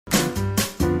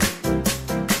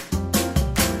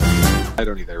I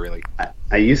don't either, really.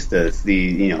 I used to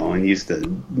see, and used to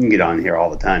get on here all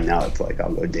the time. Now it's like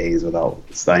I'll go days without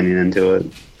signing into it.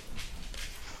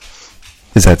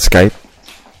 Is that Skype?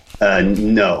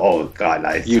 No. Oh, God.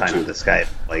 I YouTube. sign into Skype,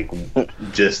 like,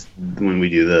 just when we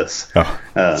do this.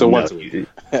 Oh. So once a week.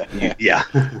 Yeah.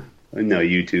 No,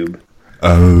 YouTube.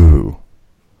 Oh.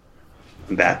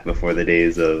 Back before the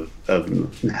days of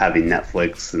having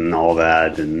Netflix and all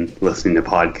that, and listening to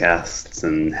podcasts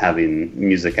and having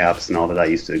music apps and all that, I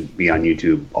used to be on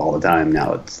YouTube all the time.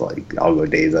 Now it's like I'll go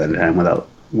days at a time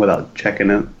without checking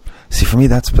it. See, for me,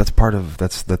 that's part of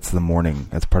the morning.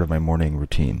 That's part of my morning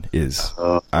routine. Is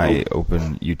I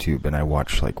open YouTube and I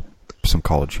watch like some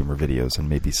College Humor videos and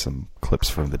maybe some clips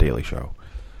from The Daily Show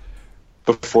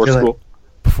Before school?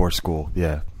 Before school,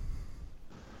 yeah.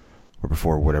 Or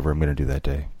before whatever I'm going to do that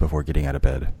day, before getting out of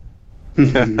bed.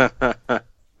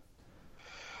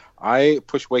 I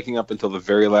push waking up until the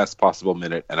very last possible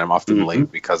minute, and I'm often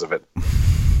late because of it.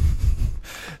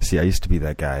 See, I used to be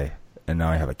that guy, and now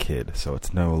I have a kid, so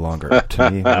it's no longer up to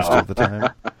me most of the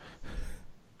time.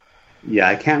 Yeah,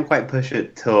 I can't quite push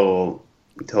it till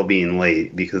being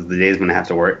late, because the days when I have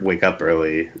to wake up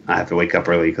early, I have to wake up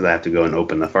early because I have to go and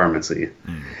open the pharmacy.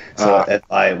 So if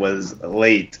I was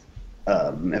late,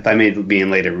 if I made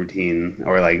being late a routine,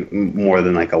 or like more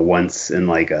than like a once in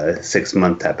like a 6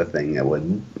 month type of thing, it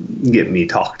would get me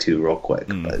talked to real quick.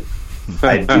 But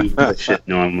I do push it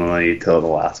normally till the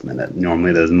last minute.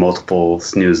 Normally there's multiple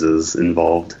snoozes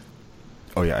involved.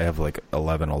 Oh yeah, I have like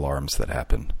 11 alarms that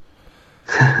happen.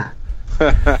 That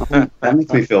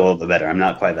makes me feel a little bit better. I'm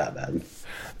not quite that bad.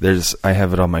 I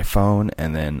have it on my phone,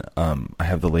 and then I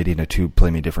have the lady in a tube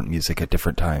play me different music at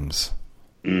different times.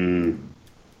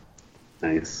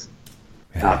 Nice.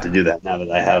 Yeah. I'll have to do that now that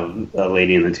I have a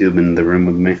lady in the tube in the room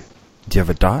with me. Do you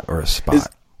have a dot or a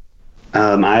spot?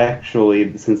 I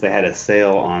actually, since they had a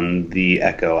sale on the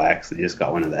Echo, I actually just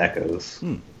got one of the Echoes.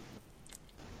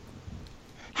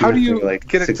 How do you like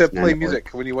get it to play $6.94. music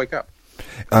when you wake up?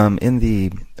 In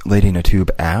the Lady in a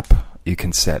Tube app, you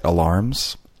can set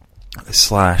alarms,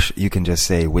 / you can just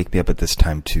say, wake me up at this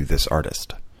time to this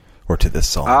artist, or to this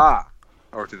song.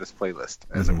 Or to this playlist,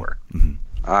 as it were.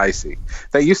 I see.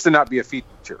 That used to not be a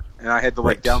feature, and I had to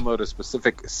download a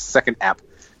specific second app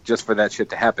just for that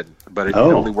shit to happen, but it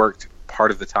only worked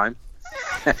part of the time.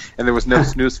 And there was no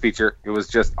snooze feature. It was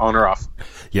just on or off.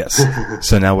 Yes.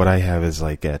 So now what I have is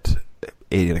like at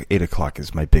 8 o'clock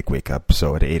is my big wake up.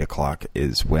 So at 8 o'clock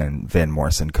is when Van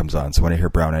Morrison comes on. So when I hear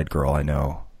Brown Eyed Girl, I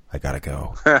know I gotta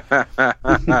go.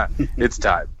 It's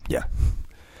time. Yeah.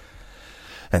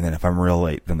 And then if I'm real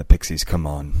late, then the Pixies come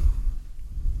on.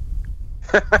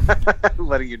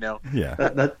 Letting you know. Yeah.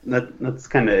 That's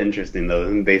kind of interesting though.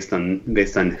 And based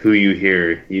on who you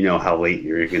hear, you know how late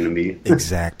you're going to be.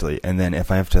 Exactly. And then if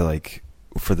I have to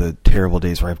for the terrible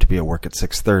days where I have to be at work at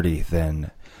 6:30,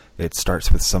 then it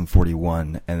starts with Sum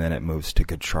 41 and then it moves to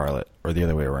Good Charlotte, or the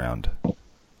other way around.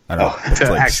 I don't know.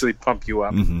 To actually pump you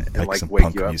up and some wake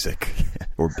punk you up. music.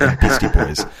 Or Beastie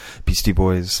Boys. Beastie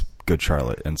Boys, Good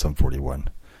Charlotte, and Sum 41.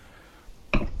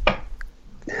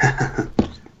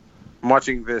 I'm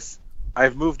watching this.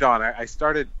 I've moved on. I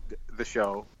started the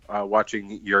show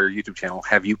watching your YouTube channel.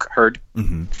 Have you heard?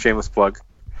 Shameless plug.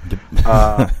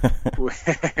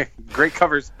 Great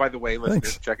covers, by the way.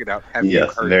 Listeners, Thanks. check it out. Have Yes,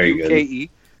 you heard? very good. UKE,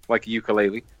 like a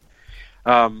ukulele.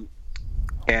 And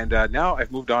now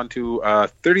I've moved on to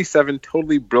 37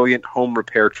 totally brilliant home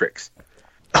repair tricks,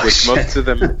 which most of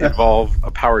them involve a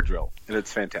power drill, and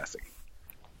it's fantastic.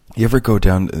 You ever go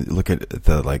down, look at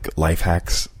the life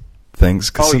hacks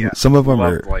things? Because some of them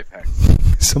Love life hacks.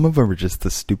 some of them are just the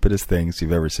stupidest things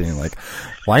you've ever seen. Like,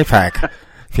 life hack: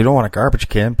 if you don't want a garbage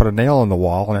can, put a nail in the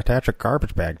wall and attach a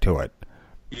garbage bag to it.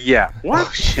 Yeah. What?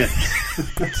 Oh, shit.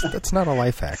 That's not a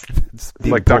life hack. It's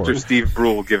Like bored. Dr. Steve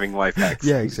Brule giving life hacks.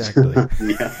 Yeah, exactly.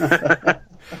 Yeah.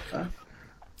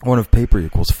 1 of paper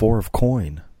equals 4 of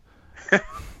coin.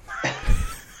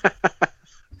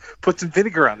 Put some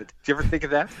vinegar on it. Did you ever think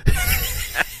of that?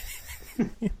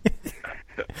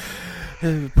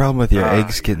 The problem with your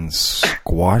eggs getting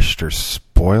squashed or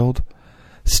spoiled?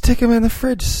 Stick them in the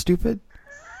fridge, stupid.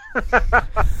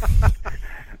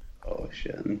 Oh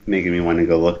shit! Making me want to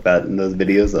go look those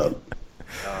videos up.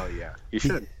 Oh, yeah. You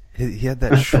should. He had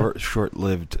that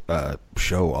short-lived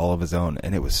show all of his own,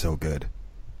 and it was so good.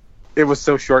 It was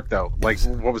so short, though. Like,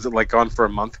 what was it, like, on for a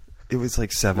month? It was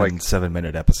like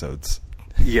 7-minute episodes.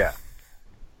 Yeah.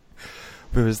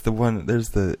 But it was the one.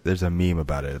 There's a meme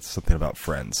about it. It's something about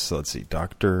friends. So let's see,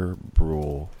 Dr.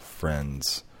 Brule,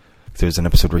 Friends. There's an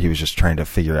episode where he was just trying to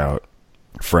figure out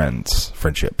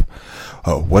friendship.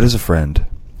 Oh, what is a friend?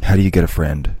 How do you get a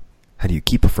friend? How do you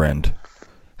keep a friend?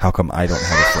 How come I don't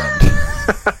have a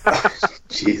friend?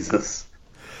 Jesus.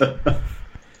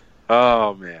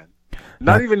 Oh man.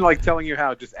 Not even like telling you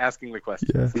how, just asking the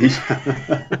question. Yeah.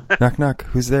 Knock knock.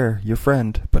 Who's there? Your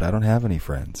friend, but I don't have any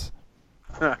friends.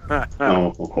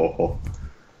 Oh,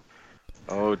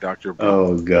 Dr. Brule.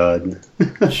 oh, God.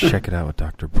 Check it out with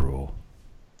Dr. Brule.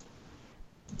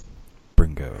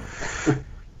 Bringo.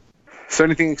 So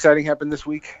anything exciting happened this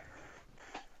week?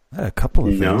 I had a couple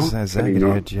of No. things. Zach, you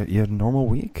had a normal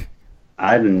week?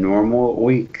 I had a normal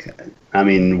week. I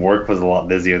mean, work was a lot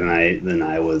busier than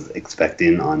I was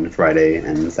expecting on Friday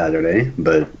and Saturday,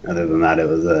 but other than that, it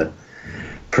was a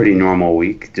pretty normal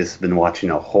week. Just been watching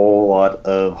a whole lot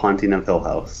of Haunting of Hill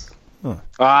House. Huh.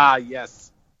 Ah,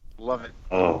 yes. Love it.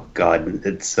 Oh, God,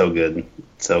 it's so good.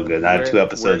 So good. I have 2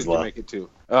 episodes where did left. you make it to?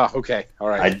 Oh, okay. All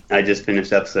right. I just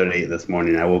finished episode 8 this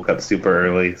morning. I woke up super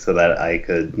early so that it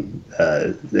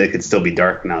could still be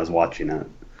dark when I was watching it.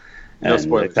 No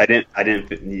spoilers. I didn't.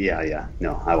 Yeah.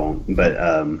 No, I won't. But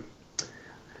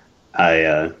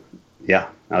I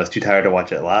was too tired to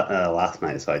watch it last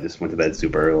night, so I just went to bed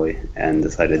super early and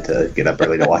decided to get up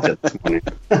early to watch it this morning.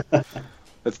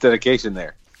 That's dedication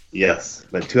there. Yes,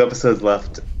 but 2 episodes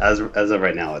left. As of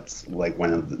right now, it's like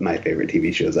one of my favorite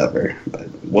TV shows ever. But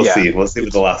we'll see. We'll see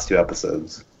with the last 2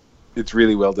 episodes. It's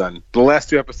really well done. The last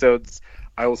 2 episodes,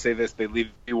 I will say this: they leave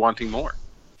you wanting more.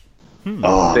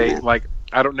 Oh, man.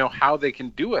 I don't know how they can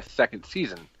do a second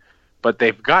season, but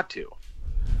they've got to.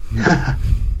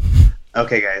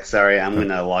 Okay, guys. Sorry, I'm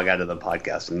gonna log out of the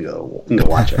podcast and go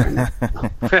watch it right now.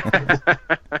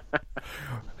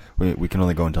 We can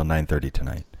only go until 9:30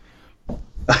 tonight.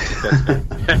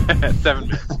 7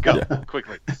 minutes. Go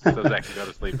quickly, so Zach can go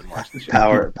to sleep and watch the show.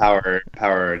 Power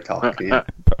talk. Yeah.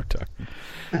 Power talk.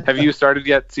 Have you started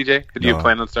yet, CJ? Did you No.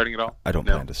 plan on starting at all? I don't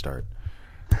No. plan to start.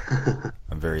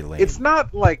 I'm very lame. It's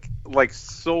not like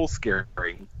soul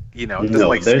scaring. It doesn't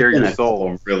there's scare been your a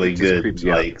soul. couple really It just good creeps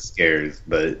you out. scares,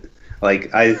 but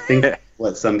I think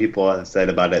what some people have said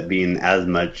about it being as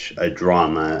much a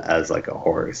drama as a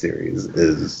horror series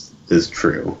is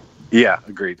true. Yeah,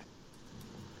 agreed.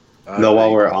 Though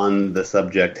while we're on the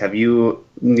subject, have you?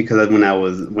 Because when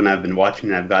I've been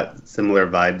watching, I've got similar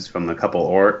vibes from a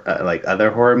couple other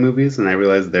horror movies, and I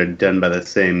realized they're done by the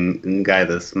same guy,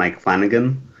 this Mike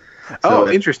Flanagan. So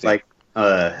interesting. Like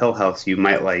Hill House, you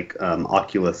might like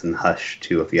Oculus and Hush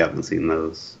too, if you haven't seen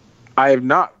those. I have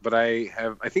not, but I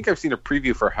have. I think I've seen a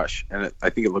preview for Hush, and I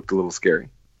think it looked a little scary.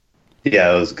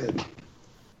 Yeah, it was good.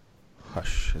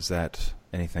 Hush. Is that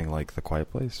anything like The Quiet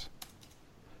Place?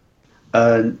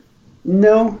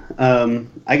 No.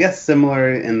 I guess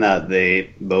similar in that they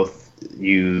both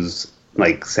use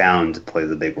sound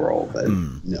plays a big role, but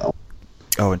no.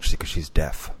 Oh, interesting, because she's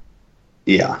deaf.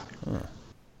 Yeah. Huh.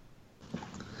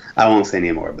 I won't say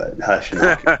any more, but Hush and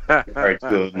Oculus are 2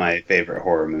 of my favorite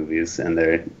horror movies, and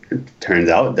they're, it turns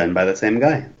out, done by the same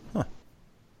guy. Huh.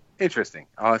 Interesting.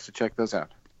 I'll have to check those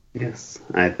out. Yes,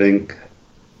 I think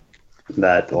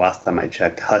that the last time I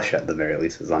checked, Hush at the very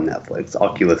least is on Netflix.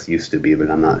 Oculus used to be, but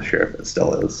I'm not sure if it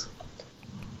still is.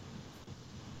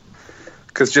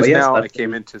 Because just But yes, now I that's-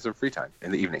 came into some free time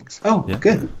in the evenings. Oh, Yeah.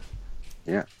 good.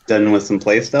 Yeah. Done with some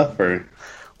play stuff, or?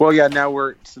 Well, yeah.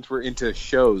 Now since we're into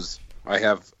shows, I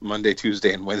have Monday,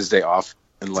 Tuesday, and Wednesday off,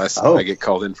 unless I get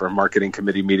called in for a marketing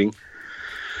committee meeting.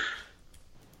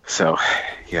 So,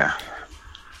 yeah.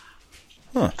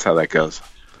 Huh. That's how that goes.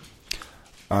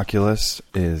 Oculus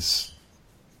is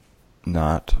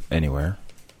not anywhere,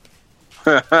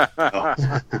 Oh.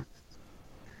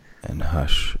 and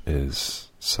Hush is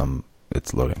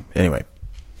it's loading. Anyway.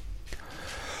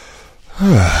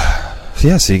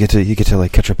 So you get to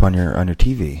catch up on your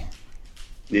TV.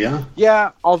 Yeah.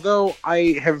 Yeah, although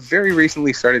I have very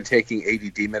recently started taking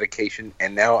ADD medication,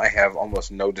 and now I have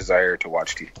almost no desire to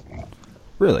watch TV.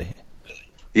 Really?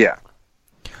 Yeah.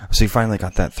 So you finally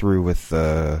got that through with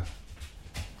the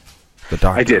doctor,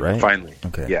 I did, right? finally.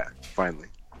 Okay. Yeah, finally.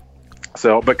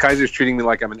 So, but Kaiser's treating me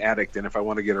like I'm an addict, and if I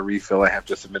want to get a refill, I have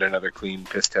to submit another clean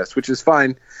piss test, which is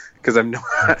fine, because I'm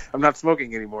not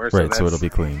smoking anymore. Right, so it'll be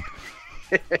clean.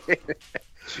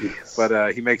 Jeez.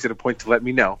 But he makes it a point to let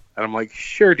me know, and I'm like,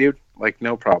 sure, dude,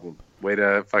 no problem. Way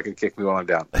to fucking kick me while I'm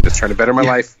down. I'm just trying to better my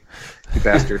life, you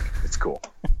bastard. It's cool.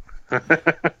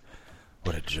 What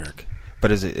a jerk!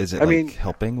 But is it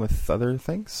helping with other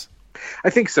things? I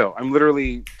think so.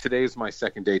 Today is my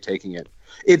second day taking it.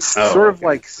 It's sort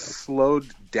of slowed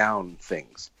down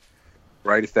things,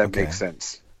 right? If that makes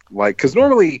sense. Because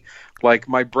normally,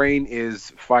 my brain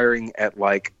is firing at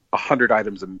 100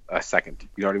 items a second.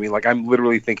 You know what I mean? I'm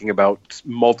literally thinking about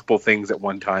multiple things at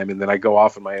one time, and then I go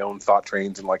off in my own thought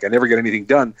trains, and I never get anything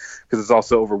done because it's all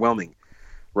so overwhelming.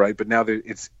 right? But now that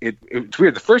it's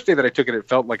weird. The first day that I took it, it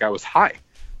felt like I was high,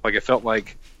 like it felt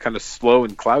like kind of slow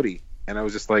and cloudy, and I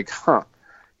was just like, huh,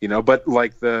 But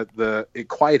like it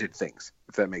quieted things,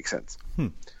 if that makes sense.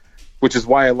 Which is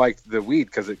why I liked the weed,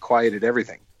 because it quieted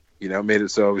everything. Made it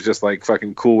so I was just like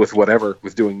fucking cool with whatever,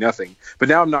 with doing nothing. But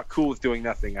now I'm not cool with doing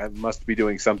nothing. I must be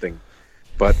doing something.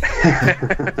 But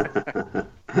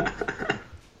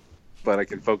but I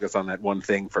can focus on that one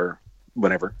thing for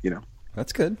whenever,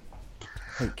 That's good.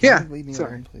 Hey, yeah. You leave me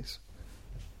alone, please?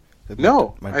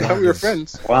 No, I thought we were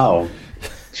friends. Wow.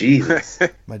 Jesus.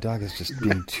 My dog is just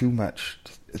being too much.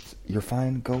 You're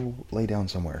fine. Go lay down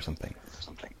somewhere or something.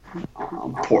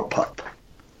 Oh, poor pup.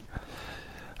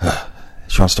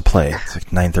 She wants to play. It's like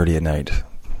 9:30 at night.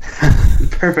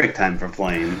 Perfect time for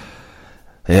playing.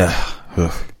 Yeah.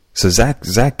 Ugh. So Zach,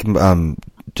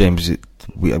 James,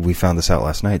 we found this out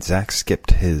last night. Zach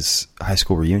skipped his high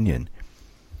school reunion.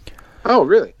 Oh,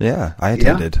 really? Yeah, I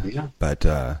attended. Yeah. But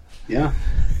yeah.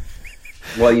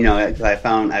 Well, I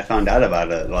found out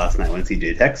about it last night when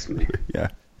CJ texted me. Yeah.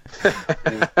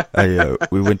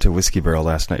 We went to Whiskey Barrel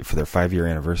last night for their 5-year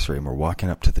anniversary, and we're walking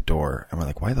up to the door, and we're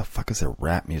like, "Why the fuck is there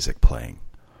rap music playing?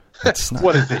 That's not,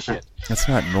 what is this shit? That's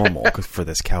not normal for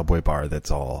this cowboy bar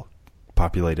that's all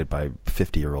populated by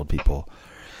 50-year-old people."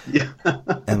 Yeah.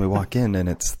 And we walk in, and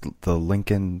it's the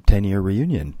Lincoln 10-year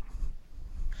reunion.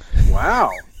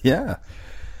 Wow. Yeah.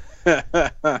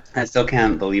 I still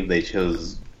can't believe they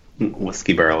chose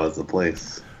Whiskey Barrel as the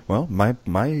place. Well, my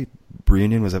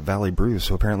reunion was at Valley Brew,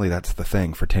 so apparently that's the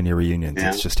thing for 10-year reunions. Yeah.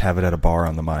 It's just have it at a bar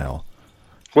on the mile.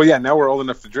 Well, yeah, now we're old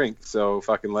enough to drink, so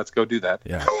fucking let's go do that.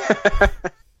 Yeah.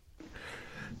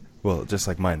 Well, just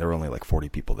like mine, there were only like 40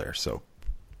 people there, so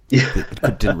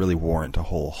it didn't really warrant a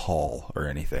whole hall or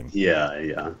anything. Yeah.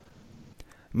 I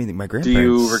mean, my grandparents... Do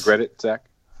you regret it, Zach?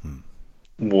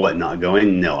 What, not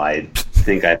going? No, I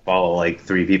think I follow like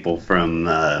 3 or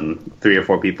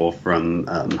 4 people from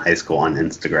high school on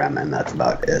Instagram, and that's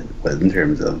about it. But in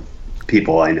terms of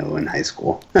people I know in high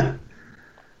school.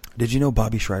 Did you know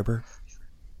Bobby Schreiber?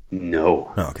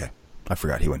 No. Oh, okay. I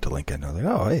forgot he went to Lincoln. I was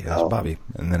like, oh, hey, that's Bobby.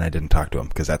 And then I didn't talk to him,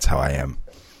 because that's how I am.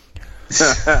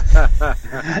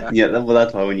 Yeah, well,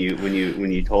 that's why when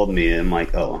you told me, I'm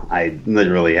like, oh, I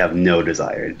literally have no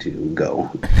desire to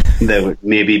go. There would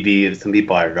maybe be some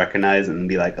people I recognize and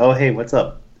be like, oh, hey, what's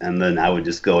up? And then I would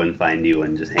just go and find you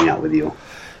and just hang out with you.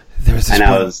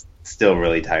 I was still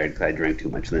really tired because I drank too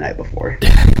much the night before.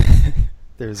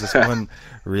 There's this one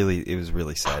it was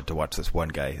really sad to watch this one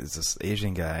guy. It's this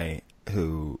Asian guy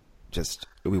who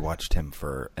we watched him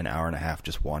for an hour and a half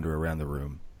just wander around the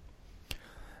room.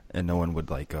 And no one would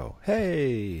go,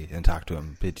 hey, and talk to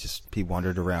him. He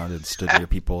wandered around and stood near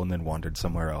people and then wandered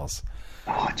somewhere else.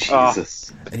 Oh,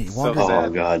 Jesus. And he wandered. Oh,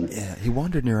 God. Yeah, he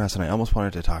wandered near us, and I almost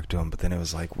wanted to talk to him, but then it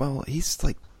was like, well, he's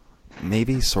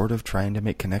maybe sort of trying to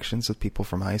make connections with people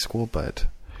from high school,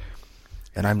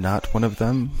 and I'm not one of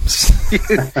them.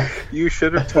 You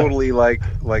should have totally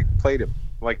played him.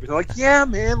 Yeah,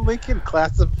 man, Lincoln,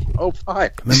 class of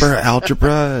 05. Remember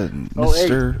algebra,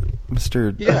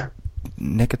 Mr. Yeah.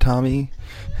 Nikatomi?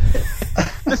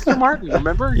 Mr. Martin,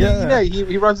 remember? Yeah.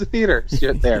 He runs the theater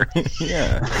shit there.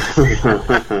 Yeah.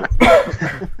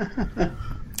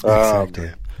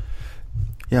 Exactly.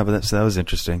 Yeah, but that was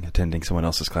interesting, attending someone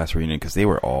else's class reunion, because they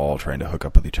were all trying to hook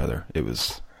up with each other. It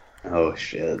was... Oh,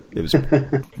 shit. It was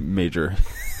major...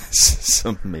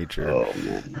 some major... Oh,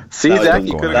 man. See, Zach,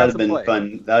 you could have been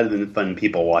fun. That would have been fun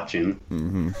people watching.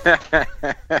 Mm-hmm.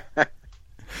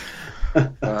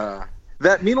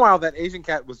 Meanwhile, that Asian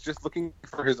cat was just looking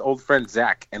for his old friend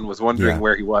Zach and was wondering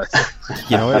where he was.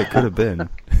 You know what? It could have been.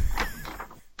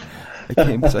 I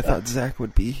came because I thought Zach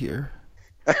would be here.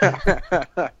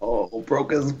 Oh,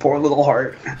 broke his poor little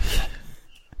heart.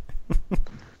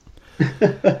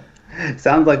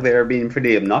 Sounds like they were being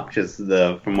pretty obnoxious,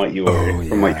 though, from what you were what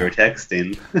you were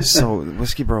texting. So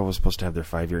Whiskey Barrel was supposed to have their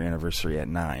 5-year anniversary at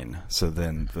 9. So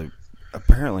then,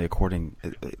 apparently, according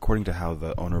to how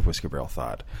the owner of Whiskey Barrel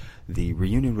thought, the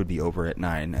reunion would be over at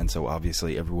 9, and so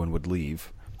obviously everyone would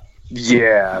leave.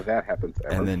 Yeah, that happens.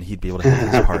 And then he'd be able to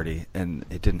have his party, and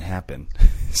it didn't happen.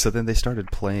 So then they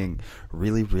started playing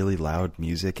really, really loud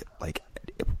music,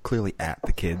 clearly at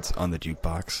the kids on the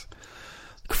jukebox.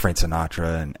 Frank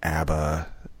Sinatra and ABBA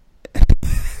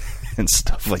and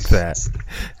stuff like that.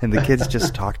 And the kids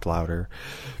just talked louder.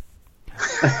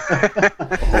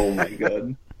 Oh, my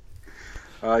God.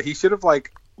 He should have,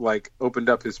 opened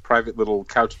up his private little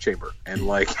couch chamber and,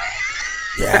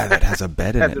 Yeah, that has a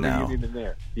bed in it now. In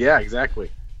there. Yeah,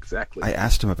 exactly. I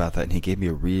asked him about that, and he gave me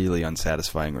a really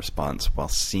unsatisfying response while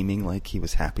seeming like he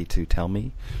was happy to tell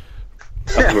me.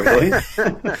 Oh, really?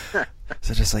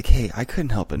 So just like, hey, I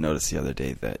couldn't help but notice the other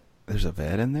day that there's a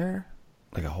bed in there,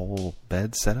 like a whole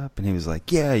bed set up. And he was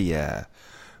like, yeah.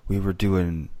 We were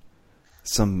doing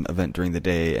some event during the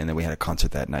day, and then we had a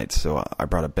concert that night. So I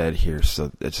brought a bed here,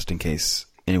 so just in case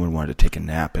anyone wanted to take a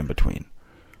nap in between.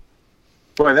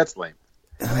 Boy, that's lame.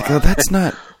 And I go, that's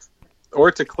not... Or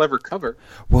it's a clever cover.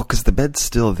 Well, because the bed's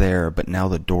still there, but now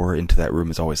the door into that room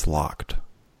is always locked.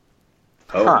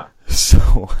 Oh. Huh.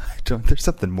 So there's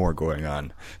something more going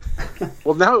on.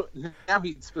 Well, now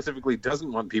he specifically doesn't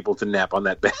want people to nap on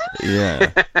that bed.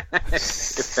 Yeah.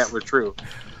 If that were true.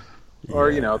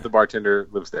 Or, the bartender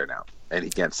lives there now. And he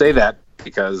can't say that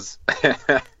because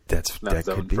that's not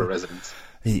zoned for residents.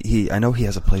 I know he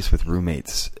has a place with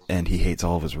roommates, and he hates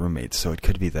all of his roommates, so it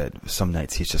could be that some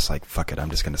nights he's just like, fuck it,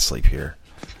 I'm just going to sleep here.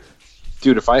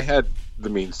 Dude, if I had the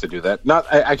means to do that,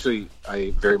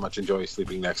 I very much enjoy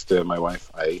sleeping next to my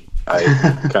wife. I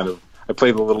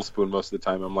play the little spoon most of the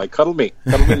time. I'm like, cuddle me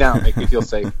now, make me feel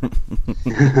safe.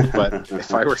 But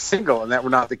if I were single and that were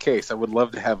not the case, I would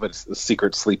love to have a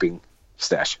secret sleeping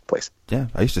stash place. Yeah,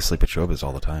 I used to sleep at Shoba's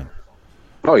all the time.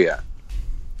 Oh, yeah.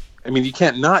 I mean, you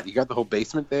can't not. You got the whole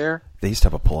basement there. They used to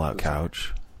have a pull-out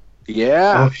couch.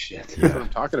 Yeah. Oh, shit. That's what I'm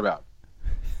talking about.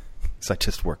 So I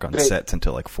just work on sets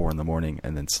until like 4 a.m.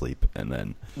 and then sleep, and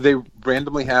then... They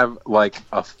randomly have like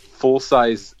a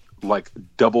full-size, like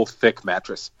double-thick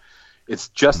mattress. It's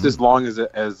just as long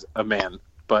as a man,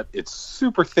 but it's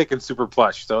super thick and super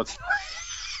plush, so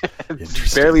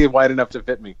it's barely wide enough to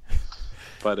fit me.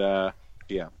 But,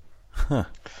 yeah. Huh.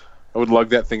 I would lug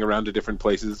that thing around to different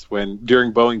places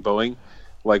during Boeing,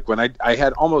 like when I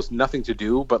had almost nothing to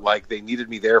do, but like they needed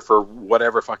me there for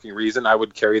whatever fucking reason, I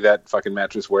would carry that fucking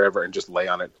mattress wherever and just lay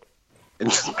on it. And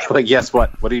just be like, yes,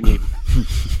 what do you need?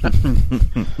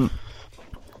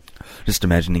 Just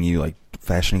imagining you like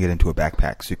fashioning it into a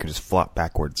backpack so you could just flop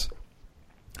backwards.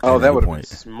 Oh, that would have been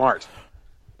smart.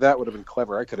 That would have been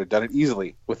clever. I could have done it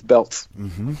easily with belts.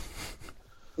 Mm-hmm.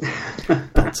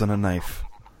 Belts and a knife.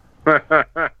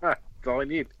 That's all I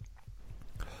need.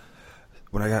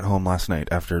 When I got home last night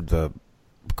after the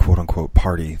quote-unquote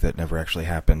party that never actually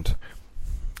happened,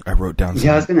 I wrote down some...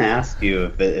 Yeah, I was going to ask you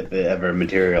if it ever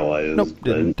materialized. Nope,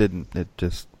 didn't. It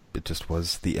just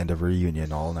was the end of a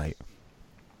reunion all night.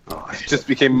 Oh, it just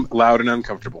became loud and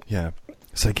uncomfortable. Yeah.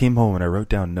 So I came home and I wrote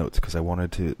down notes because I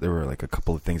wanted to... There were like a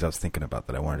couple of things I was thinking about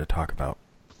that I wanted to talk about.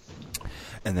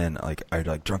 And then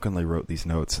I drunkenly wrote these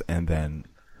notes and then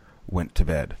went to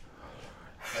bed.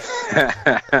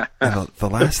 And the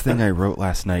last thing I wrote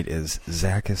last night is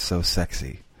Zach is so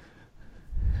sexy.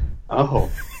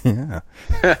 Oh. Yeah.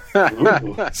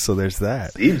 So there's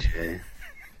that. CJ.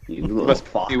 You little must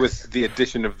fox. be with the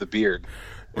addition of the beard.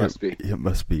 It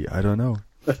must be. I don't know.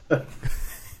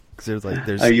 Because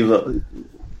there's Are you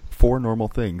 4 normal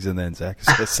things and then Zach is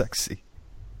so sexy.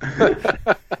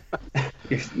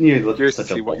 You look Curious such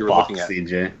to see a what you were fox, looking at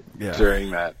CJ. Yeah.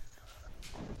 during that.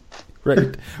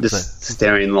 Right. Just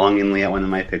staring longingly at one of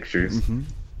my pictures. Mm-hmm.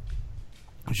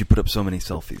 You put up so many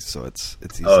selfies, so it's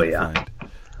easy to find.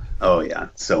 Oh, yeah.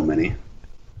 So many.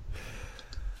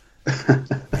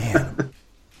 Man.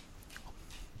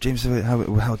 James,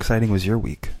 how exciting was your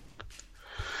week?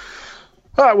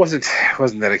 It wasn't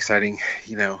that exciting.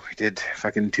 We did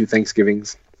fucking 2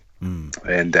 Thanksgivings.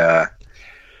 And,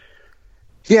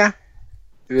 yeah,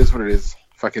 it is what it is.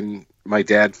 Fucking my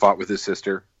dad fought with his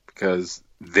sister because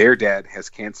their dad has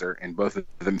cancer and both of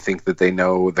them think that they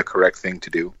know the correct thing to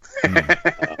do.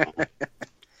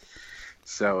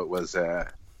 So it was,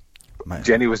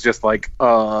 Jenny was just like,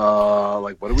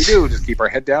 what do we do? Just keep our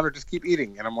head down or just keep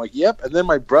eating? And I'm like, yep. And then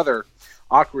my brother,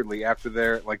 awkwardly, after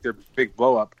their big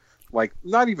blow up, like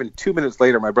not even 2 minutes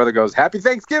later, my brother goes, "Happy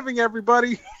Thanksgiving,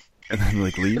 everybody." And then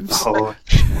leaves? Oh,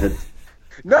 shit.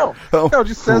 No,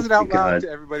 just says it out loud to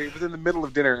everybody. It was in the middle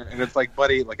of dinner, and it's like,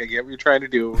 buddy, I get what you're trying to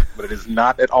do, but it is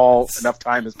not at all enough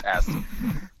time has passed.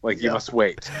 You must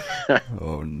wait.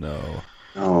 Oh, no.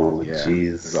 Oh, yeah, jeez.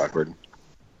 it was awkward.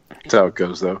 That's how it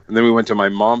goes, though. And then we went to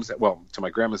to my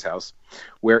grandma's house,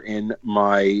 wherein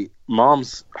my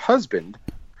mom's husband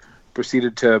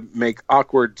proceeded to make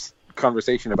awkward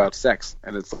conversation about sex.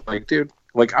 And it's like, dude,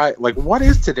 what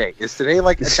is today? Is today an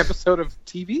episode of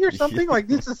TV or something?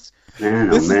 This is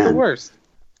the worst.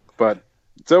 But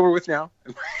it's over with now.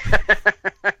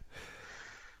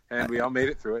 And we all made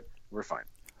it through it. We're fine.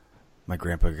 My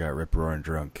grandpa got rip-roaring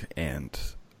drunk and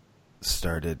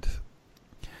started...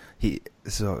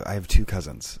 So I have 2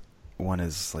 cousins. One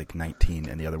is 19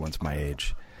 and the other one's my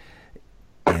age.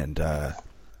 And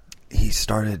he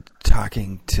started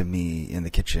talking to me in the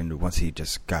kitchen once he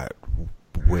just got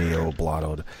way old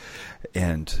blottoed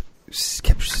and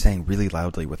kept saying really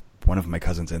loudly with one of my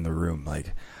cousins in the room,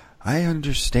 like, I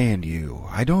understand you.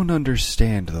 I don't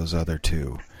understand those other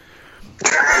two.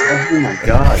 Oh my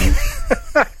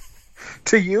god.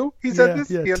 To you? He said this?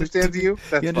 He understands you?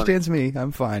 He understands me.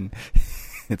 I'm fine.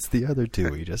 It's the other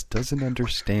two. He just doesn't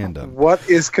understand them. What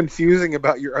is confusing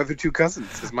about your other two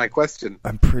cousins is my question.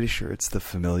 I'm pretty sure it's the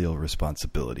familial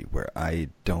responsibility where I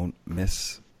don't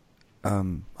miss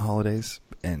holidays,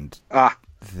 and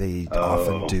they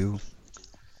often do.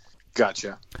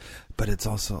 Gotcha. But it's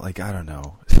also like, I don't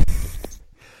know.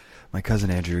 My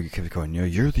cousin Andrew kept going,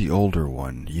 you're the older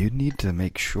one. You need to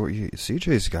make sure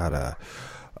CJ's got a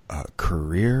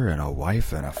career and a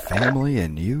wife and a family,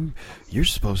 and you're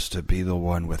supposed to be the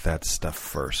one with that stuff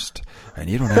first, and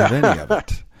you don't have any of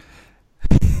it.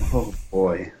 Oh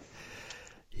boy.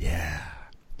 Yeah.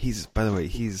 By the way,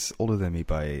 he's older than me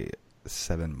by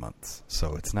 7 months,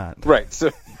 so it's not right.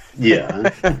 So yeah,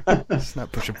 it's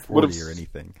not pushing 40 or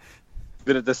anything.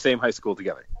 Been at the same high school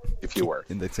together, if you were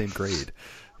in the same grade.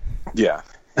 Yeah.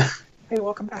 Hey,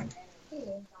 welcome back.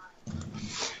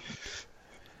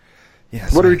 Yeah.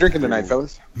 What are we drinking tonight,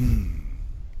 fellas?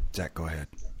 Zach, go ahead.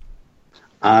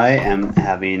 I am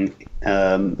having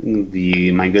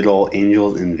my good old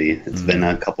Angel's Envy. It's been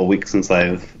a couple weeks since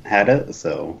I've had it,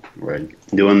 so we're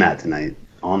doing that tonight,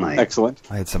 all night. Excellent.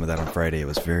 I had some of that on Friday. It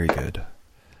was very good.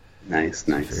 Nice.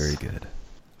 Very good.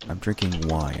 I'm drinking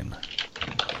wine.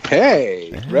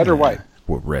 Hey, red or white?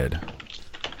 What, red.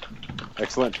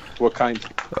 Excellent. What kind?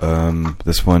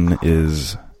 This one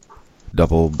is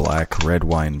double black red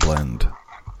wine blend.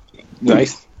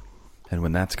 Nice. And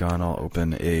when that's gone, I'll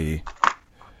open a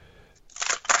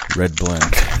red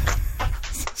blend.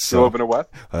 So you'll open a what?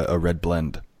 A red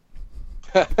blend.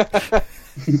 I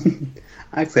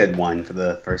actually had wine for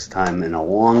the first time in a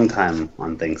long time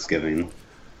on Thanksgiving,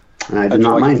 and I did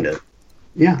not mind it.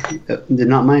 Yeah, did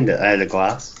not mind it. I had a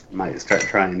glass. Might start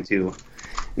trying to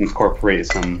incorporate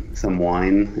some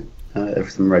wine,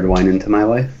 some red wine into my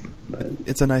life. But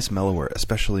it's a nice mellower,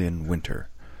 especially in winter.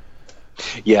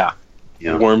 Yeah.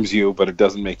 It warms you, but it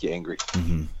doesn't make you angry.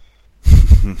 Mm-hmm.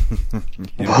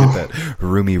 You don't get that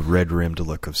roomy, red-rimmed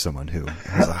look of someone who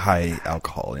has a high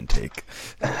alcohol intake.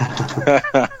 How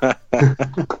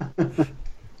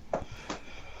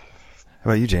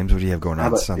about you, James? What do you have going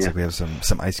on? It sounds like we have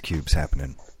some ice cubes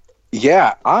happening.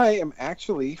 Yeah, I am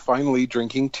actually finally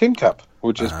drinking Tin Cup,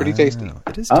 which is pretty tasty.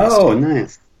 It is tasty. Oh,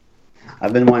 nice.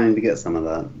 I've been wanting to get some of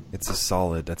that. That's a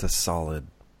solid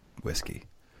whiskey.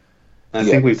 I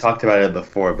think we've talked about it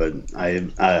before, but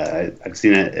I've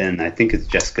seen it in, I think it's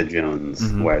Jessica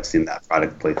Jones, where I've seen that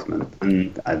product placement,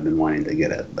 and I've been wanting to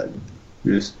get it, but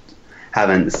just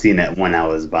haven't seen it when I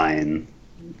was buying,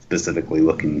 specifically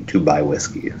looking to buy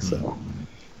whiskey. So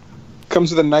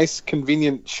comes with a nice,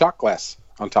 convenient shot glass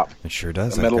on top. It sure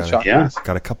does. A metal shot glass.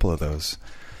 Got a couple of those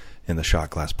in the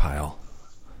shot glass pile.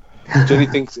 Jenny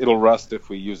thinks it'll rust if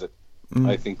we use it.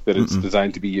 I think that it's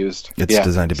designed to be used. It's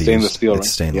designed to be stainless used. Steel, it's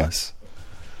right? stainless.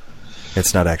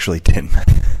 It's not actually tin.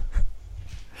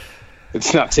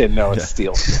 It's not tin, no, it's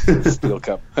steel. It's steel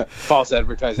cup. False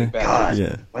advertising.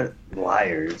 God, what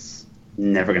liars.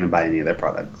 Never going to buy any of their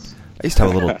products. I used to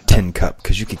have a little tin cup,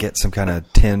 because you could get some kind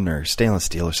of tin or stainless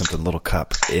steel or something, little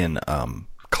cup in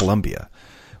Columbia.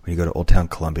 When you go to Old Town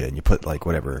Columbia and you put, like,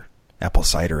 whatever, apple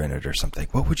cider in it or something,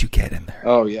 what would you get in there?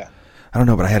 Oh, yeah. I don't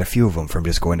know, but I had a few of them from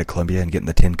just going to Columbia and getting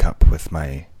the tin cup with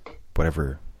my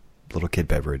whatever little kid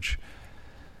beverage.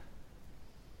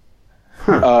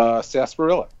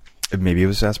 Sarsaparilla. Maybe it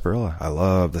was sarsaparilla. I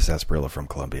love the sarsaparilla from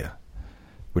Columbia,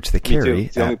 which they carry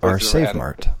at our Save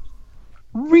Mart.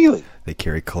 Really? They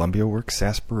carry Columbia Works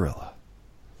sarsaparilla.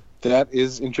 That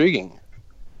is intriguing.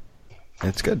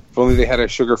 It's good. If only they had a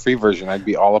sugar-free version, I'd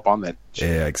be all up on that.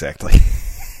 Yeah, exactly.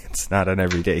 It's not an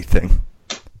everyday thing.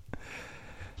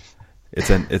 It's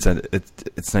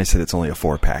nice that it's only a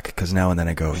 4-pack, because now and then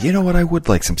I go, you know what, I would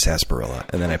like some sarsaparilla,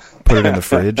 and then I put it in the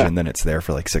fridge, and then it's there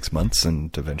for like 6 months,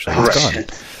 and eventually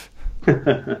it's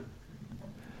gone.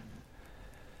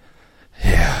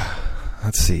 Yeah.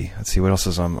 Let's see what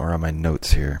else are on my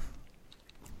notes here.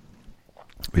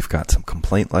 We've got some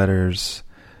complaint letters.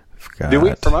 Do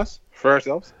we? From us? For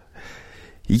ourselves?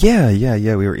 Yeah.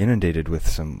 We were inundated with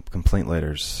some complaint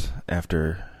letters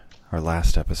after our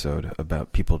last episode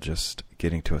about people just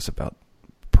getting to us about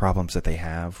problems that they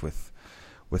have with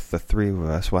the three of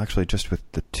us. Well, actually, just with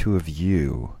the two of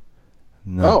you.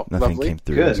 Nothing lovely. came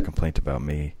through as a complaint about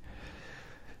me.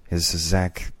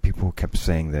 Zach, people kept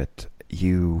saying that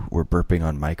you were burping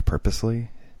on Mike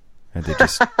purposely, and they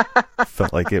just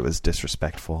felt like it was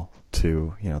disrespectful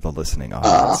to the listening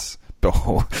audience.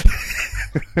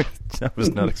 I was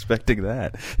not expecting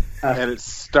that. And it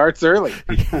starts early.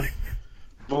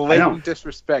 Blatant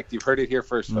disrespect. You've heard it here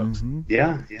first, folks. Mm-hmm.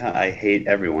 Yeah, I hate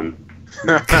everyone.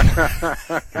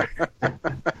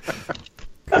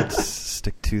 Let's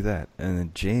stick to that. And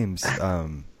then James,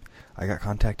 I got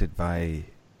contacted by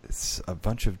a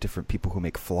bunch of different people who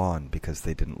make flan because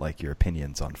they didn't like your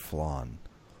opinions on flan.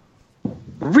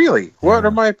 Really? What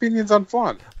are my opinions on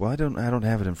flan? Well, I don't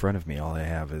have it in front of me. All I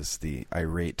have is the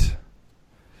irate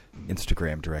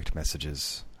Instagram direct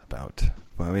messages about.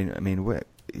 Well, I mean, what,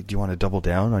 do you want to double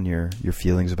down on your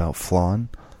feelings about flan?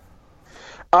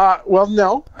 Well,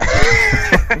 no,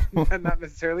 not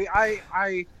necessarily.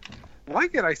 I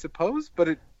like it, I suppose,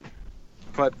 but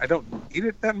I don't eat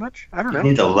it that much. I don't know. I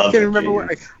need to love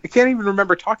I can't even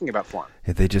remember talking about flan.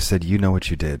 Yeah, they just said, "You know what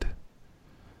you did."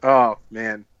 Oh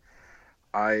man,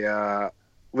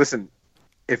 listen.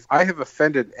 If I have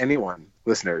offended anyone,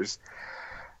 listeners,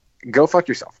 go fuck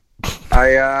yourself.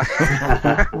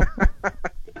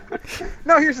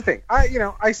 No, here's the thing.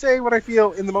 I say what I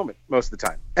feel in the moment most of the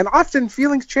time, and often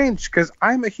feelings change because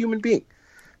I'm a human being.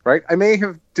 Right? I may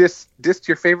have dissed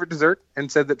your favorite dessert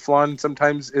and said that flan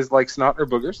sometimes is like snot or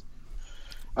boogers.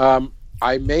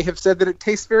 I may have said that it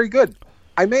tastes very good.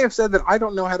 I may have said that I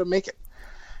don't know how to make it.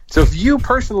 So if you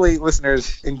personally,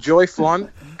 listeners, enjoy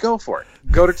flan, go for it.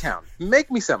 Go to town. Make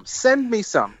me some. Send me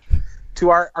some to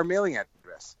our mailing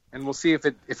address, and we'll see if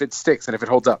it sticks and if it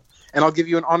holds up. And I'll give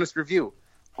you an honest review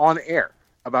on air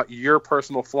about your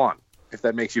personal flan, if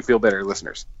that makes you feel better,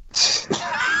 listeners.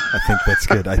 I think that's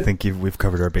good. I think we've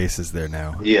covered our bases there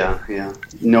now. Yeah.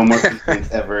 No more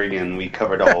complaints ever again. We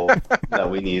covered all that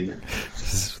we need.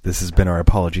 This has been our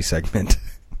apology segment.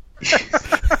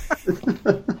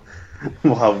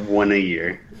 We'll have one a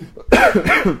year.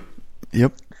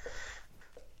 Yep.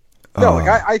 No,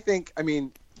 I think,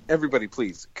 everybody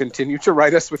please continue to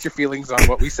write us with your feelings on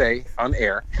what we say on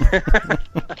air.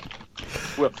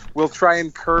 We'll try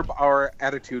and curb our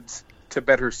attitudes to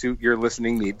better suit your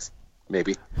listening needs.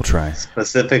 Maybe we'll try.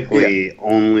 Specifically,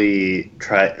 only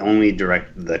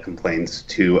direct the complaints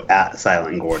to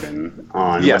 @SilentGordon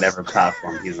on whatever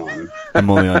platform he's on. I'm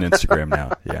only on Instagram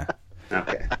now. Yeah.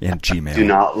 Okay. And Gmail. Do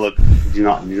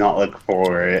not look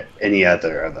for any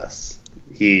other of us.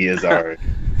 He is our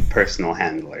personal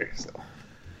handler. So.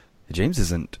 James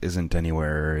isn't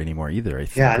anywhere anymore either. I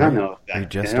think. Yeah, I don't know.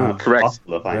 Correct.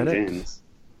 To find Reddit? James.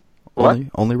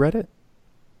 Only Reddit?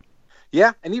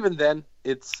 Yeah, and even then,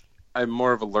 I'm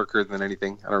more of a lurker than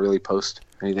anything. I don't really post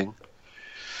anything.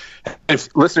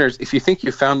 Listeners, if you think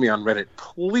you found me on Reddit,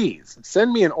 please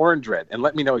send me an orange red and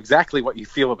let me know exactly what you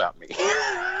feel about me.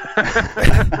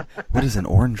 What is an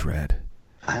orange red?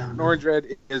 An orange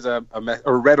red is a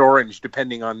red orange,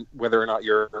 depending on whether or not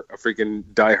you're a freaking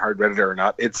diehard Redditor or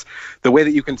not. It's the way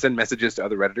that you can send messages to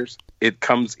other Redditors. It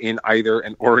comes in either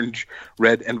an orange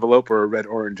red envelope or a red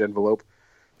orange envelope.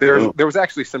 There was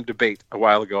actually some debate a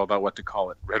while ago about what to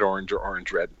call it, red orange or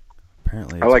orange red.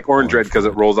 Apparently, I like orange red because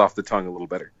it rolls off the tongue a little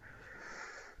better.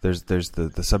 There's the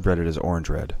subreddit is orange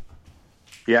red.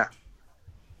 Yeah.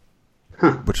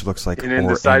 Which looks like and in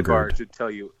the sidebar it should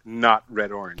tell you not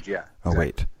red orange. Yeah. Oh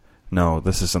wait, no,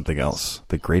 this is something else.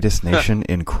 The greatest nation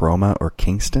in Chroma or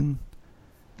Kingston.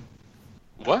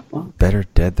 What? Better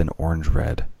dead than orange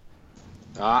red.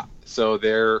 So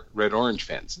they're red orange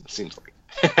fans. It seems like.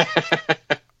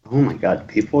 Oh my god,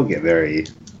 people get very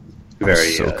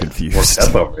so confused.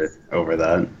 Worked up over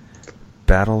that.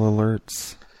 Battle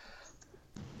alerts.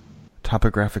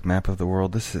 Topographic map of the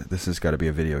world. This has got to be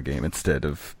a video game instead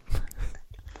of.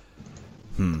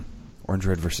 Orange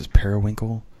Red versus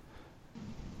Periwinkle.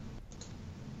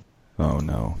 Oh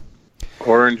no.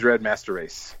 Orange Red Master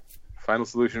Race. Final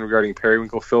solution regarding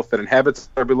periwinkle filth that inhabits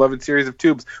our beloved series of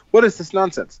tubes. What is this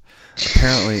nonsense?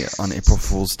 Apparently, on April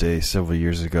Fool's Day several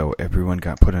years ago, everyone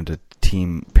got put into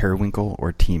Team Periwinkle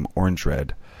or Team Orange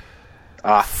Red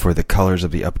for the colors of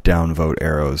the up-down vote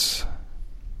arrows.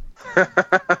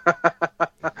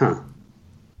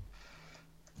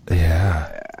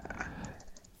 Yeah.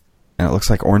 And it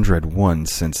looks like Orange Red won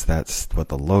since that's what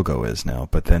the logo is now.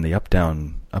 But then the up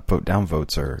vote down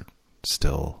votes are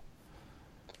still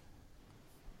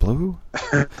blue.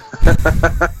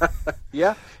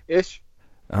 Yeah, ish.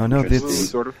 Oh no, it's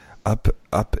sort of.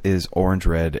 Up is Orange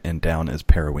Red and down is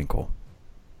Periwinkle.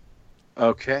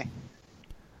 Okay.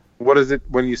 What is it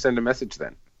when you send a message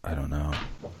then? I don't know.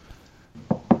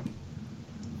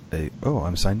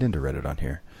 I'm signed into Reddit on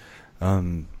here.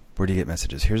 Where do you get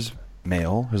messages? Here's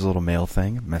mail. Here's a little mail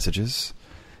thing. Messages.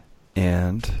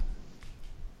 And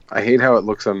I hate how it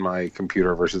looks on my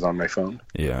computer versus on my phone.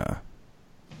 Yeah.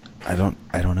 I don't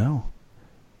know.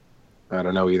 I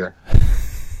don't know either.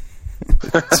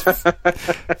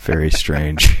 Very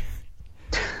strange.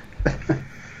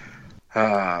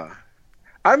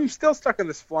 I'm still stuck on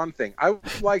this flan thing. I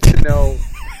would like to know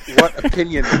what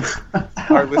opinions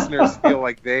our listeners feel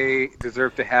like they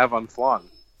deserve to have on flan.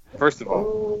 First of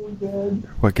all,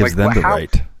 what gives them the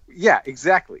right? Yeah,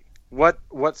 exactly. What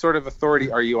sort of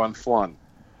authority are you on flan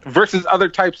versus other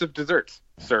types of desserts,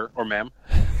 sir or ma'am?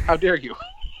 How dare you?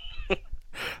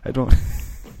 I don't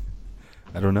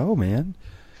know, man.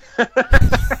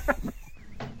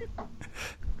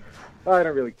 I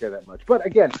don't really care that much, but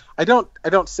again, I don't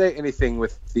say anything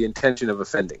with the intention of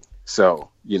offending. So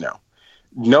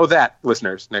know that,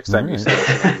 listeners. Next time you send us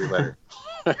an angry letter.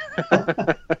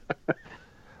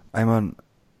 I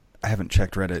haven't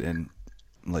checked Reddit in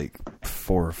like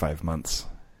 4 or 5 months,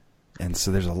 and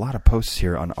so there's a lot of posts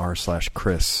here on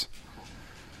r/Chris,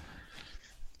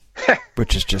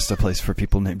 which is just a place for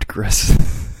people named Chris.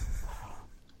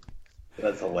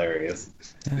 That's hilarious.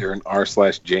 You're an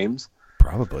r/James?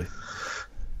 Probably.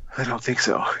 I don't think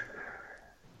so.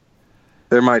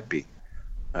 There might be.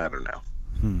 I don't know.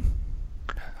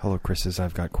 Hello, Chris's.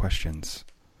 I've got questions.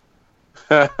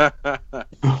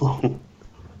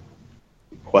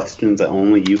 Questions that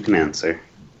only you can answer.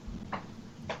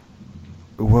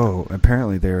 Whoa!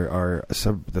 Apparently, there are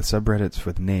the subreddits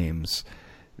with names.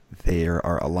 There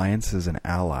are alliances and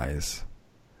allies.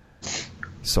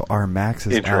 So R Max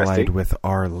is allied with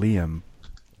R Liam,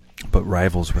 but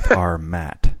rivals with R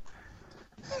Matt.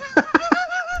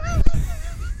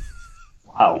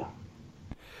 Wow.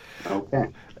 Okay.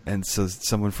 And so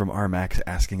someone from R Max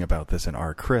asking about this in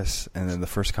R Chris, and then the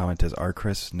first comment is R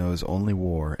Chris knows only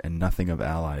war and nothing of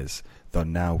allies, though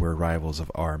now we're rivals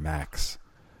of R Max.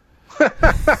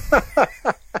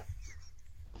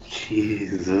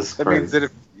 Jesus Christ. That means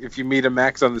that if you meet a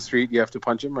Max on the street, you have to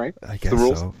punch him, right? I guess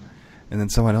so. And then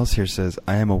someone else here says,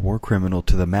 I am a war criminal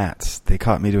to the Mats. They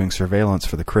caught me doing surveillance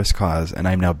for the Chris cause, and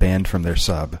I'm now banned from their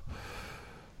sub.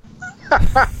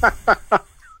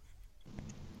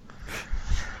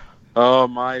 Oh,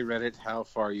 my Reddit, how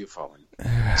far you've fallen.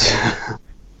 Yeah.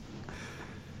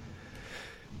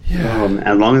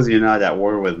 As long as you're not at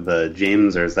war with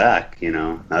James or Zach,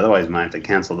 otherwise you might have to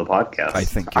cancel the podcast. I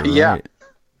think you're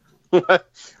right.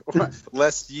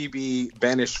 Lest ye be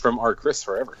banished from our Chris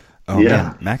forever. Oh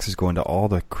man, Max is going to all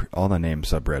the name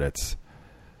subreddits.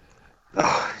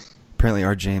 Apparently,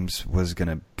 our James was going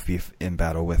to be in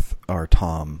battle with our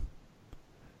Tom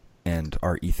and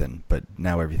our Ethan, but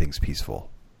now everything's peaceful.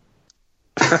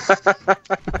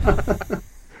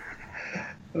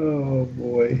 Oh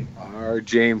boy! Our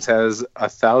James has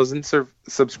 1,000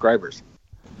 subscribers.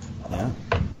 Yeah.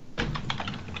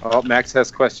 Oh, Max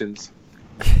has questions.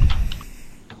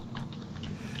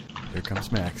 Here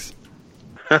comes Max.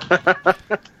 Let's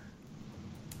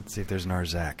see if there's an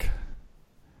Arzak.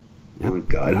 Oh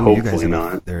God! Hopefully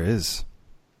not. There is,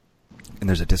 and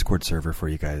there's a Discord server for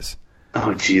you guys.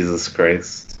 Oh Jesus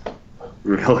Christ!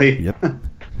 Really? Yep.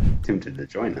 Tempted to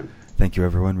join them. Thank you,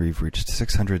 everyone. We've reached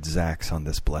 600 Zachs on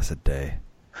this blessed day.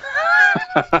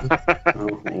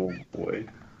 Oh boy.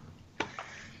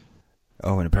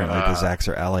 Oh, and apparently the Zachs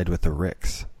are allied with the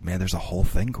Ricks. Man, there's a whole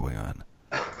thing going on.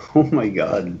 Oh my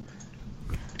God.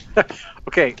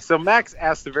 Okay, so Max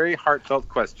asked a very heartfelt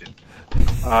question,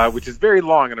 which is very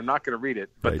long, and I'm not going to read it.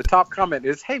 But The top comment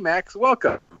is, "Hey Max,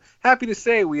 welcome. Happy to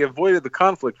say we avoided the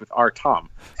conflict with our Tom.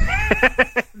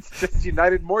 It's just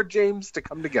united more James to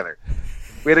come together.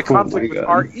 We had a conflict with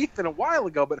our Ethan a while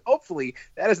ago, but hopefully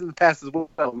that is in the past as well.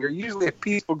 We're usually a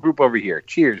peaceful group over here.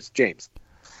 Cheers, James."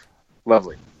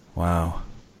 Lovely. Wow.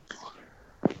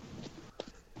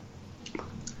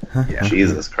 Yeah.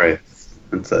 Jesus Christ.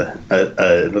 It's a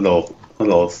little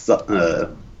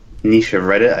niche of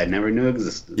Reddit I never knew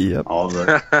existed. Yep. All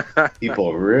the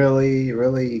people really,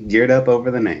 really geared up over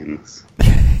the names.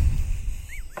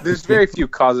 There's very few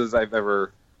causes I've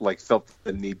ever felt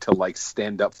the need to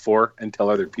stand up for and tell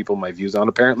other people my views on.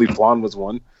 Apparently, flan was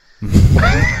one.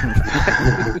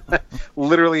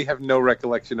 Literally have no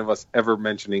recollection of us ever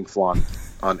mentioning flan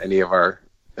on any of our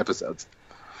episodes.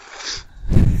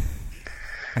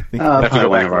 I think probably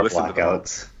one of our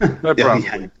blackouts.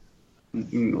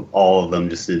 All of them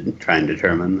just to try and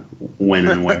determine when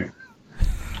and where.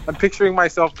 I'm picturing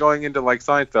myself going into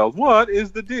Seinfeld. What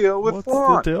is the deal with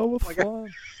flan? What's the deal with flan?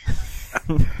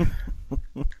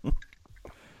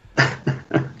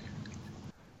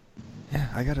 Yeah,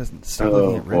 I gotta stop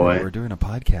looking at Reddit. Boy. We're doing a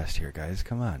podcast here, guys.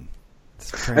 Come on.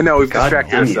 I know, we've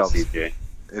distracted ourselves. CJ.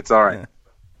 It's all right. Yeah.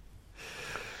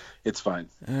 It's fine.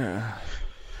 Yeah.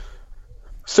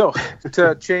 So,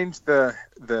 to change the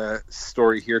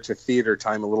story here to theater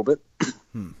time a little bit,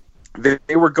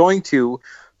 they were going to,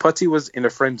 Putty was in a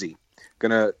frenzy.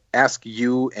 gonna ask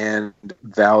you and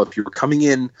Val if you were coming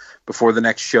in before the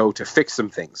next show to fix some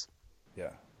things.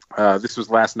 Yeah. This was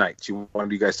last night. She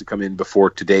wanted you guys to come in before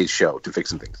today's show to fix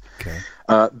some things. Okay.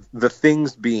 The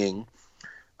things being,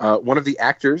 one of the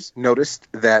actors noticed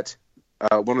that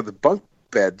one of the bunk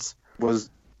beds was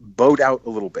bowed out a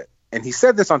little bit. And he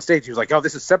said this on stage. He was like, "Oh,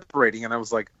 this is separating." And I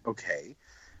was like, "Okay."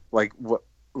 Like, what?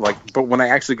 Like, but when I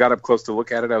actually got up close to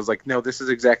look at it, I was like, "No, this is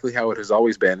exactly how it has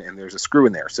always been, and there's a screw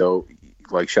in there. So,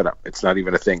 like, shut up. It's not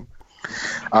even a thing."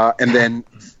 And then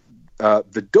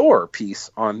the door piece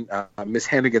on Miss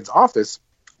Hannigan's office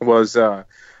was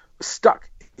stuck.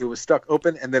 It was stuck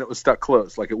open, and then it was stuck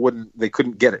closed. Like, they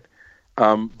couldn't get it.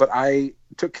 But I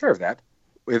took care of that.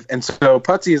 And so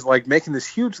Putsy is like making this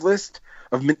huge list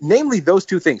of, namely those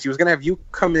two things. He was going to have you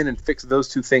come in and fix those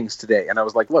two things today. And I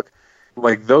was like, look,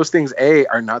 like, those things, A,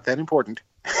 are not that important,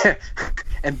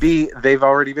 and B, they've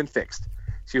already been fixed.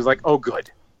 She was like, "Oh,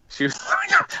 good." She was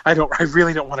like, I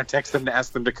really don't want to text them to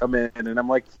ask them to come in. And I'm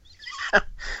like,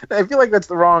 I feel like that's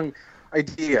the wrong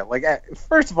idea. Like,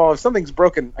 first of all, if something's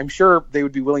broken, I'm sure they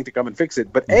would be willing to come and fix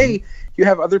it. But A, you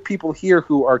have other people here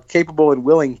who are capable and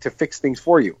willing to fix things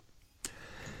for you.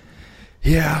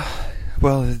 Yeah.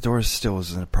 Well, the door still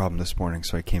wasn't a problem this morning,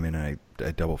 so I came in and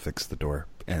I double fixed the door.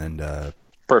 And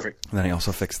perfect. And then I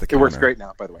also fixed the counter. It works great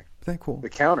now, by the way. Okay, cool. The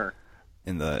counter.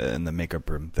 In the makeup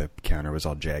room, the counter was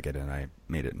all jagged, and I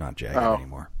made it not jagged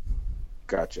anymore.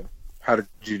 Gotcha. How did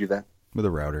you do that? With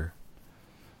a router.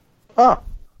 Oh.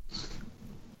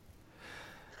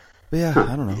 But yeah,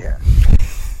 I don't know. Yeah.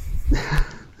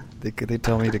 They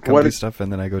tell me to come do stuff,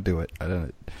 and then I go do it. I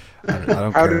don't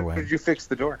How care when. How did you fix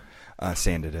the door?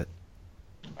 Sanded it.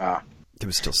 It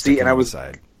was still See, sticking and on the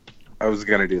side. I was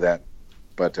going to do that,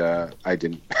 but I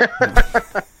didn't.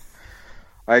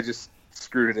 I just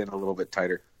screwed it in a little bit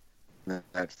tighter.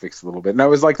 That fixed a little bit. And I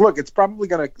was like, look, it's probably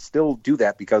going to still do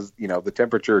that because, the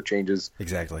temperature changes.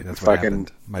 Exactly. That's what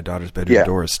happened. My daughter's bedroom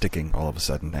door is sticking all of a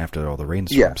sudden after all the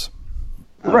rainstorms.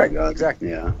 Yeah. Right, God. exactly.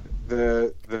 Yeah.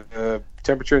 The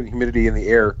temperature and humidity in the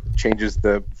air changes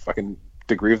the fucking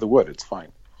degree of the wood. It's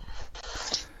fine.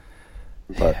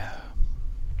 But,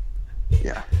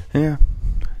 yeah.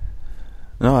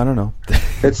 No, I don't know.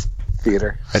 It's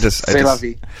theater.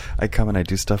 I come and I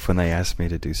do stuff when they ask me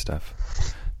to do stuff.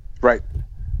 Right.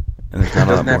 And there's not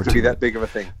it doesn't have to be that big of a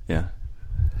thing. Yeah.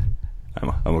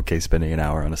 I'm okay spending an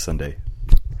hour on a Sunday.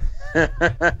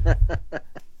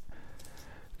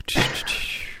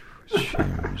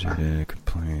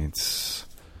 Complaints.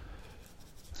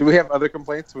 Do we have other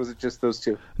complaints? Or was it just those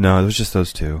two? No, it was just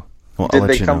those two. Well, Did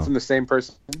they come from the same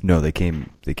person? No, they came.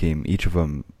 Each of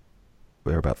them.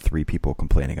 There were about 3 people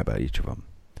complaining about each of them.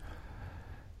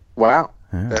 Wow,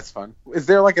 yeah. That's fun. Is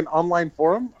there like an online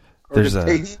forum? Or did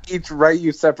they each write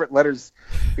you separate letters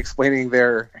explaining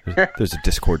their... There's a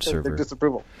Discord server. Their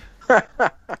disapproval.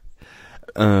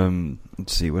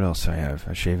 Let's see, what else do I have?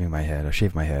 I shave my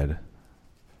head.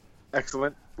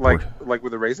 Excellent. Like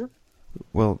with a razor?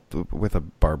 Well, with a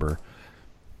barber.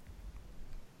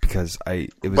 Because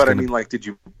did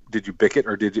you bick it,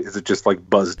 or is it just like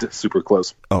buzzed super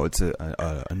close? Oh, it's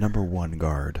a number 1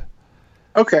 guard.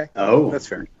 Okay. Oh, that's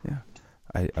fair. Yeah.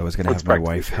 I was going to have my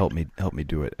wife help me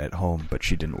do it at home, but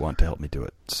she didn't want to help me do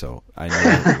it. So I knew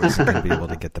I wasn't going to be able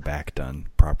to get the back done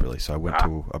properly. So I went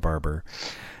to a barber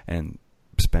and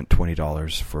spent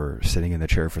 $20 for sitting in the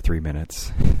chair for 3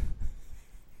 minutes.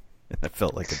 And I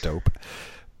felt like a dope.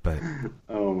 But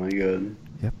oh my god.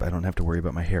 Yep, I don't have to worry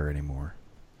about my hair anymore.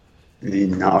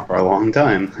 Not for a long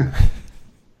time.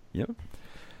 Yep.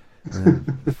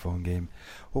 The phone game.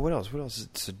 Well, what else?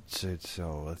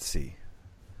 So let's see.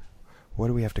 What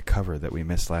do we have to cover that we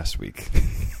missed last week?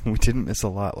 We didn't miss a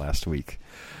lot last week.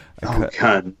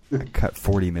 God. I cut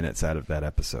 40 minutes out of that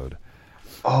episode.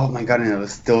 Oh my god, and it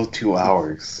was still 2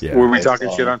 hours. Yeah. Were we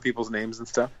talking shit on people's names and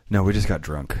stuff? No, we just got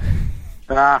drunk.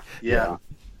 Yeah.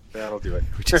 That'll do it.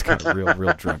 We just got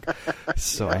real drunk.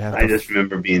 So I just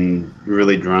remember being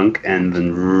really drunk and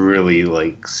then really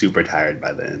like super tired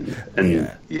by the end. And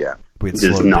yeah. We had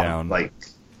slowed down.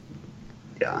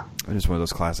 Yeah. It was one of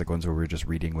those classic ones where we were just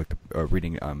reading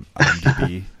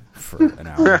IMDb for an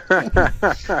hour.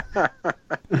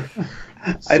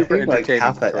 I think like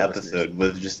half that episode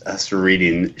was just us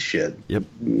reading shit. Yep.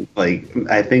 Like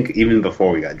I think even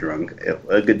before we got drunk,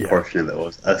 a good portion of it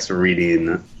was us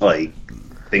reading like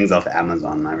things off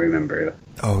Amazon. I remember.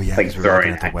 Oh yeah, like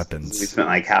throwing at the weapons. We spent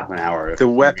like half an hour. The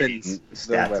weapons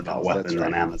stats about weapons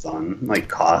on Amazon, like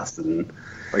cost and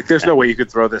like. There's no way you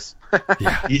could throw this.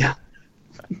 Yeah.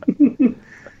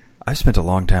 I've spent a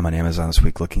long time on Amazon this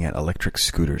week looking at electric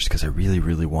scooters because I really,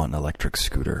 really want an electric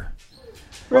scooter.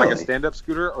 Really? Like a stand-up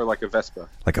scooter or like a Vespa?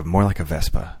 More like a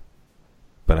Vespa.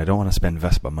 But I don't want to spend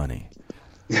Vespa money.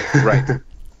 Right.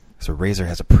 So Razor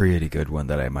has a pretty good one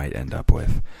that I might end up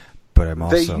with. But I'm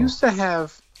also... They used to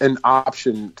have an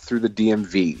option through the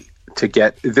DMV to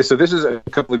get this. So this is a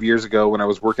couple of years ago when I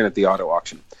was working at the auto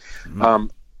auction. Mm-hmm.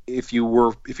 If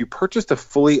you purchased a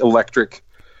fully electric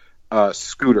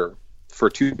scooter for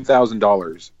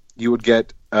 $2,000, you would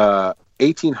get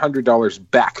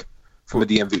 $1,800 back from the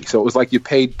DMV. So it was like you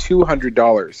paid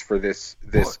 $200 for this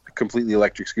completely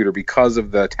electric scooter because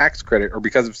of the tax credit, or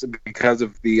because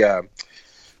of the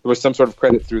there was some sort of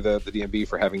credit through the DMV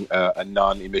for having a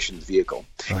non-emissions vehicle.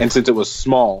 Right. And since it was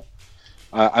small,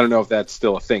 I don't know if that's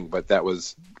still a thing, but that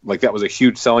was a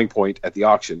huge selling point at the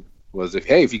auction. Was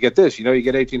if you get this, you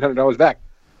get $1,800 back.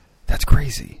 That's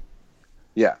crazy.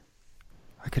 Yeah,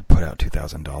 I could put out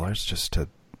 $2,000 just to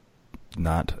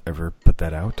not ever put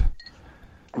that out.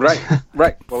 Right.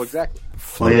 Well, exactly.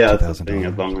 Well, yeah, that's the thing.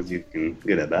 As long as you can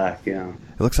get it back, yeah.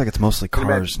 It looks like it's mostly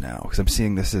cars now, because I'm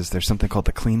seeing there's something called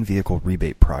the Clean Vehicle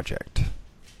Rebate Project.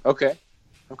 Okay.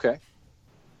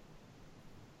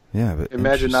 Yeah, but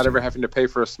imagine not ever having to pay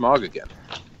for a smog again.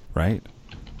 Right.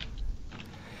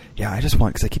 Yeah, I just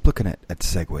want, because I keep looking at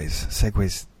Segways.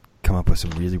 Segways come up with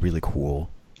some really, really cool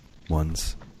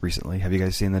ones recently. Have you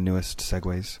guys seen the newest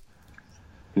Segways?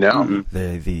 No. Mm-hmm.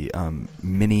 The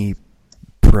Mini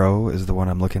Pro is the one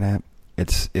I'm looking at.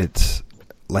 It's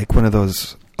like one of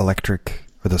those electric,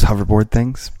 or those hoverboard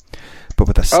things, but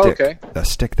with a stick. Oh, okay. A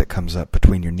stick that comes up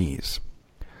between your knees.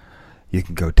 You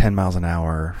can go 10 miles an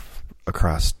hour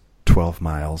across 12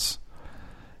 miles.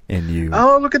 And you...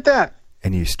 Oh, look at that.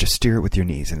 And you just steer it with your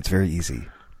knees, and it's very easy.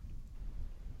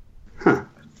 Huh.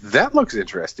 That looks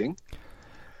interesting.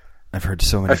 I've heard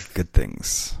so many good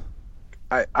things.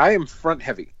 I am front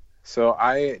heavy, so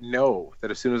I know that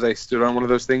as soon as I stood on one of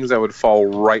those things, I would fall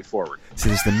right forward. See,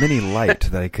 there's the Mini Light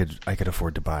that I could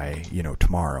afford to buy,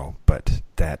 tomorrow, but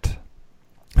that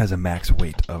has a max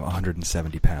weight of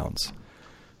 170 pounds.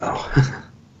 Oh.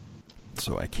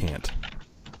 So I can't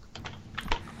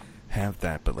have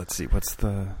that, but let's see,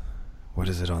 what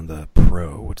is it on the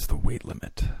Pro? What's the weight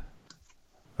limit?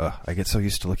 I get so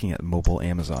used to looking at mobile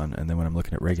Amazon, and then when I'm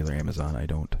looking at regular Amazon, I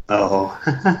don't. Oh.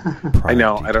 I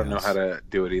know. Details. I don't know how to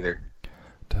do it either.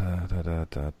 I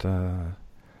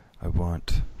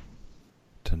want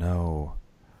to know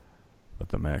what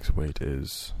the max weight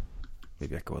is.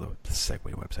 Maybe I go to the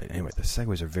Segway website. Anyway, the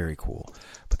Segways are very cool,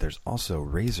 but there's also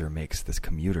Razor makes this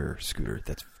commuter scooter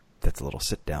that's a little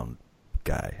sit-down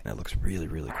guy, and it looks really,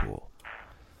 really cool.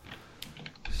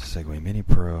 Segway Mini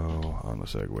Pro on the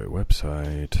Segway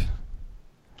website.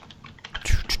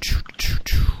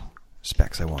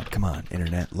 Specs I want. Come on,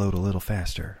 internet, load a little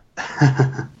faster.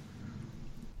 Come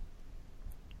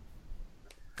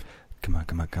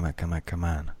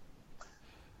on.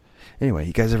 Anyway,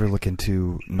 you guys ever look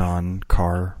into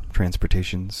non-car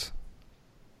transportations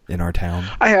in our town?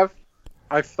 I have.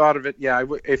 I've thought of it. Yeah,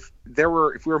 if we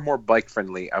were more bike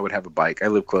friendly, I would have a bike. I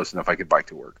live close enough I could bike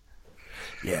to work.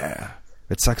 Yeah.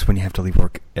 It sucks when you have to leave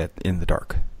work in the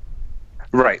dark.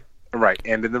 Right,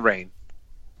 and in the rain.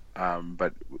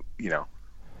 But,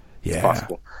 it's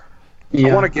possible.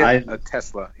 Yeah, I want to get a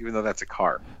Tesla, even though that's a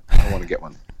car. I want to get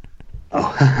one.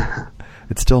 Oh.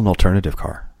 It's still an alternative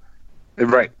car.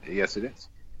 Right, yes it is.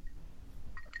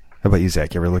 How about you,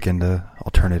 Zach? You ever look into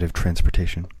alternative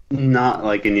transportation? Not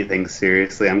like anything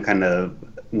seriously. I'm kind of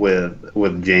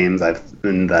with James. I've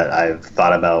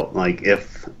thought about, like,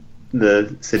 if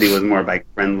the city was more bike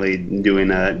friendly,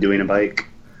 doing a bike,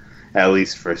 at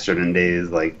least for certain days,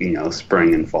 like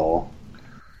spring and fall.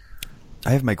 I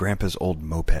have my grandpa's old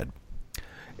moped,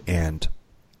 and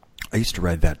I used to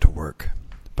ride that to work,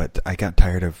 but I got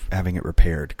tired of having it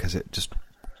repaired because it just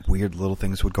weird little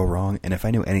things would go wrong. And if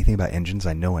I knew anything about engines,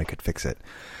 I know I could fix it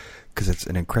because it's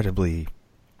an incredibly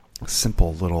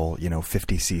simple little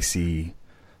 50cc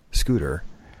scooter.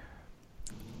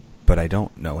 But I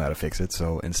don't know how to fix it,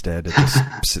 so instead it just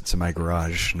sits in my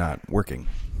garage not working.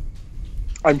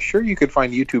 I'm sure you could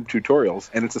find YouTube tutorials,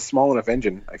 and it's a small enough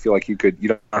engine. I feel like you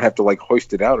don't have to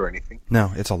hoist it out or anything.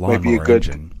 No, it's a lawnmower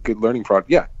engine. Good learning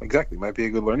project. Yeah, exactly. Might be a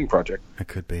good learning project. It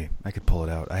could be. I could pull it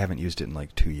out. I haven't used it in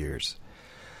 2 years.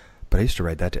 But I used to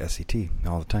ride that to SCT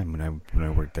all the time when I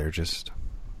worked there. It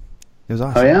was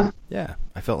awesome. Oh yeah? Yeah.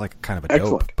 I felt like kind of a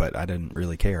dope, but I didn't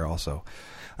really care also.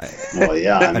 Well,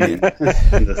 yeah, I mean,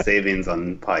 the savings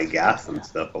on probably gas and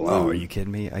stuff alone. Oh, are you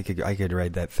kidding me? I could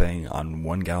ride that thing on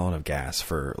 1 gallon of gas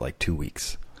for 2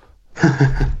 weeks.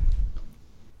 That's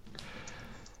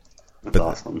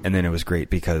awesome. And then it was great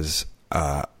because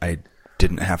I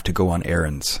didn't have to go on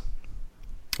errands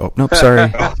Oh, nope,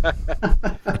 sorry.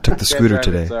 I took the scooter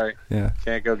today. Sorry. Yeah.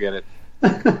 Can't go get it.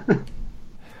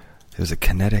 It was a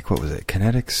Kinetic, what was it?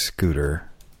 Kinetic scooter.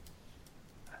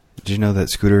 Did you know that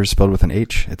scooter is spelled with an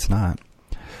H? It's not.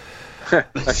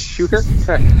 A shooter?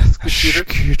 A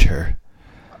scooter.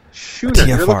 Shooter.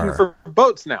 You're looking for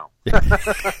boats now.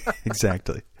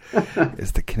 Exactly.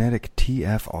 It's the Kinetic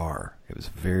TFR. It was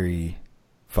very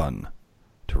fun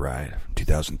to ride from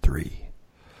 2003.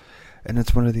 And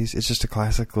it's one of these, it's just a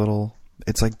classic little,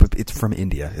 it's like, it's from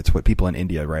India. It's what people in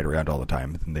India ride around all the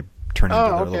time. And they turn into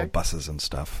their little buses and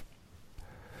stuff.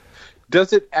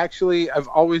 Does it actually, I've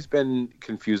always been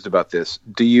confused about this.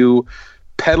 Do you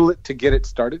pedal it to get it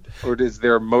started? Or is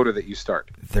there a motor that you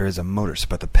start? There is a motor,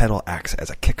 but the pedal acts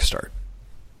as a kickstart.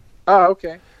 Oh,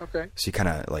 okay. Okay. So you kind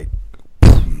of like,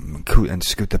 and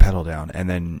scoot the pedal down. And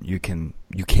then you can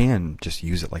just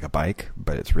use it like a bike,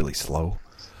 but it's really slow.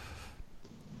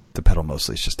 The pedal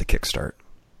mostly is just a kickstart.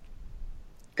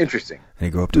 Interesting. And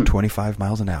you go up to 25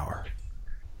 miles an hour.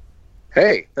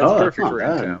 Hey, that's perfect for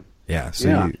in-town. Yeah,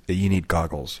 so you need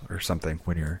goggles or something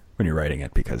when you're riding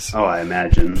it because I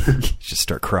imagine you just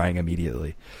start crying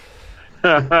immediately.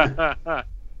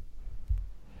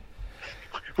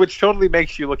 Which totally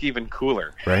makes you look even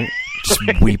cooler, right?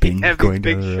 Just weeping, going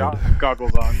big down the road.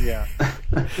 Goggles on, yeah.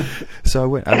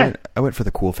 So I went for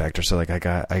the cool factor. So like I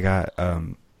got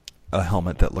a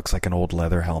helmet that looks like an old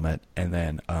leather helmet, and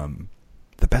then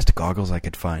the best goggles I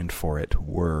could find for it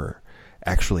were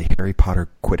actually Harry Potter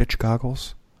Quidditch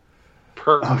goggles.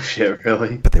 Oh shit,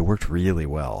 really? But they worked really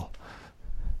well.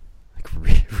 Like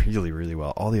really, really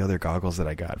well. All the other goggles that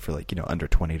I got for like, under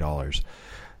 $20,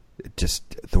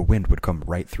 just the wind would come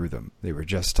right through them. They were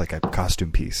just like a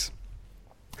costume piece.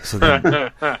 So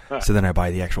then I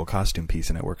buy the actual costume piece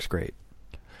and it works great.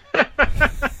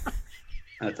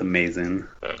 That's amazing.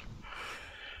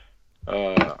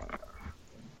 Oh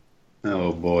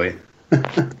boy.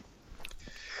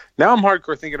 Now I'm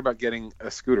hardcore thinking about getting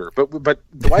a scooter, but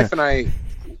the wife and I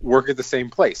work at the same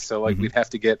place, so like we'd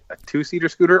have to get a 2-seater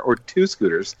scooter or 2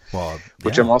 scooters,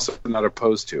 which I'm also not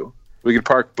opposed to. We could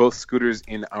park both scooters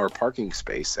in our parking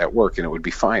space at work, and it would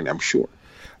be fine, I'm sure.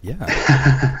 Yeah,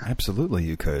 absolutely,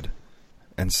 you could.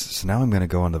 And so now I'm going to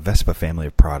go on the Vespa family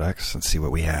of products and see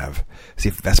what we have. See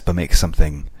if Vespa makes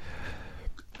something,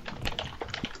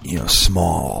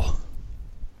 small,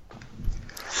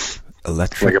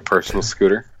 electric, like a personal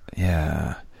scooter.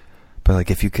 Yeah, but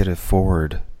like if you could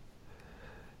afford,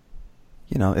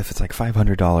 if it's like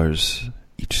 $500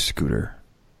 each scooter,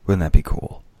 wouldn't that be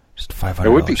cool? Just $500 it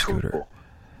would be scooter. Cool.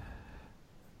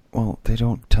 Well, they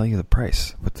don't tell you the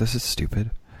price, but this is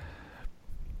stupid.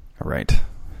 All right.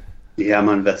 Yeah, I'm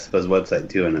on Vespa's website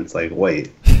too, and it's like,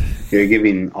 wait, you're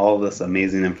giving all this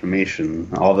amazing information,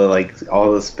 all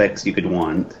the specs you could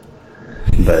want,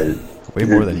 but way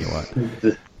more than you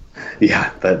want.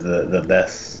 Yeah, but the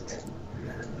best.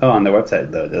 Oh, on their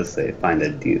website though, it does say find a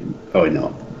deal. Oh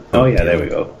no. Oh yeah, there we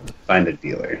go. Find a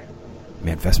dealer.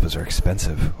 Man, Vespas are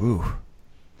expensive. Ooh.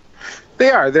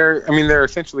 They are. They're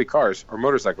essentially cars or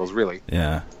motorcycles, really.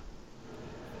 Yeah.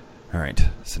 All right.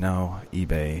 So now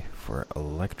eBay for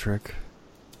electric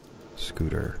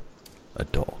scooter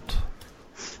adult.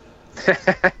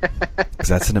 Because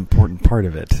that's an important part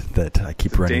of it that I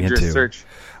keep running into. Search.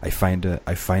 I find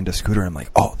a scooter and I'm like,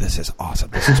 oh, this is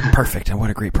awesome. This is perfect. And what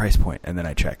a great price point. And then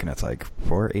I check and it's like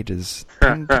for ages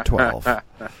 10 to 12. Why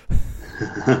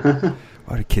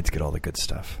do kids get all the good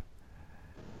stuff?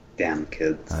 Damn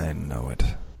kids. I know it.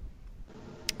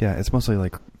 Yeah, it's mostly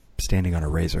like standing on a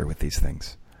razor with these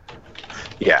things.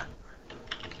 Yeah.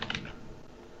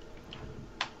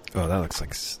 Oh, that looks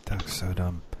so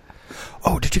dumb.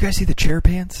 Oh, did you guys see the chair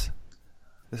pants?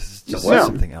 This is just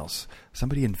something else.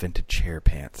 Somebody invented chair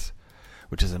pants,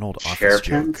 which is an old office joke.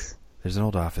 Pants? There's an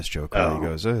old office joke where he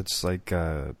goes, it's like,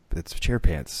 it's chair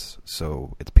pants.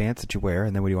 So it's pants that you wear,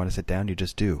 and then when you want to sit down, you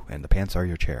just do. And the pants are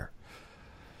your chair.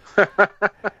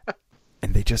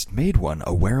 And they just made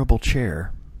a wearable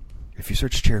chair. If you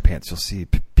search chair pants, you'll see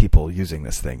people using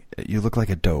this thing. You look like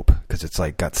a dope because it's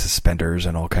like got suspenders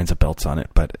and all kinds of belts on it,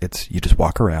 but you just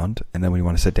walk around, and then when you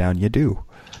want to sit down, you do.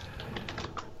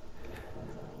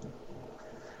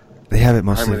 They have it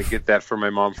mostly. I'm going to get that for my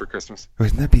mom for Christmas.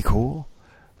 Wouldn't that be cool?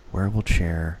 Wearable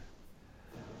chair.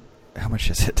 How much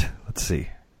is it? Let's see.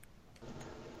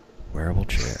 Wearable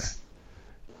chair.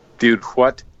 Dude,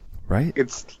 what? Right?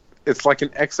 It's like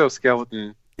an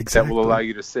exoskeleton that will allow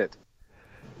you to sit.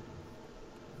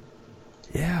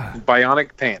 Yeah.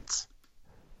 Bionic pants.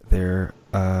 They're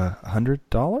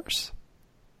 $100?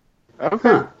 Okay.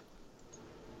 Huh.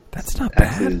 That's not bad.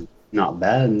 Actually, not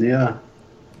bad, yeah.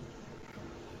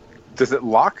 Does it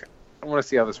lock? I want to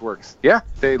see how this works. Yeah,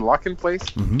 they lock in place.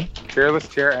 Mm-hmm. Chairless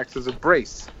chair acts as a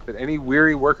brace that any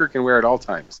weary worker can wear at all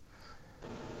times.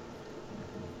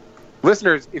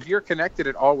 Listeners, if you're connected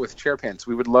at all with ChairPants,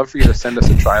 we would love for you to send us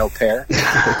a trial pair.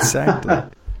 Exactly.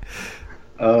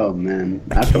 Oh, man.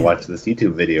 I have to watch this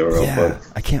YouTube video real quick.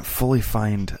 I can't fully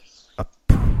find a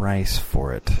price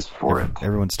for it.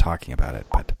 Everyone's talking about it,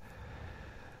 but...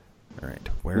 All right.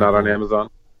 Not on Amazon?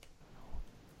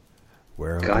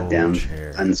 Goddamn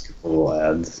chair. unskippable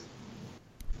ads.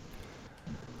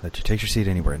 Let you take your seat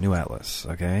anywhere. New Atlas,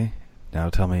 okay? Now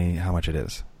tell me how much it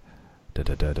is.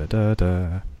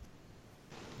 Da-da-da-da-da-da.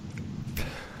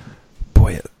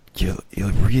 Boy, you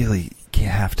really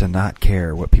have to not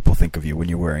care what people think of you when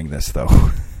you're wearing this, though.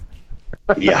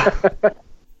 Yeah.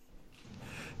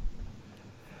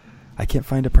 I can't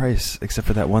find a price except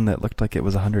for that one that looked like it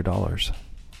was $100.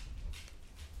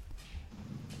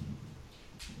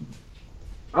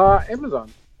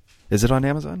 Amazon. Is it on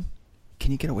Amazon?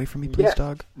 Can you get away from me, please, yes.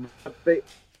 dog?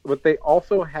 But they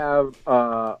also have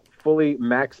fully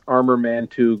Max Armor Man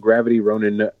 2 Gravity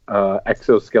Ronin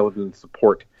exoskeleton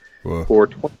support for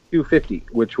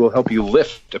 $22.50, which will help you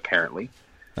lift, apparently.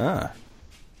 Ah.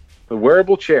 The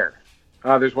wearable chair.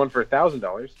 There's one for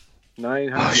 $1,000,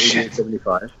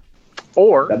 $988.75.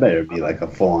 Or that better be like a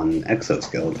full-on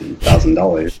exoskeleton,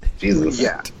 $1,000. Jesus.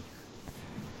 Yeah.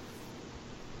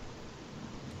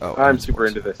 Oh, I'm super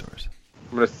into this.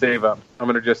 I'm going to save up. I'm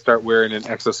going to just start wearing an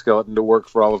exoskeleton to work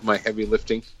for all of my heavy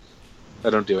lifting.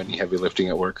 I don't do any heavy lifting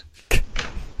at work.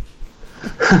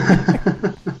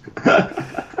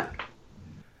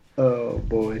 Oh,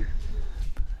 boy.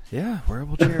 Yeah,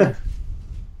 wearable chair.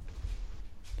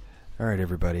 All right,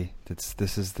 everybody.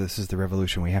 This is the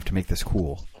revolution. We have to make this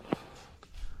cool.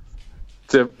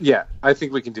 So, yeah, I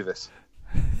think we can do this.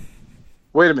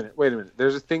 Wait a minute.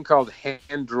 There's a thing called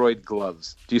Handroid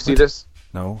gloves. Do you see this?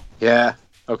 No. Yeah.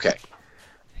 Okay.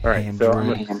 All right.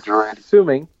 Handroid.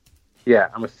 So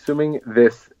I'm assuming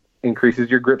this increases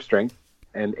your grip strength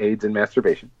and aids in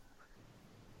masturbation.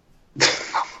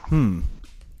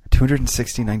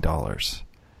 $269.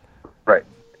 Right.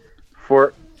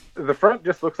 For the front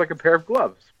just looks like a pair of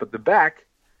gloves, but the back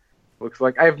looks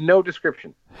like I have no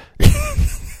description. It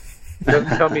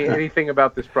doesn't tell me anything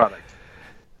about this product.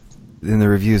 In the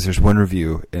reviews, there's one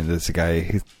review, and there's a guy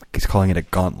he's calling it a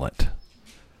gauntlet.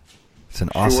 It's an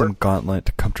awesome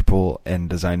gauntlet, comfortable, and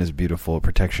design is beautiful.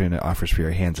 Protection it offers for your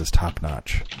hands is top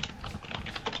notch.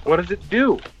 What does it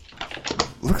do?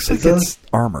 Looks like it's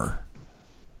armor.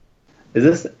 Is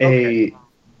this a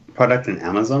product in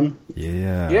Amazon?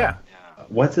 Yeah. Yeah.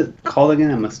 What's it called again?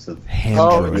 I must have.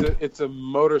 Handroid. Oh, it's a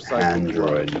motorcycle.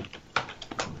 Android.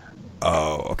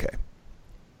 Oh, okay.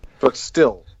 But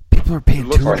still. People are paying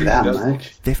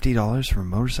 $250 $50 for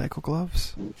motorcycle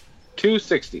gloves?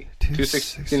 $260.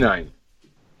 $269.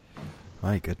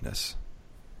 My goodness.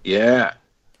 Yeah.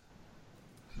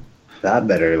 That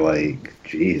better,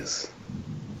 jeez.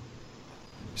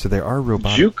 So there are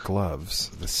robotic gloves.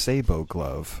 The Saebo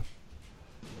glove.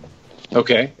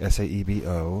 Okay.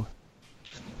 Saebo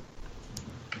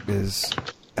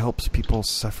helps people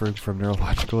suffering from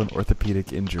neurological and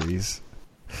orthopedic injuries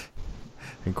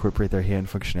incorporate their hand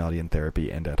functionality in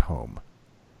therapy and at home.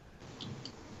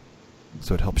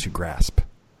 So it helps you grasp.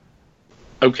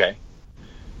 Okay.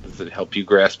 Does it help you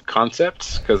grasp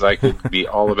concepts? Because I could be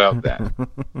all about that.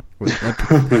 Wouldn't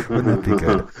that be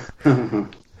good?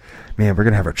 Man, we're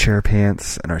going to have our chair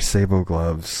pants and our Saebo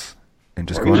gloves and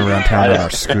just going around town on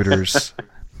our scooters,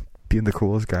 being the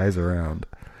coolest guys around.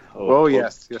 Oh,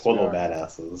 yes. Total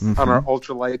badasses. Mm-hmm. On our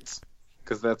ultralights,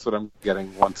 because that's what I'm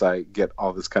getting once I get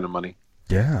all this kind of money.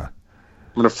 Yeah.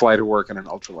 I'm going to fly to work in an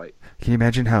ultralight. Can you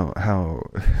imagine how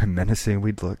menacing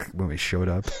we'd look when we showed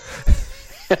up?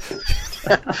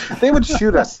 They would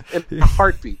shoot us in a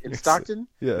heartbeat. In Stockton,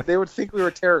 yeah. They would think we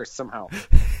were terrorists somehow.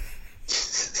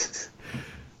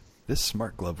 This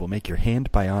smart glove will make your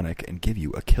hand bionic and give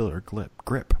you a killer grip.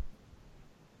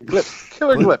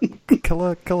 Killer grip.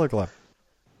 Killer glove.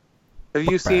 Have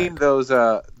you seen those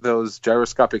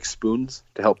gyroscopic spoons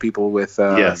to help people with...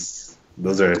 yes.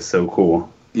 Those are so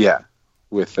cool. Yeah.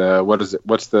 With, what is it?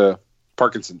 What's the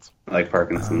Parkinson's? Like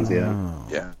Parkinson's, yeah.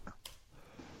 Yeah.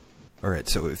 All right,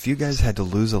 so if you guys had to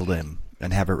lose a limb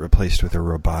and have it replaced with a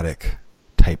robotic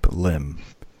type limb,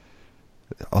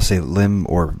 I'll say limb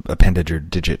or appendage or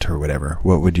digit or whatever,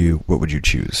 what would you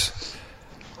choose?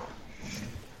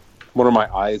 One of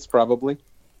my eyes, probably.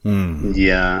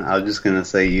 Yeah, I was just going to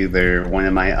say either one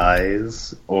of my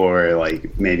eyes or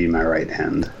maybe my right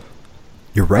hand.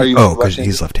 You're right. Oh, because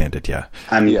he's left-handed, yeah.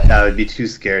 I would be too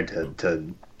scared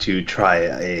to try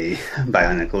a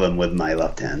bionic limb with my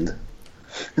left hand.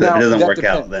 So if it doesn't work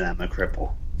out, then I'm a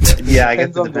cripple. Yeah, I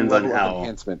guess it depends on how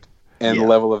enhancement and the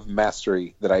level of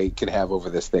mastery that I can have over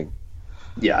this thing.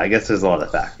 Yeah, I guess there's a lot of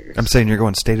factors. I'm saying you're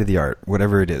going state of the art,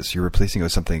 whatever it is. You're replacing it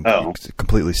with something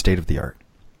completely state of the art.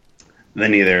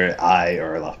 Then either eye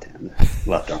or left hand,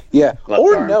 left arm. Yeah, left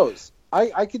or arm. nose.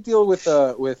 I could deal with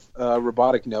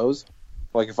robotic nose.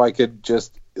 Like if I could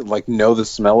just like know the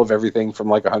smell of everything from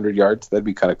like 100 yards, that'd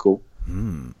be kind of cool.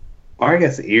 Or I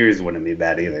guess ears wouldn't be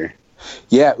bad either.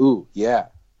 Yeah. Ooh. Yeah.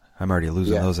 I'm already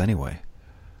losing those anyway.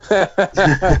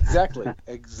 Exactly.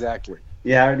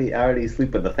 Yeah, I already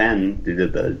sleep with the fan due to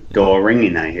the door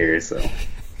ringing I hear. So.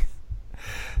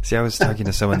 See, I was talking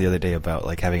to someone the other day about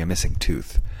like having a missing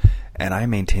tooth, and I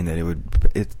maintain that it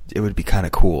would be kind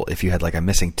of cool if you had like a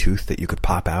missing tooth that you could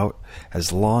pop out,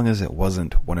 as long as it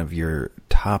wasn't one of your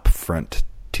top front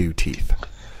 2 teeth.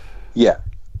 Yeah.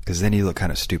 Because then you look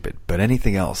kind of stupid. But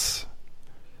anything else,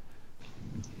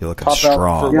 you look pop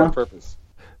strong. Out for what purpose?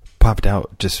 Popped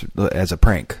out just as a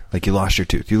prank. Like you lost your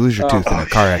tooth. You lose your tooth in a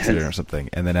car accident or something,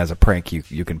 and then as a prank,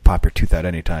 you can pop your tooth out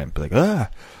anytime. Be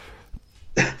like,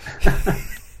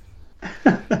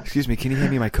 excuse me, can you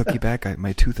hand me my cookie back?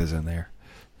 My tooth is in there.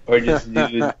 Or just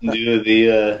do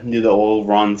the old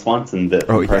Ron Swanson bit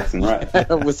from Parks and Rec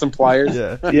with some pliers.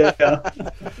 Yeah. Yeah.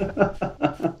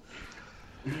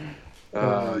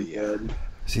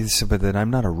 See, but then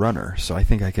I'm not a runner, so I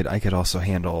think I could also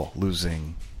handle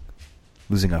losing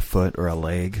a foot or a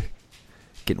leg,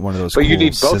 getting one of those. But cool you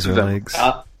need both scissor of them. legs.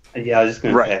 Yeah, I was just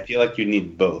gonna say. I feel like you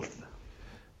need both.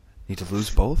 Need to lose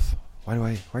both?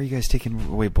 Why are you guys taking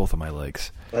away both of my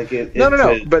legs? Like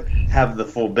no, but have the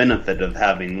full benefit of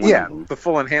having one of them. The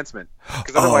full enhancement.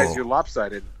 Because otherwise you're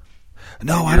lopsided.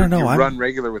 No, I don't know. You run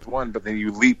regular with one, but then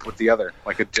you leap with the other,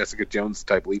 like a Jessica Jones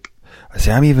type leap.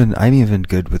 See, I'm even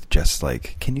good with just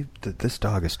like, this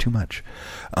dog is too much.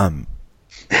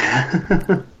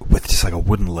 With just like a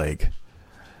wooden leg.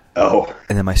 Oh.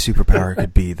 And then my superpower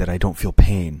could be that I don't feel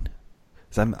pain.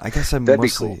 I'm That'd be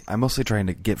cool. I'm mostly trying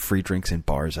to get free drinks in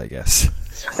bars, I guess.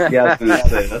 Yeah, I was going to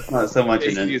say, that's not so much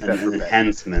an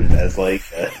enhancement as like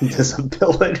a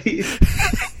disability.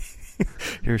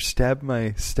 Here, stab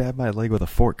my leg with a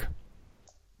fork.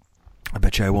 I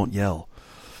bet you I won't yell.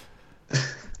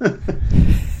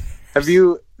 Have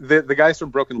you, the guys from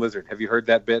Broken Lizard, have you heard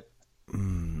that bit?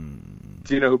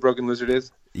 Do you know who Broken Lizard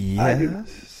is?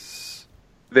 Yes.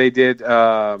 They did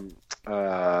Super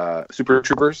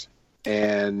Troopers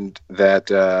and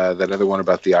that other one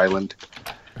about the island.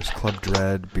 There's Club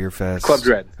Dread, Beer Fest. Club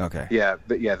Dread. Okay. Yeah,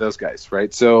 those guys,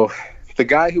 right? So the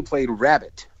guy who played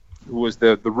Rabbit, who was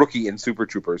the rookie in Super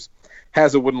Troopers,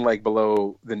 has a wooden leg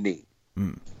below the knee.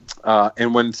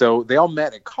 And so they all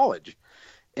met at college,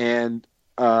 and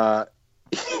like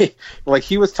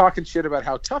he was talking shit about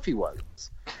how tough he was,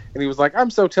 and he was like, "I'm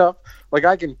so tough, like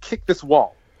I can kick this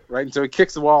wall." Right, and so he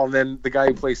kicks the wall, and then the guy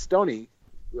who plays Stoney,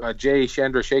 Jay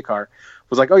Chandrasekhar,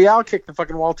 was like, "Oh yeah, I'll kick the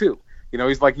fucking wall too." You know,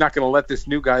 he's like not going to let this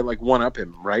new guy like one up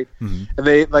him, right? Mm-hmm. And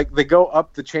they go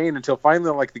up the chain until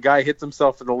finally like the guy hits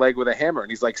himself in the leg with a hammer,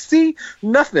 and he's like, "See,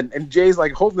 nothing." And Jay's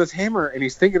like holding this hammer, and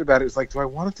he's thinking about it. It's like, "Do I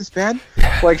want it this bad?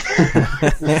 Like,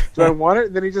 do I want it?"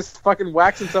 And then he just fucking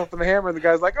whacks himself with the hammer, and the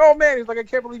guy's like, "Oh man!" He's like, "I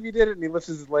can't believe you did it." And he lifts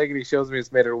his leg, and he shows me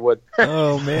it's made of wood.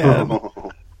 Oh man!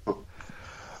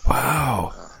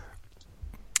 Wow.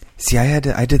 See,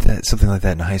 I did something like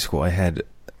that in high school. I had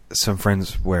some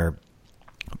friends where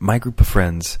my group of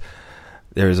friends,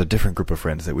 there was a different group of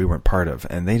friends that we weren't part of,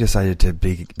 and they decided to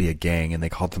be a gang, and they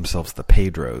called themselves the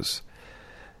Pedros.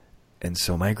 And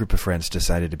so my group of friends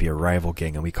decided to be a rival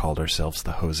gang, and we called ourselves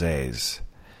the Jose's.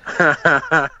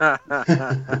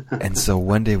 And so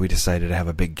one day we decided to have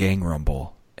a big gang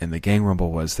rumble, and the gang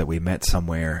rumble was that we met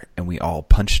somewhere, and we all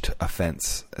punched a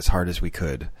fence as hard as we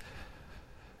could.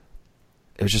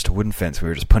 It was just a wooden fence. We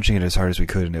were just punching it as hard as we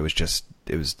could, and it was just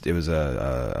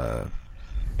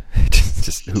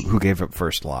who gave up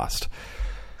first lost.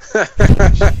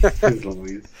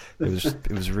 It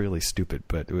was really stupid,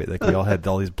 but we all had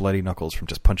all these bloody knuckles from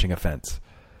just punching a fence.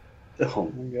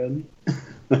 Oh my god!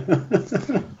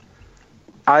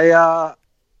 I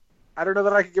don't know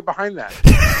that I could get behind that.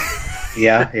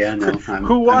 Yeah, no.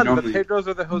 Who won, the Pedros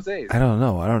or the Jose's? I don't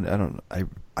know.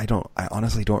 I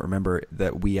honestly don't remember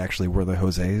that we actually were the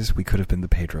Jose's. We could have been the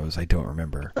Pedros. I don't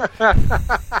remember.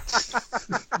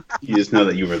 You just know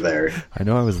that you were there. I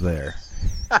know I was there.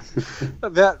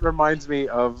 That reminds me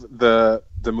of the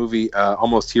movie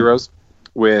Almost Heroes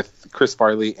with Chris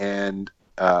Farley and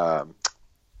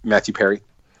Matthew Perry.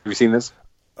 Have you seen this?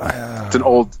 It's an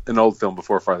old film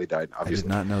before Farley died, obviously. I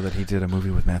did not know that he did a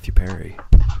movie with Matthew Perry.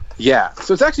 Yeah,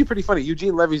 so it's actually pretty funny.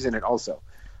 Eugene Levy's in it also.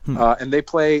 And they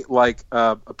play like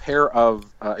a pair of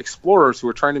explorers who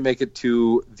are trying to make it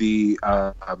to the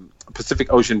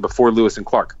Pacific Ocean before Lewis and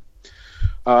Clark.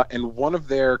 And one of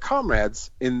their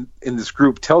comrades in this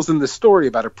group tells them this story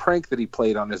about a prank that he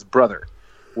played on his brother,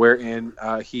 wherein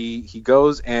he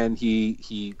goes and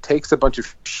he takes a bunch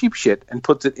of sheep shit and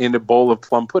puts it in a bowl of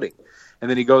plum pudding. And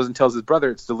then he goes and tells his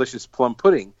brother it's delicious plum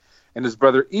pudding, and his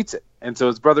brother eats it. And so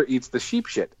his brother eats the sheep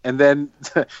shit. And then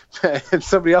and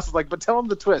somebody else is like, but tell him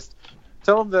the twist.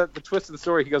 Tell him the twist of the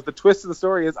story. He goes, the twist of the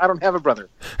story is I don't have a brother.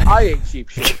 I ate sheep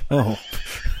shit.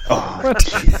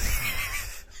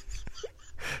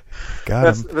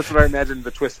 That's what I imagined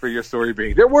the twist for your story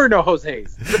being. There were no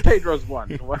Jose's. The Pedros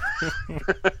won. It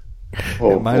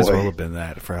might as well have been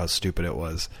that for how stupid it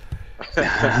was.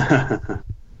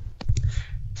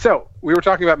 So, we were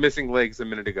talking about missing legs a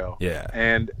minute ago. Yeah.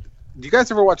 And do you guys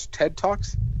ever watch TED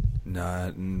Talks?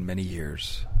 Not in many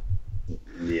years.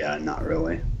 Yeah, not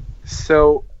really.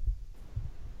 So,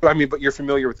 I mean, but you're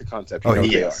familiar with the concept. You know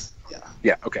yes.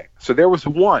 Yeah, okay. So there was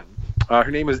one. Her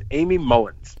name is Amy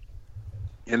Mullins.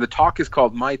 And the talk is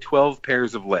called My 12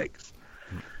 Pairs of Legs.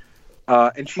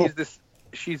 And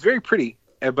she's very pretty,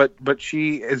 but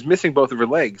she is missing both of her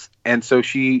legs. And so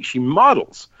she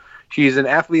models. She's an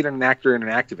athlete and an actor and an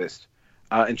activist.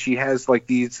 And she has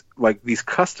these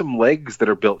custom legs that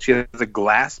are built. She has a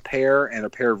glass pair and a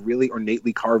pair of really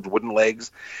ornately carved wooden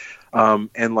legs.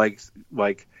 And like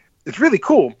it's really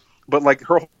cool. But like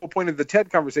her whole point of the TED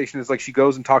conversation is like she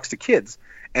goes and talks to kids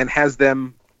and has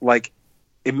them like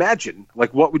imagine,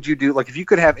 like, what would you do? Like, if you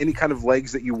could have any kind of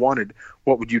legs that you wanted,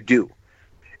 what would you do?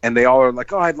 And they all are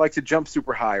like, oh, I'd like to jump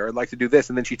super high, or I'd like to do this.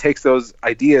 And then she takes those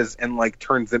ideas and like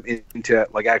turns them into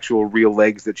like actual real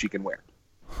legs that she can wear.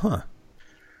 Huh.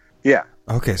 Yeah.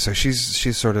 Okay, so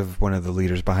she's sort of one of the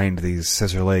leaders behind these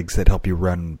scissor legs that help you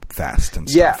run fast and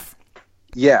stuff.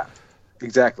 Yeah.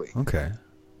 Exactly. Okay.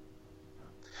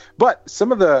 But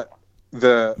some of the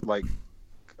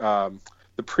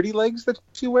pretty legs that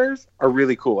she wears are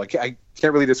really cool. Like, I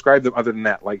can't really describe them other than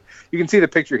that. Like, you can see the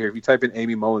picture here. If you type in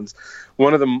Amy Mullins,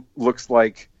 one of them looks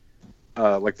like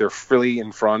they're frilly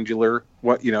and frondular.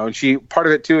 And she, part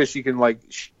of it too is she can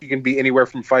be anywhere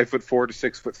from 5'4" to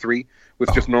 6'3"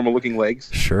 with just normal looking legs.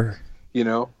 Sure.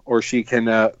 Or she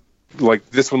can like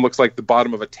this one looks like the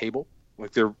bottom of a table.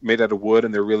 Like they're made out of wood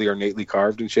and they're really ornately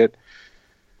carved and shit.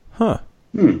 Huh.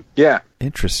 Yeah.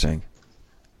 Interesting.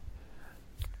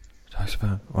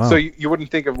 Wow. So you wouldn't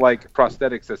think of like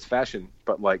prosthetics as fashion,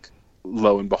 but like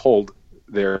lo and behold,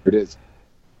 there it is.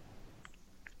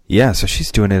 Yeah, so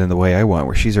she's doing it in the way I want,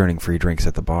 where she's earning free drinks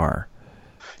at the bar.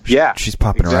 Yeah, she's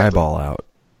popping her eyeball out.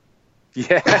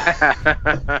 Yeah.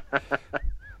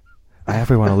 I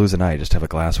halfway want to lose an eye, just have a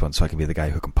glass one, so I can be the guy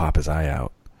who can pop his eye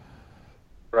out.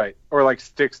 Right, or like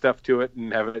stick stuff to it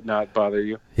and have it not bother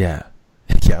you. Yeah,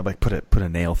 like put a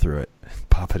nail through it,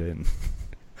 pop it in.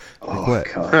 Like, what?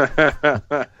 God.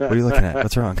 What are you looking at?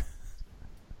 What's wrong?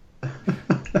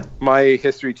 My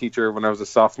history teacher, when I was a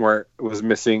sophomore, was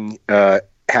missing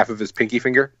half of his pinky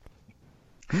finger.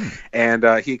 And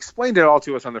he explained it all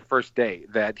to us on the first day,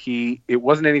 that it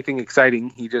wasn't anything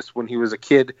exciting. He just, when he was a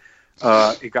kid,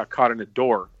 it got caught in a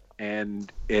door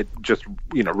and it just,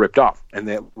 ripped off. And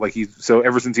that, so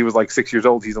ever since he was like 6 years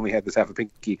old, he's only had this half a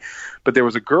pinky. But there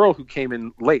was a girl who came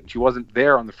in late. She wasn't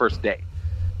there on the first day.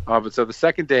 But so the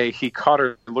second day, he caught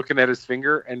her looking at his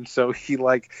finger, and so he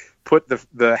put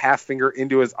the half finger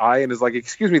into his eye and is like,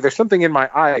 "Excuse me, there's something in my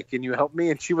eye. Can you help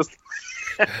me?" And she was,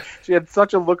 she had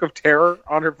such a look of terror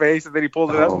on her face, and then he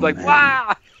pulled it out and was like,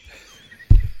 "Wow!"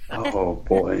 Oh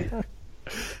boy.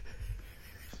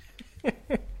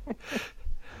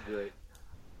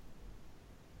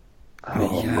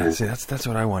 Yeah, see, that's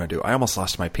what I want to do. I almost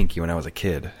lost my pinky when I was a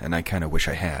kid, and I kind of wish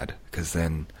I had, because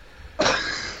then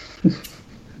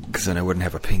I wouldn't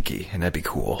have a pinky, and that'd be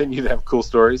cool. Then you'd have cool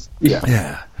stories.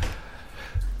 Yeah.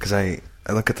 Because I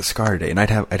look at the scar today, and I'd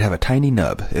have a tiny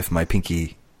nub if my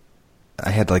pinky. I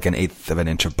had like 1/8 of an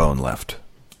inch of bone left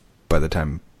by the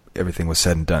time everything was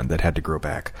said and done. That had to grow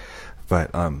back.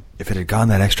 But if it had gone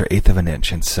that extra 1/8 of an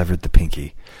inch and severed the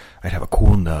pinky, I'd have a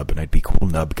cool nub, and I'd be cool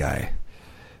nub guy.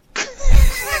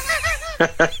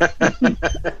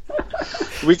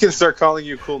 We can start calling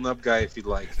you Cool Nub Guy if you'd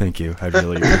like. Thank you. I'd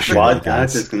really appreciate it. I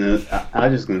was just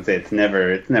gonna say it's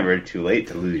never too late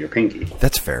to lose your pinky.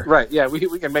 That's fair. Right? Yeah, we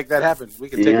can make that happen. We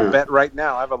can take a bet right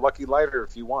now. I have a lucky lighter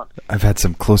if you want. I've had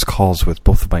some close calls with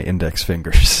both of my index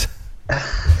fingers.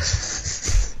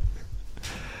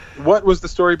 What was the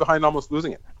story behind almost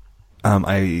losing it?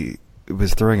 I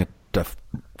was throwing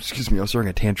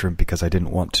a tantrum because I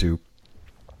didn't want to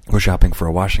go shopping for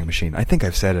a washing machine. I think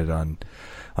I've said it on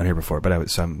on here before, but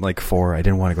I'm like 4. I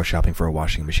didn't want to go shopping for a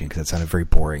washing machine because it sounded very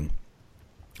boring.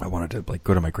 I wanted to like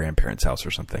go to my grandparents' house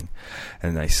or something,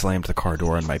 and I slammed the car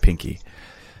door on my pinky.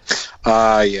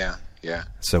 Yeah.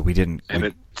 So we didn't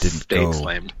stayed go.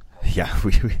 Slammed. Yeah,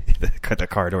 we cut the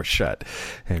car door shut,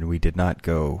 and we did not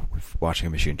go washing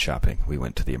machine shopping. We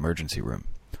went to the emergency room.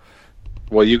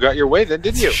 Well, you got your way then,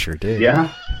 didn't you? Sure did.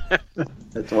 Yeah.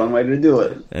 That's one way to do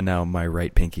it. And now my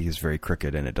right pinky is very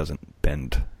crooked, and it doesn't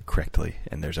bend correctly,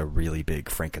 and there's a really big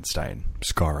Frankenstein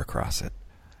scar across it.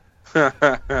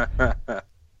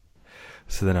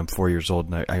 So then I'm 4 years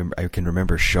old, and I can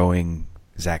remember showing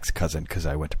Zach's cousin, because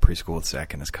I went to preschool with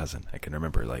Zach and his cousin. I can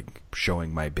remember like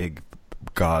showing my big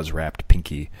gauze-wrapped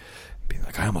pinky, being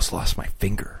like, I almost lost my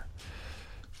finger.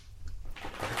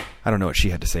 I don't know what she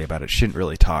had to say about it. She didn't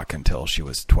really talk until she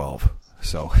was 12,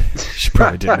 so she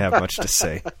probably didn't have much to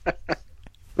say.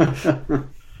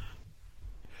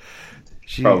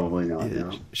 Probably not.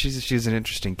 No. She's an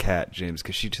interesting cat, James,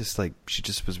 because she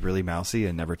just was really mousy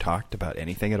and never talked about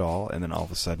anything at all, and then all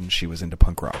of a sudden she was into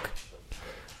punk rock,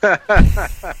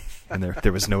 and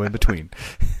there was no in between.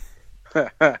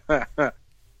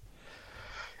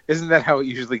 Isn't that how it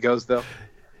usually goes, though?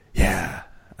 Yeah,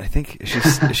 I think is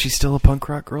she still a punk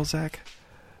rock girl, Zach?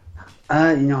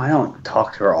 I don't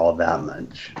talk to her all that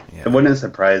much. Yeah. It wouldn't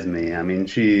surprise me. I mean,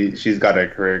 she's got a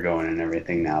career going and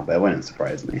everything now, but it wouldn't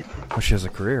surprise me. Oh, she has a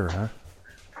career, huh?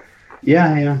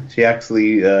 Yeah. She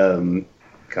actually,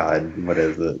 God, what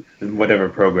is it? Whatever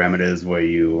program it is where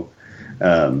you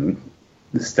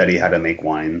study how to make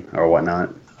wine or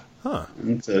whatnot. Huh.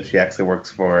 And so she actually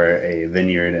works for a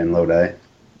vineyard in Lodi.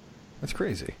 That's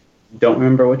crazy. Don't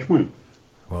remember which one.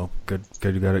 Well, good.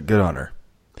 You got it. Good on her.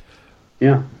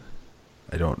 Yeah.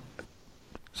 I'm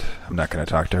not going to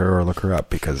talk to her or look her up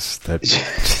because I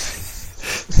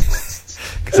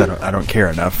don't care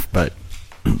enough. But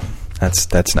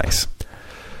that's nice.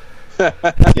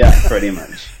 Yeah, pretty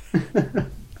much.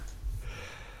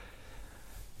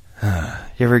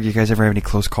 You guys ever have any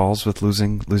close calls with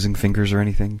losing fingers or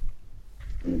anything?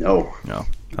 No. I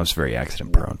was very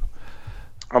accident prone.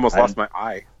 Almost lost my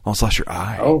eye. Almost lost your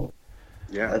eye. Oh,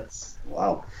 yeah. That's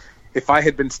wow. If I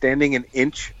had been standing an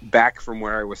inch back from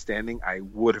where I was standing, I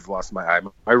would have lost my eye.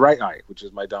 My right eye, which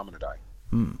is my dominant eye.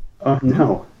 Oh,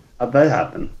 no. How'd that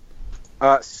happen?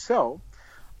 So,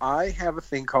 I have a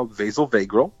thing called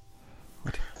vasovagal,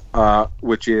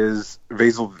 which is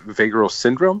vasovagal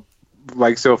syndrome.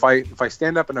 Like, so if I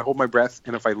stand up and I hold my breath,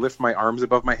 and if I lift my arms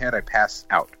above my head, I pass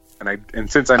out.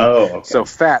 And since I'm so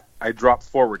fat, I drop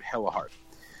forward hella hard.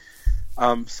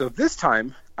 So this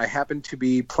time, I happened to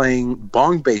be playing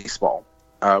bong baseball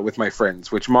with my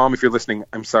friends, which, Mom, if you're listening,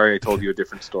 I'm sorry I told you a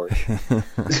different story.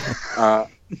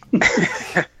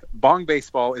 Bong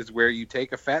baseball is where you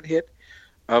take a fat hit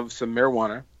of some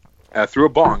marijuana through a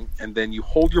bong, and then you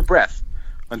hold your breath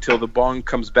until the bong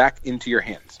comes back into your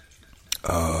hands.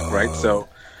 Right? So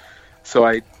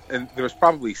and there was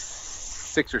probably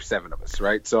 6 or 7 of us,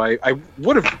 right? So I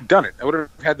would have done it. I would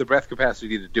have had the breath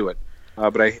capacity to do it.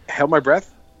 But I held my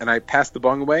breath, and I passed the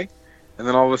bong away, and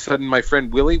then all of a sudden my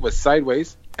friend Willie was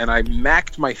sideways, and I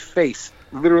macked my face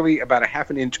literally about a half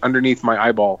an inch underneath my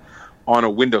eyeball on a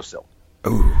windowsill.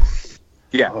 Ooh.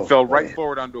 Yeah, fell right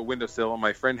forward onto a windowsill, and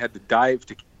my friend had to dive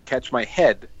to catch my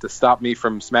head to stop me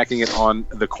from smacking it on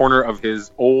the corner of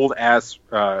his old-ass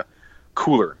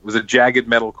cooler. It was a jagged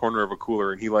metal corner of a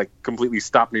cooler, and he completely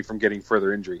stopped me from getting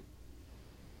further injury.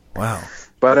 Wow.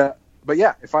 But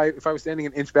yeah, if I was standing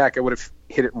an inch back, I would have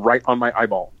hit it right on my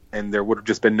eyeball, and there would have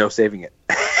just been no saving it.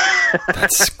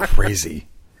 That's crazy.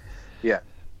 Yeah.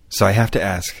 So I have to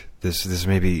ask, this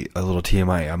may be a little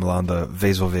TMI. I'm on the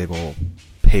vasovagal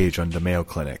page on the Mayo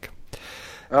Clinic.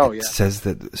 Oh, It says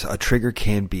that a trigger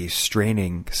can be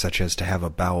straining, such as to have a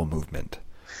bowel movement.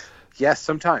 Yes,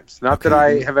 sometimes. Not that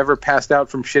I have ever passed out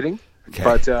from shitting,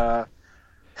 but...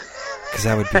 Because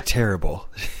that would be terrible.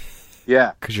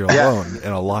 Yeah. Because you're alone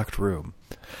in a locked room.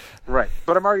 Right.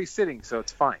 But I'm already sitting, so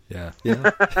it's fine. Yeah.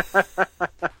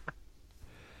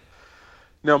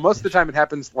 No, most of the time it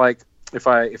happens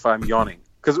if I'm yawning.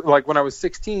 Because when I was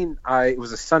 16, it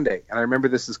was a Sunday, and I remember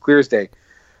this as clear as day.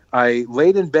 I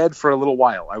laid in bed for a little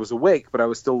while. I was awake, but I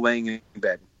was still laying in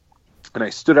bed. And I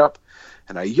stood up,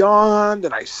 and I yawned,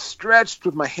 and I stretched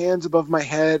with my hands above my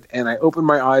head, and I opened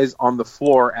my eyes on the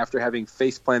floor after having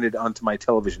face planted onto my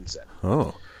television set.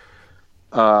 Oh.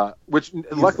 Which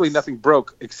luckily nothing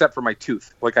broke except for my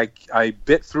tooth. I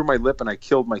bit through my lip and I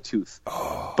killed my tooth.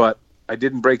 Oh. But I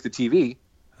didn't break the TV.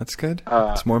 That's good.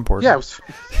 It's more important. Yeah,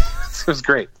 it was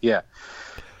great. Yeah.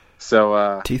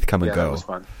 So teeth come and go. That was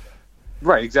fun.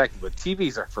 Right, exactly. But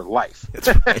TVs are for life. That's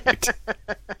right.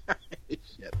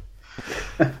 Shit.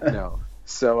 No.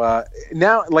 So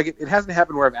now, like, it hasn't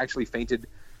happened where I've actually fainted,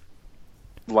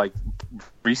 like,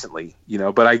 recently,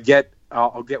 but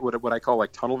I'll get what I call,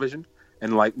 like, tunnel vision,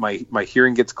 and, like, my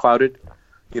hearing gets clouded,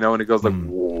 and it goes like,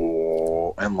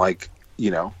 whoa, and, like,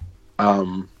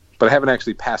 but I haven't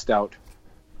actually passed out.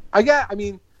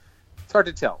 It's hard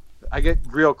to tell. I get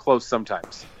real close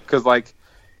sometimes because, like,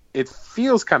 it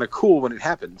feels kind of cool when it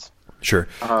happens. Sure.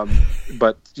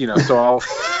 But, so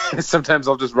sometimes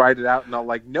I'll just ride it out and I'll,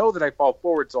 like, know that I fall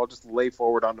forward, so I'll just lay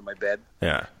forward onto my bed.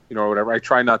 Yeah. Or whatever. I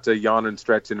try not to yawn and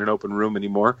stretch in an open room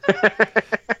anymore.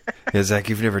 Yeah, Zach,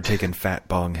 you've never taken fat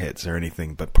bong hits or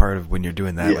anything, but part of when you're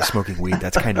doing that with smoking weed,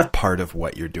 that's kind of part of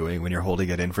what you're doing when you're holding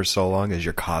it in for so long, is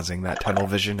you're causing that tunnel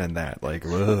vision and that, like,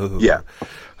 whoa. Yeah.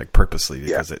 Like, purposely,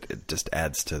 because it just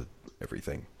adds to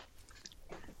everything.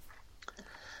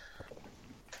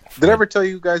 Did I ever tell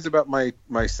you guys about my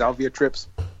salvia trips?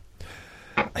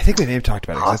 I think we may have talked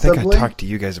about it, 'cause I think I talked to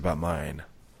you guys about mine.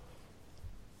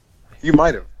 You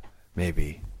might have.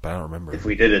 Maybe, but I don't remember. If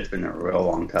we did, it's been a real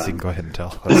long time. So you can go ahead and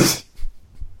tell us.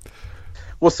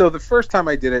 Well, so the first time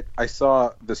I did it, I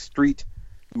saw the street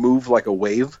move like a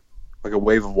wave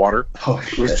of water. Oh,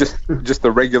 shit. It was just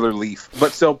the regular leaf.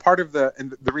 But so part of the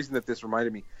reason that this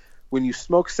reminded me, when you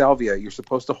smoke salvia, you're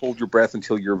supposed to hold your breath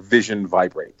until your vision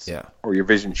vibrates. Yeah. Or your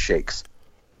vision shakes.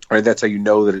 Right? That's how you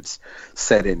know that it's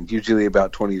set in, usually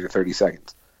about 20 to 30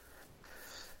 seconds.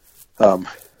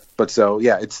 But so,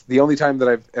 yeah, it's the only time that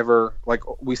I've ever, like,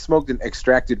 we smoked an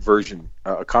extracted version,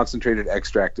 a concentrated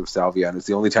extract of salvia, and it's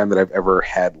the only time that I've ever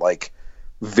had, like,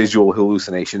 visual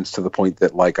hallucinations to the point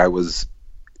that, like, I was,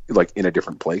 like, in a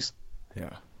different place.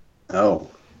 Yeah. Oh.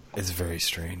 It's very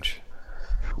strange.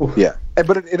 Yeah.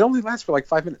 But it only lasts for, like,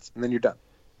 5 minutes, and then you're done.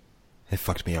 It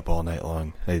fucked me up all night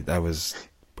long. I was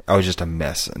just a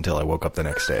mess until I woke up the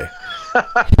next day.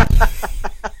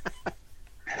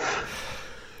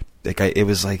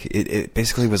 It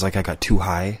basically was like I got too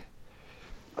high.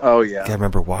 Oh, yeah. I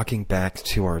remember walking back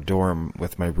to our dorm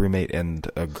with my roommate and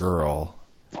a girl,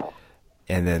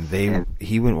 and then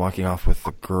he went walking off with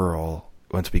the girl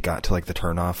once we got to, like, the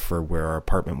turnoff for where our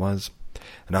apartment was,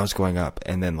 and I was going up,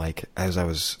 and then, like, as I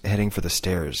was heading for the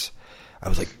stairs, I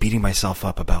was, like, beating myself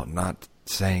up about not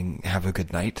saying have a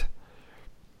good night.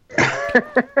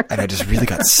 And I just really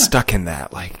got stuck in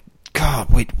that, like,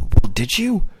 God, wait, well, did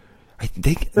you? I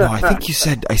think you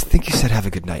said have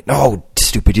a good night. No,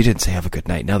 stupid, you didn't say have a good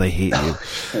night. Now they hate you.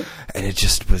 And it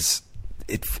just was,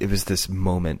 it was this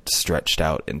moment stretched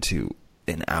out into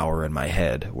an hour in my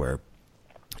head where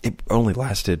it only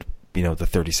lasted, the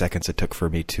 30 seconds it took for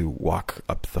me to walk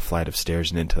up the flight of stairs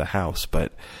and into the house.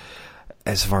 But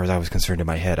as far as I was concerned in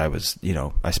my head, I was,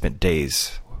 I spent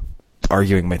days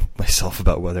arguing myself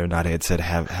about whether or not I had said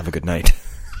have a good night.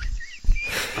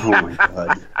 Oh my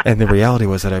God. And the reality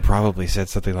was that I probably said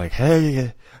something like,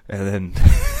 hey, and then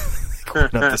going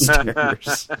up the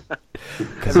stairs.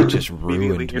 Because it just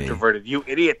ruined me. Introverted. You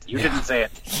idiot. You didn't say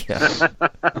it. Yeah.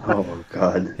 Oh,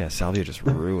 God. Yeah, salvia just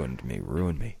ruined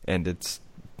me. And it's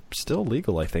still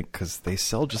legal, I think, because they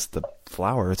sell just the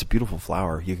flower. It's a beautiful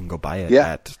flower. You can go buy it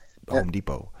at Home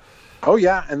Depot. Oh,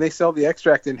 yeah, and they sell the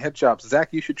extract in head shops. Zach,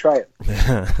 you should try it.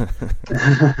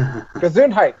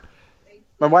 Gesundheit.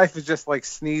 My wife has just, like,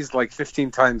 sneezed, like,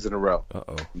 15 times in a row.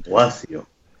 Uh-oh. Bless you.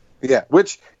 Yeah,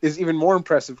 which is even more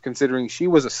impressive considering she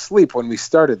was asleep when we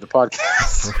started the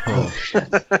podcast. Oh,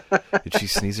 shit. Did she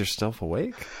sneeze herself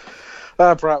awake?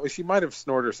 Probably. She might have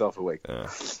snored herself awake.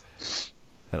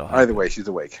 Either way, she's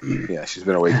awake. Yeah, she's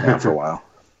been awake now for a while.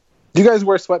 Do you guys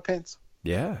wear sweatpants?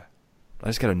 Yeah. I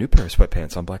just got a new pair of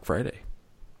sweatpants on Black Friday.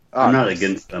 I'm not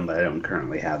against them, but I don't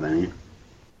currently have any.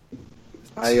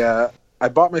 I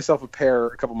bought myself a pair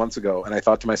a couple months ago, and I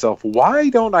thought to myself,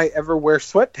 why don't I ever wear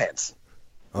sweatpants?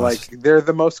 They're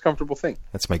the most comfortable thing.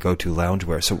 That's my go-to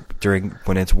loungewear. So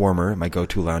when it's warmer, my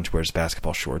go-to loungewear is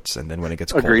basketball shorts, and then when it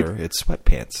gets colder, it's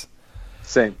sweatpants.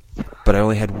 Same. But I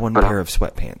only had one pair of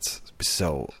sweatpants.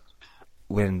 So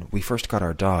when we first got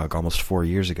our dog almost 4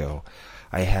 years ago,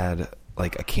 I had,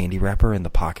 like, a candy wrapper in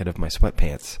the pocket of my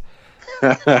sweatpants.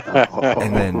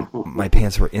 And then my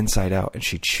pants were inside out, and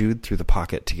she chewed through the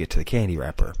pocket to get to the candy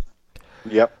wrapper.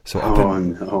 Yep. So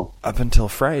up until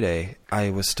Friday, I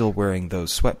was still wearing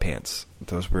those sweatpants.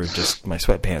 Those were just my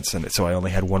sweatpants, and so I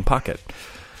only had one pocket.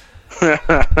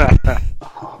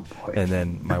 Oh, boy. And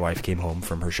then my wife came home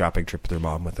from her shopping trip with her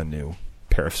mom with a new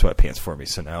pair of sweatpants for me.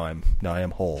 So now I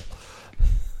am whole.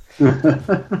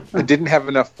 I didn't have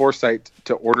enough foresight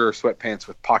to order sweatpants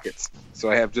with pockets, so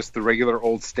I have just the regular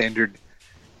old standard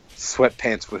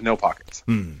sweatpants with no pockets.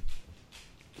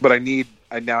 But I need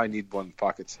now I need one with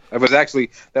pockets.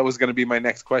 That was going to be my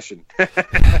next question.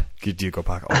 You do go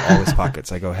pocket, always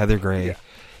pockets. I go heather gray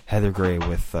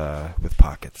with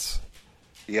pockets.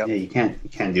 Yep. Yeah, you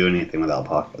can't do anything without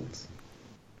pockets.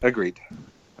 Agreed.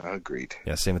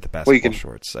 Yeah, same with the basketball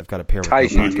shorts. I've got a pair with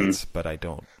no pockets, but I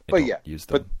don't use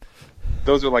them. But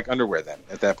those are like underwear then,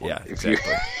 at that point. Yeah,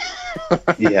 exactly.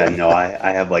 Yeah, no,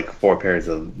 I have like 4 pairs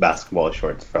of basketball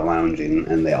shorts for lounging,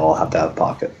 and they all have to have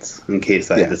pockets in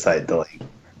case I decide to like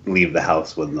leave the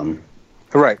house with them.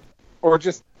 Right. Or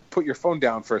just put your phone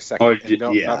down for a second and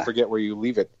not forget where you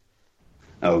leave it.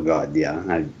 Oh, God,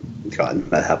 yeah. God,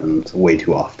 that happens way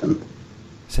too often.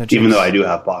 So, James, even though I do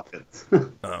have pockets.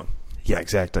 Yeah,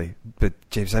 exactly. But,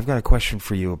 James, I've got a question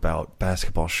for you about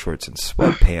basketball shorts and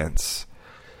sweatpants.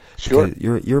 Sure.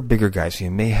 You're a bigger guy, so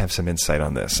you may have some insight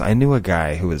on this. I knew a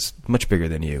guy who was much bigger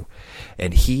than you,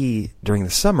 and he, during the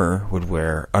summer, would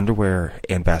wear underwear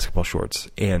and basketball shorts.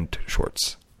 And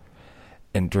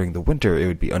during the winter, it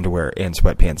would be underwear and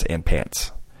sweatpants and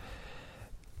pants.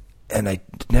 And I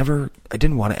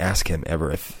didn't want to ask him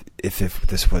ever if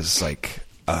this was like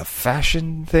a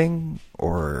fashion thing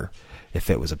or if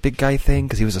it was a big guy thing,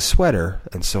 because he was a sweater,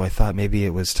 and so I thought maybe it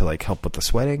was to like help with the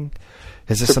sweating.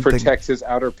 Is this something protect his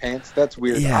outer pants? That's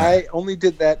weird. Yeah. I only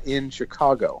did that in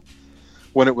Chicago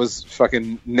when it was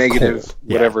fucking negative cold.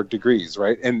 Whatever degrees,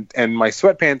 right? And my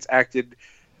sweatpants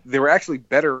they were actually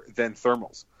better than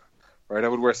thermals. Right? I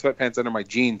would wear sweatpants under my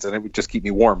jeans and it would just keep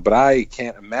me warm. But I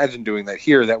can't imagine doing that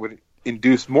here. That would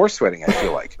induce more sweating, I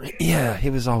feel like. Yeah, he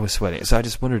was always sweating. So I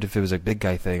just wondered if it was a big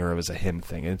guy thing or it was a him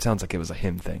thing. And it sounds like it was a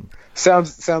him thing.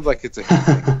 Sounds like it's a him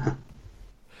thing.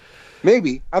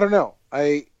 Maybe. I don't know.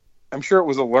 I'm sure it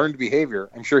was a learned behavior.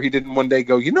 I'm sure he didn't one day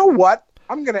go, you know what?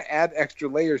 I'm going to add extra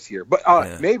layers here. But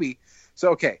maybe. So,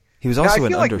 okay. He was also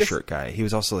an undershirt guy. He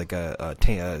was also like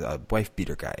a wife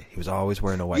beater guy. He was always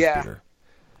wearing a wife beater.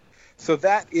 So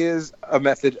that is a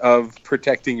method of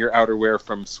protecting your outerwear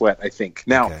from sweat, I think.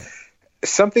 Now,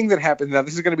 something that happened, now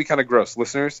this is going to be kind of gross.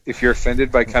 Listeners, if you're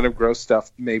offended by kind of gross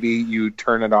stuff, maybe you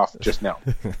turn it off just now.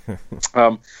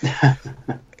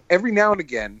 Every now and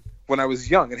again, when I was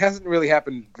young, it hasn't really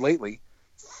happened lately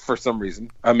for some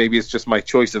reason. Maybe it's just my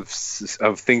choice of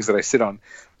things that I sit on.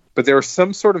 But there were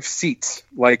some sort of seats,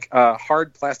 like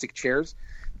hard plastic chairs,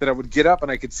 that I would get up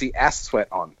and I could see ass sweat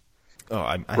on. Oh,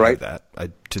 I have that.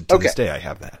 To this day, I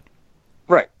have that.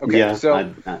 Right. Okay. Yeah, so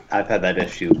I've had that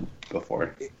issue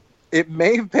before. It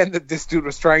may have been that this dude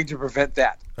was trying to prevent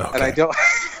that, okay. And I don't,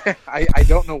 I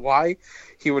don't know why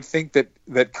he would think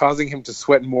that causing him to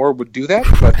sweat more would do that.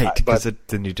 But, right, because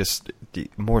then you just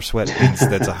more sweat means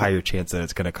that's a higher chance that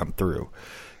it's going to come through.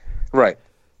 Right.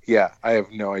 Yeah, I have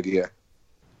no idea.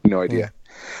 No idea.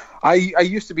 I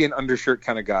used to be an undershirt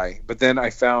kind of guy, but then I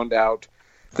found out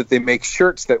that they make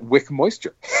shirts that wick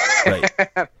moisture. Right.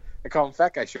 I call them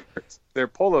fat guy shirts. They're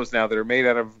polos now that are made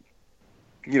out of,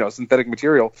 synthetic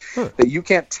material that you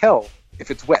can't tell if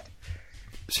it's wet.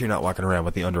 So you're not walking around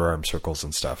with the underarm circles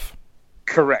and stuff.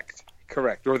 Correct.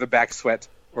 Or the back sweat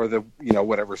or the,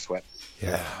 whatever sweat.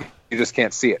 Yeah. You just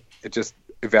can't see it. It just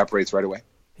evaporates right away.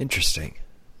 Interesting.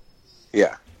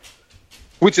 Yeah.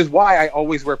 Which is why I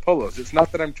always wear polos. It's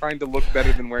not that I'm trying to look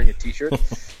better than wearing a t-shirt.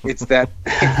 It's that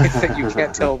you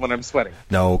can't tell when I'm sweating.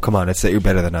 No, come on. It's that you're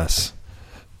better than us.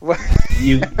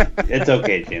 It's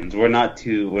okay, James. We're not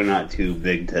too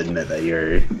big to admit that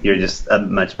you're just a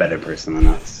much better person than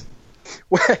us.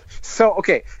 So,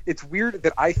 okay, it's weird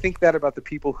that I think that about the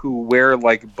people who wear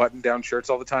like button-down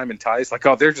shirts all the time and ties. Like,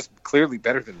 oh, they're just clearly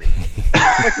better than me.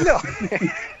 Like, no.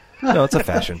 No, it's a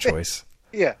fashion choice.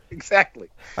 Yeah, exactly.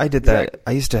 I did that. Exactly.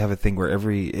 I used to have a thing where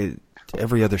every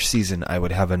other season I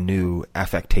would have a new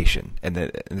affectation, and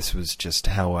this was just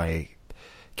how I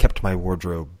kept my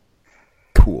wardrobe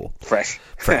cool, fresh,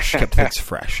 kept things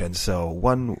fresh. And so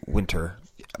one winter,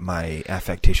 my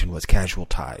affectation was casual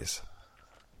ties.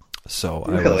 So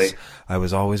really? I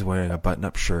was always wearing a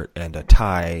button-up shirt and a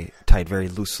tie tied very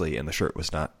loosely, and the shirt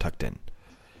was not tucked in.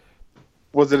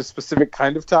 Was it a specific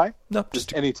kind of tie? No,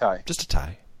 just any tie. Just a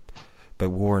tie, but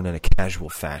worn in a casual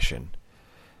fashion.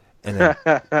 And then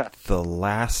the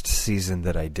last season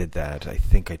that I did that, I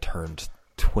think I turned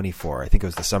 24. I think it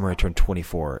was the summer I turned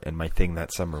 24, and my thing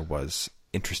that summer was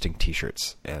interesting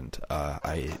T-shirts, and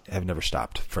I have never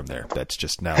stopped from there. That's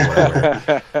just now what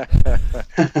I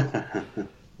wear.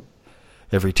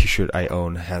 Every T-shirt I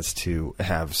own has to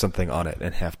have something on it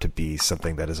and have to be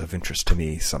something that is of interest to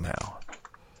me somehow.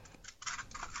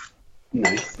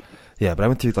 Nice. Yeah, but I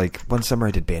went through, like, one summer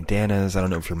I did bandanas. I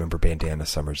don't know if you remember bandana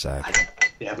summers, Zach.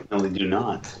 I definitely do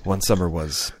not. One summer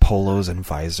was polos and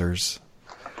visors.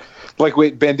 Like,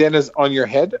 wait, bandanas on your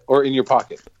head or in your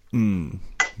pocket?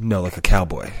 No, like a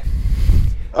cowboy.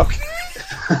 Okay.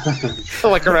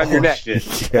 Like around your neck.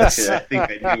 Shit. Yes. I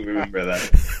think I do remember that.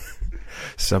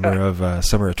 Summer of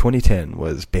 2010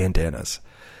 was bandanas,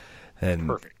 and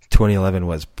Perfect. 2011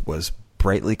 was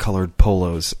brightly colored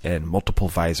polos and multiple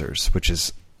visors, which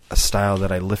is a style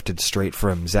that I lifted straight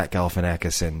from Zach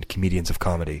Galifianakis and Comedians of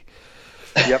Comedy.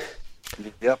 Yep.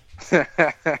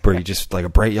 Where you just like a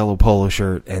bright yellow polo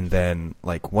shirt and then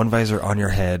like one visor on your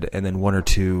head and then one or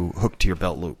two hooked to your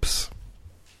belt loops.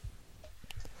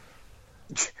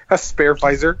 A spare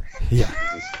visor. Yeah.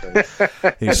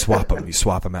 You swap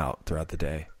them out throughout the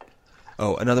day.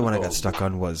 Oh, another one I got stuck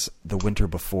on was the winter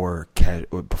before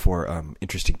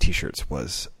interesting t-shirts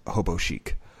was hobo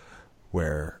chic,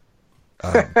 where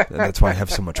and that's why I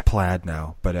have so much plaid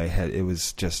now. But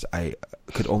I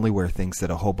could only wear things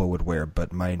that a hobo would wear,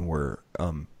 but mine were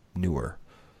newer.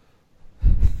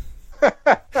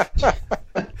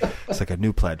 It's like a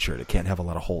new plaid shirt. It can't have a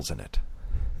lot of holes in it.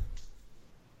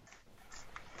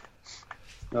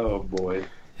 Oh boy.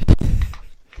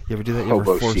 You ever do that? You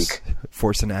Hobo ever chic.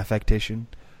 force an affectation?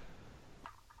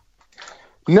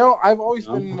 No, I've always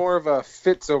been more of a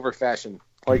fits over fashion.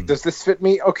 Like, does this fit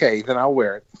me? Okay, then I'll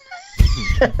wear it.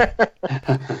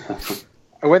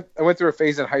 I went through a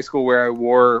phase in high school where I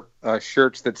wore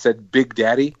shirts that said Big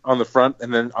Daddy on the front,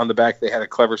 and then on the back they had a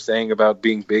clever saying about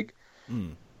being big.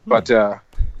 But that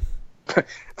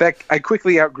I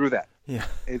quickly outgrew that. Yeah.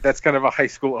 That's kind of a high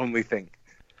school only thing.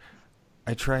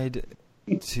 I tried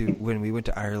to, when we went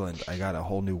to Ireland, I got a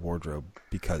whole new wardrobe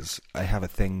because I have a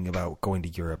thing about going to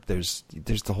Europe. There's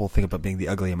the whole thing about being the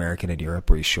ugly American in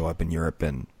Europe, where you show up in Europe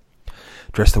and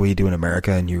dress the way you do in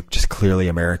America and you're just clearly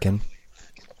American.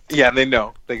 Yeah, they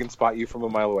know. They can spot you from a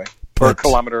mile away. Or a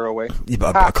kilometer away.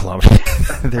 A kilometer.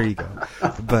 There you go.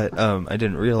 But I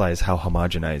didn't realize how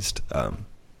homogenized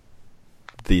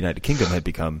the United Kingdom had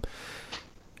become,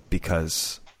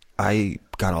 because I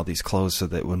got all these clothes so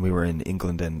that when we were in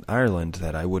England and Ireland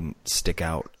that I wouldn't stick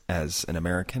out as an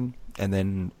American, and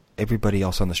then everybody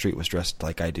else on the street was dressed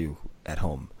like I do at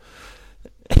home.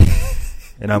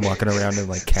 And I'm walking around in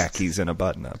like khakis and a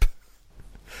button-up.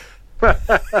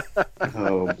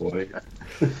 Oh boy.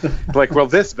 Like, well,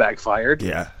 this backfired.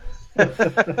 Yeah.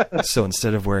 So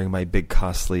instead of wearing my big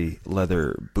costly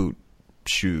leather boot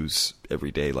shoes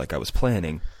every day like I was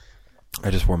planning, I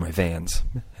just wore my Vans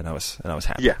and I was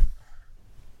happy.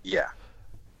 Yeah.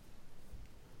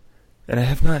 And I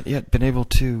have not yet been able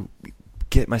to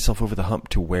get myself over the hump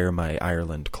to wear my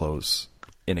Ireland clothes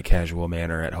in a casual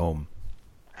manner at home.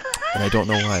 And I don't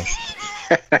know why.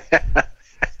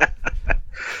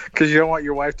 Because you don't want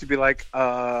your wife to be like,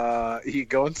 you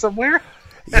going somewhere?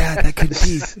 Yeah, that could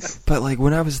be. But like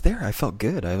when I was there, I felt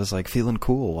good. I was like feeling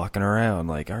cool, walking around,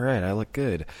 like, all right, I look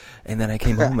good. And then I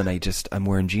came home and I'm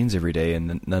wearing jeans every day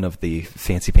and none of the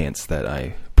fancy pants that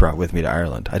I brought with me to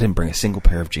Ireland. I didn't bring a single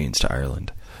pair of jeans to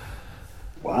Ireland.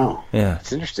 Wow. Yeah.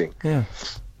 It's interesting. Yeah.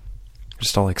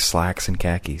 Just all like slacks and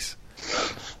khakis.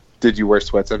 Did you wear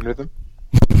sweats under them?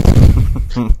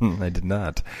 I did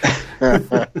not.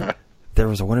 There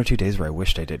was 1 or 2 days where I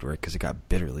wished I did work because it got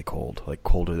bitterly cold, like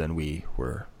colder than we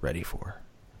were ready for.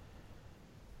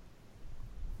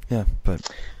 Yeah, but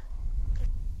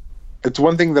it's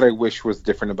one thing that I wish was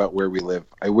different about where we live.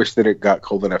 I wish that it got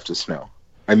cold enough to snow.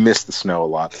 I miss the snow a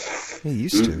lot. It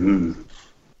used to. Mm-hmm.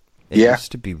 It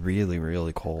used to be really,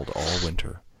 really cold all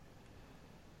winter.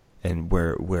 And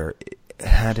where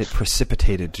had it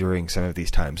precipitated during some of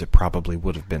these times, it probably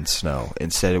would have been snow.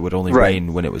 Instead, it would only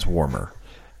rain when it was warmer.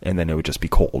 And then it would just be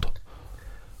cold.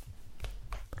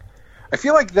 I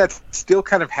feel like that still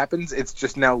kind of happens. It's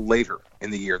just now later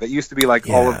in the year. That used to be like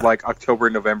all of like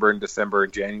October, November, and December,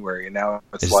 and January, and now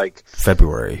it's like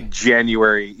February.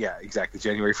 January, yeah, exactly.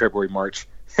 January, February, March.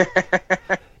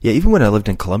 Yeah, even when I lived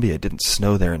in Colombia, it didn't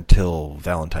snow there until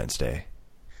Valentine's Day.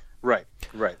 Right.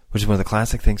 Which is one of the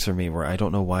classic things for me, where I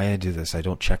don't know why I do this. I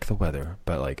don't check the weather,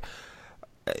 but like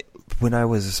when I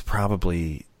was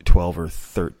probably 12 or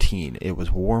 13, it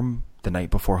was warm the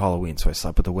night before Halloween, so I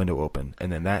slept with the window open,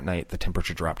 and then that night the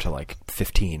temperature dropped to like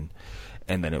 15,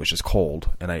 and then it was just cold,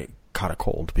 and I caught a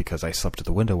cold because I slept with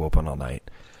the window open all night.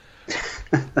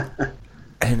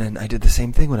 And then I did the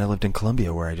same thing when I lived in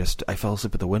Colombia, where I fell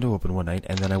asleep with the window open one night,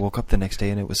 and then I woke up the next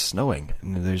day and it was snowing,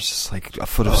 and there's just like a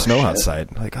foot of snow outside.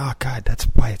 I'm like, oh god, that's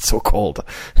why it's so cold.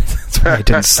 That's why I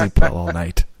didn't sleep well all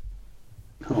night.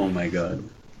 Oh my god.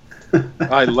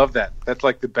 I love that. That's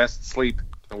like the best sleep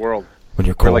in the world. When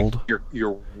you're cold? Like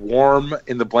you're warm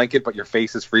in the blanket, but your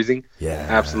face is freezing. Yeah.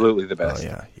 Absolutely the best.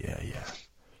 Oh, yeah.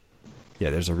 Yeah,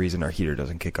 there's a reason our heater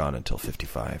doesn't kick on until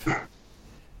 55.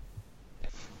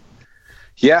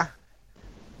 Yeah.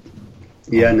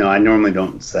 Yeah, no, I normally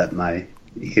don't set my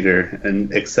heater,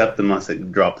 and except unless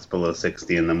it drops below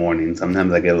 60 in the morning.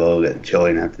 Sometimes I get a little bit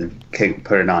chilly and have to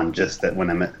put it on just when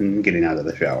I'm getting out of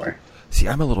the shower. See,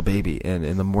 I'm a little baby, and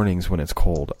in the mornings when it's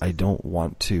cold, I don't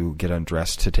want to get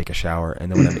undressed to take a shower,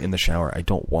 and then when I'm in the shower, I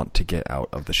don't want to get out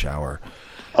of the shower.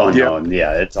 Oh, no,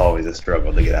 yeah, it's always a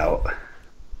struggle to get out.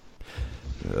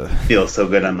 Feels so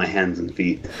good on my hands and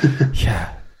feet.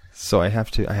 Yeah. So I have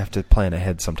to plan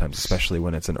ahead sometimes, especially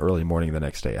when it's an early morning the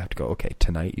next day. I have to go, okay,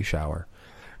 tonight you shower,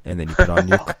 and then you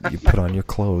put on your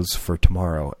clothes for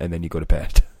tomorrow, and then you go to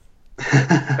bed.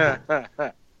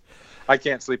 I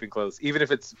can't sleep in clothes, even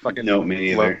if it's fucking me low,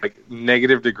 either. like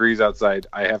negative degrees outside.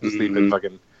 I have to sleep in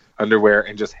fucking underwear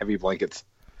and just heavy blankets.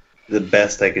 The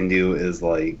best I can do is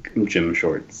like gym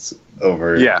shorts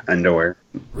over underwear.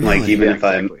 Really? Like even if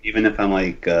I'm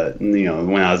like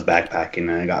when I was backpacking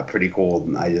and I got pretty cold,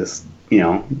 and I just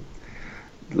zip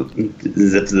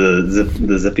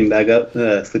the zipping bag up,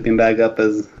 sleeping bag up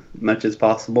as much as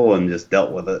possible, and just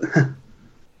dealt with it.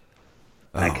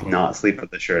 I cannot sleep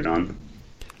with the shirt on.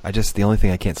 The only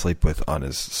thing I can't sleep with on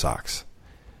is socks.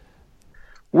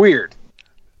 Weird.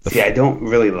 See, I don't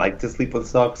really like to sleep with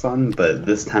socks on, but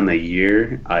this time of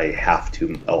year, I have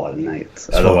to a lot of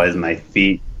nights. Otherwise, my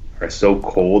feet are so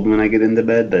cold when I get into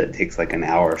bed that it takes like an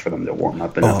hour for them to warm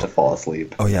up enough to fall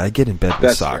asleep. Oh, yeah, I get in bed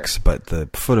with socks, but the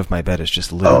foot of my bed is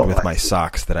just littered with my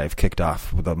socks that I've kicked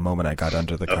off the moment I got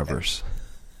under the covers.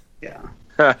 Yeah.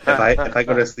 If I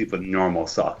go to sleep with normal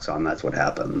socks on, that's what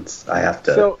happens. I have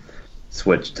to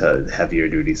switch to heavier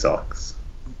duty socks.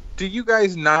 Do you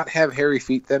guys not have hairy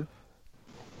feet then?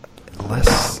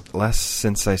 Less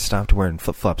since I stopped wearing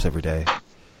flip-flops every day.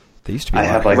 They used to be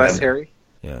less hairy?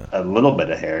 Yeah. A little bit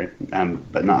of hair,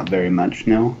 but not very much,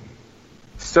 no.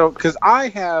 So, because I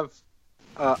have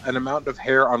an amount of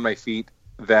hair on my feet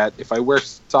that if I wear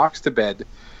socks to bed,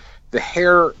 the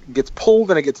hair gets pulled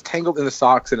and it gets tangled in the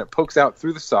socks and it pokes out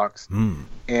through the socks.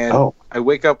 And I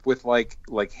wake up with like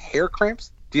hair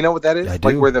cramps. Do you know what that is? I do.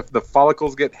 Like where the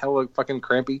follicles get hella fucking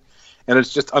crampy, and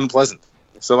it's just unpleasant.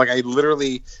 So like I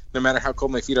literally, no matter how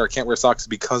cold my feet are, I can't wear socks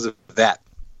because of that,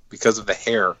 because of the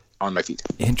hair on my feet.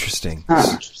 Interesting.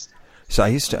 So I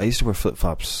used to wear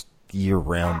flip-flops year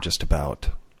round just about.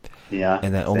 Yeah.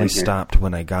 And that only stopped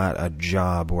when I got a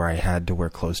job where I had to wear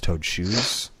closed-toed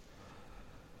shoes.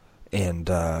 And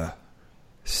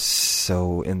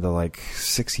so in the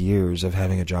 6 years of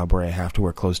having a job where I have to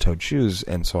wear closed-toed shoes,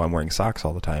 and so I'm wearing socks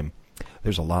all the time,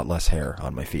 there's a lot less hair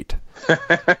on my feet.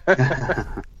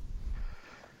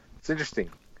 It's interesting.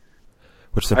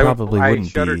 Which there probably wouldn't I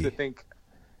shudder be to think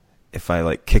if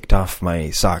I kicked off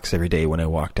my socks every day when I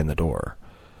walked in the door.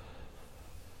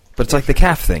 But it's like the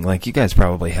calf thing. Like you guys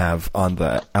probably have on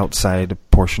the outside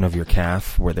portion of your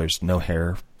calf where there's no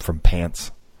hair from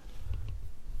pants.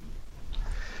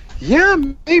 Yeah,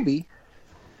 maybe.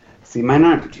 See, mine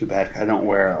aren't too bad.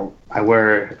 I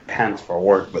wear pants for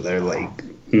work, but they're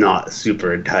not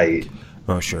super tight.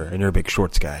 Oh, sure. And you're a big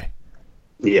shorts guy.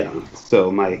 Yeah,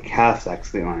 so my calves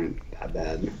actually aren't that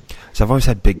bad. So I've always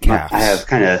had big calves. I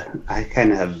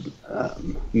kind of have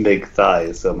big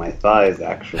thighs, so my thighs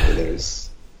actually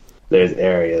there's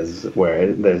areas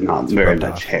where there's not very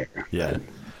much hair. Yeah.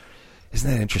 Isn't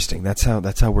that interesting? That's how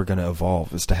we're going to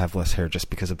evolve, is to have less hair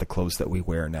just because of the clothes that we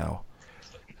wear now.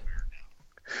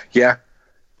 Yeah.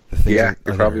 You're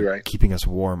probably right. Keeping us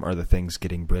warm are the things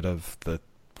getting rid of the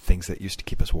things that used to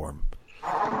keep us warm.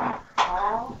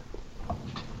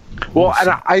 Well, and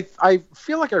I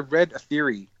feel like I read a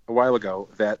theory a while ago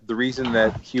that the reason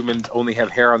that humans only have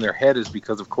hair on their head is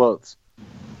because of clothes.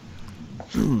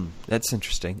 That's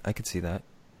interesting. I could see that.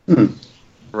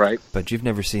 Right. But you've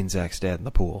never seen Zach's dad in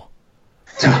the pool.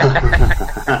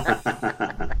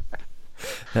 That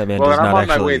man does I'm not on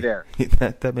actually. my way there.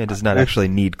 That man does not actually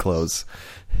need clothes.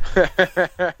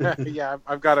 Yeah,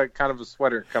 I've got a kind of a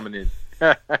sweater coming in.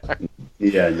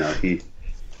 Yeah, no, he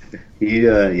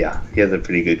has a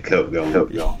pretty good coat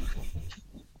going.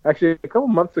 Actually, a couple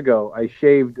months ago, I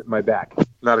shaved my back.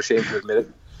 Not ashamed to admit it.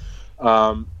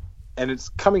 And it's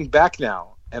coming back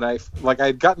now. And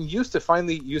I'd gotten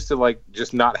finally used to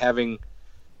just not having,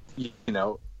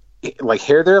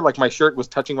 hair there. Like my shirt was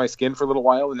touching my skin for a little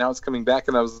while, and now it's coming back.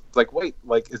 And I was like, wait,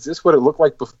 is this what it looked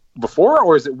like before,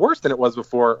 or is it worse than it was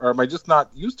before, or am I just not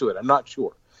used to it? I'm not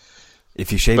sure.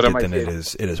 If you shaved it, then it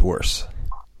is worse.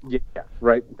 Yeah,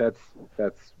 right. That's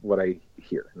what I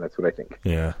hear, and that's what I think.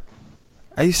 Yeah.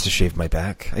 I used to shave my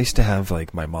back. I used to have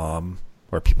my mom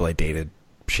or people I dated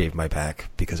shave my back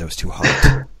because I was too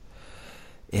hot.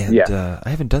 And I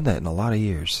haven't done that in a lot of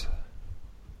years.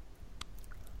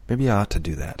 Maybe I ought to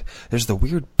do that. There's the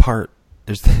weird part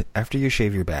after you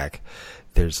shave your back,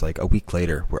 there's like a week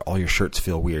later where all your shirts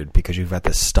feel weird because you've got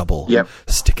this stubble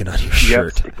sticking on your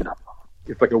shirt.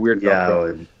 It's like a weird.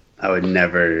 Yeah, I would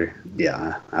never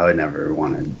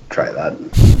want to try that.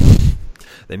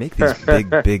 They make these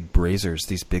big razors,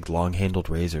 these big long-handled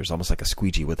razors, almost like a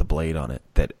squeegee with a blade on it,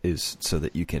 that is so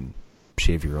that you can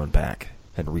shave your own back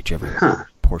and reach every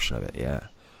portion of it. Yeah.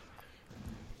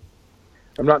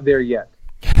 I'm not there yet,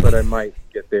 but I might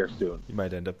get there soon. You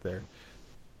might end up there.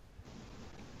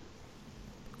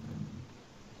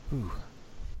 Ooh.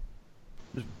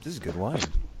 This is good wine.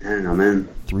 I don't know, man.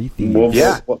 Three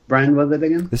Thieves. What brand was it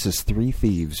again? This is Three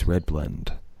Thieves Red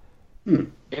Blend.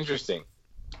 Interesting.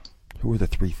 Who are the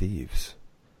Three Thieves?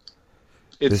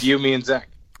 It's you, me, and Zach.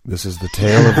 This is the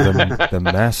tale of the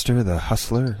master, the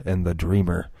hustler, and the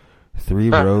dreamer. Three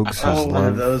rogues. One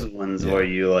of those ones where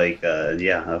you like,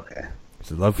 okay.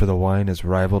 The love for the wine is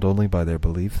rivaled only by their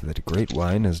belief that great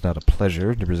wine is not a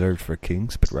pleasure reserved for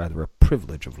kings, but rather a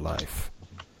privilege of life.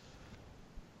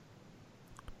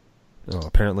 Oh,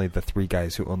 apparently the three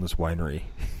guys who own this winery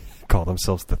call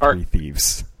themselves the Three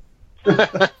Thieves.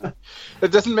 That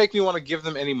doesn't make me want to give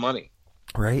them any money.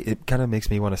 Right? It kind of makes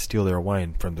me want to steal their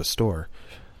wine from the store.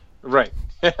 Right.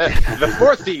 The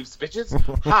Four Thieves, bitches.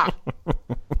 Ha!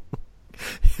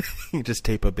 You just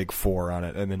tape a big 4 on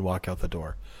it and then walk out the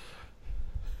door.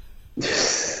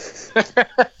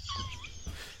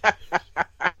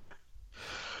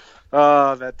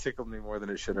 Oh, that tickled me more than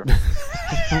it should have.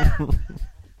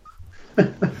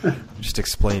 Just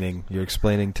explaining. You're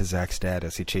explaining to Zach's dad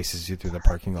as he chases you through the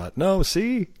parking lot. No,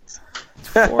 see? It's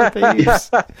 4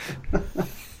 thieves.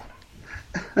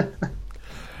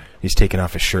 He's taking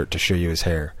off his shirt to show you his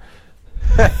hair.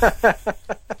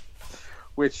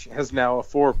 Which has now a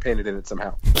 4 painted in it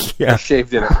somehow. Yeah. Or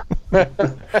shaved in it.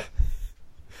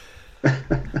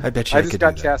 I bet you I just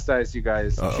got chastised, you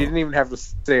guys. Uh-oh. She didn't even have to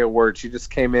say a word. She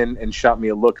just came in and shot me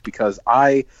a look because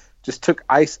I just took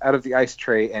ice out of the ice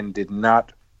tray and did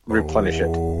not replenish it.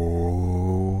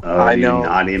 Oh, I know. You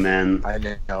naughty man. I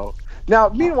know. Now,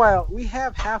 meanwhile, we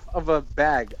have half of a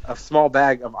small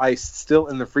bag of ice still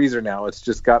in the freezer now. It's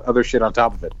just got other shit on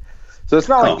top of it. So it's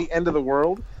not like the end of the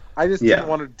world. I just didn't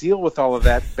want to deal with all of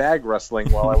that bag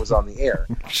rustling while I was on the air.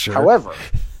 Sure. However,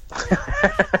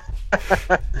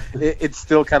 it's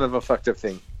still kind of a fucked up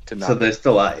thing to not. So there's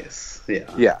still ice. Yeah.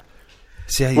 Yeah.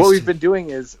 See, what we've been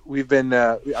doing is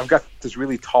I've got this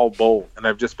really tall bowl, and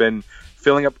I've just been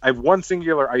filling up. I have one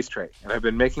singular ice tray, and I've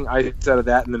been making ice out of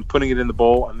that, and then putting it in the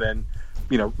bowl, and then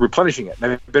replenishing it.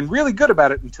 And I've been really good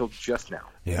about it until just now.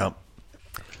 Yeah.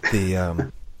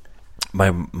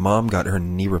 My mom got her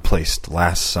knee replaced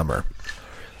last summer,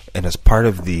 and as part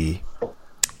of the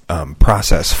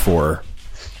process for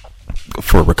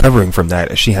recovering from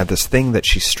that, she had this thing that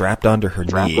she strapped onto her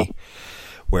knee,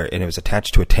 and it was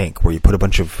attached to a tank where you put a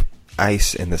bunch of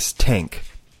ice in this tank,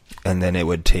 and then it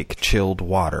would take chilled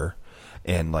water,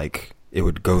 and it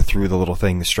would go through the little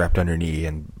thing strapped on your knee,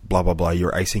 and blah blah blah.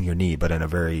 You're icing your knee, but in a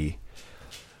very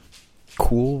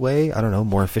cool way. I don't know,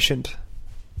 more efficient.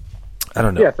 I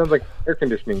don't know. Yeah, it sounds like air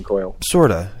conditioning coil.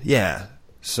 Sorta, yeah.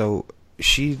 So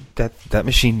that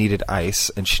machine needed ice,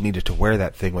 and she needed to wear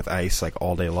that thing with ice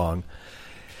all day long.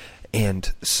 And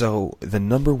so the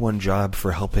number one job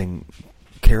for helping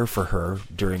care for her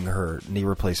during her knee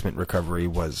replacement recovery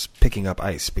was picking up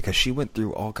ice, because she went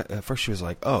through at first she was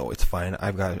like, oh, it's fine,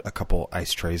 I've got a couple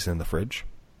ice trays in the fridge.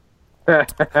 And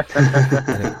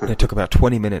it took about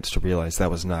 20 minutes to realize that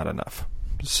was not enough.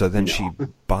 So then she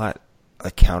bought a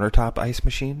countertop ice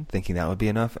machine, thinking that would be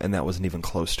enough, and that wasn't even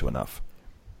close to enough.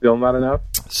 Still not enough?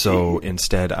 So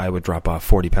instead, I would drop off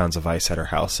 40 pounds of ice at her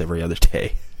house every other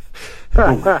day.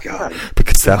 Oh, my God.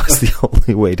 Because that was the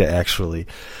only way to actually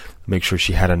make sure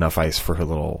she had enough ice for her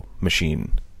little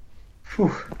machine.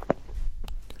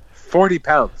 40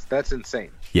 pounds. That's insane.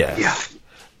 Yeah.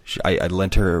 I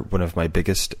lent her one of my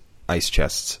biggest ice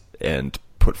chests and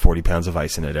put 40 pounds of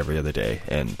ice in it every other day,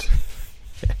 and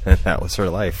that was her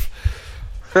life.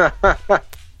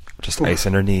 Just ice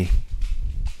in her knee.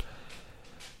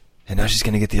 And now she's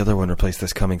going to get the other one replaced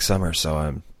this coming summer,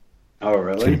 so Oh,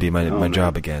 really? It's going to be my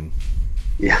job again.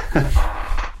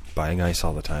 Yeah. Buying ice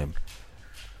all the time.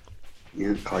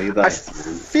 Yeah, call you that. I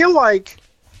feel like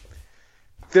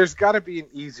there's got to be an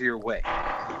easier way.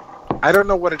 I don't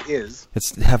know what it is.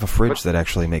 It's have a fridge that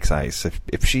actually makes ice.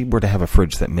 If she were to have a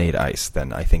fridge that made ice,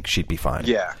 then I think she'd be fine.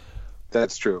 Yeah,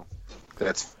 that's true.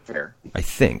 That's fair. I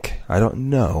think. I don't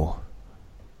know.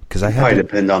 Because I probably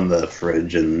depend on the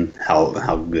fridge and how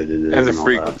good it is. And the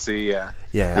frequency, yeah.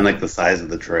 Yeah. And the size of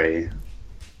the tray.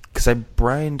 Because I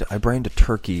brined a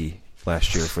turkey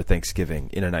last year for Thanksgiving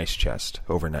in an ice chest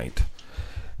overnight.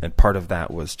 And part of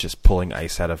that was just pulling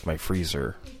ice out of my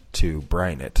freezer to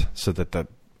brine it so that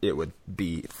it would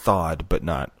be thawed but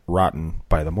not rotten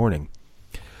by the morning.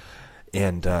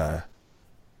 And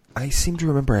I seem to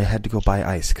remember I had to go buy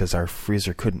ice because our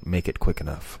freezer couldn't make it quick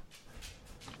enough.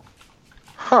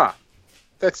 Huh.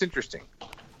 That's interesting.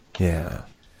 Yeah.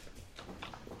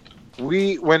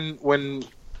 When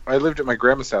I lived at my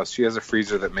grandma's house, she has a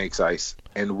freezer that makes ice,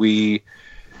 and we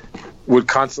would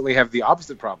constantly have the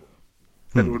opposite problem.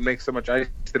 That it would make so much ice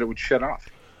that it would shut off.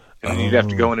 And you'd have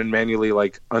to go in and manually,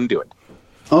 undo it.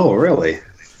 Oh, really?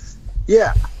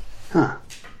 Yeah. Huh.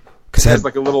 It has a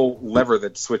little lever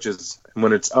that switches, and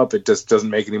when it's up, it just doesn't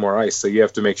make any more ice. So you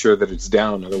have to make sure that it's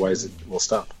down, otherwise it will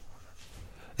stop.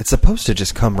 It's supposed to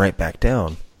just come right back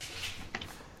down.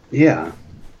 Yeah.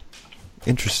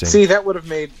 Interesting. See, that would have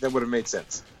made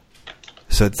sense.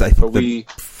 So I think the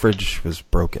fridge was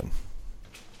broken.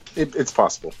 It's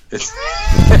possible. It's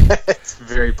it's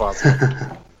very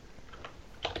possible.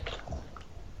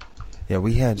 Yeah,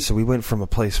 we went from a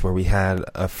place where we had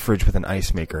a fridge with an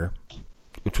ice maker,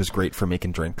 which was great for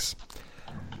making drinks,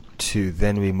 to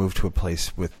then we moved to a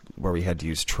place where we had to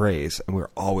use trays, and we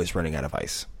were always running out of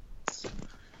ice.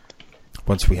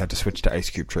 Once we had to switch to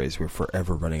ice cube trays, we were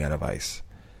forever running out of ice.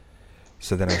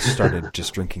 So then I started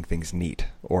just drinking things neat,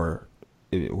 or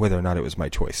whether or not it was my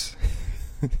choice.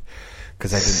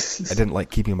 Because I didn't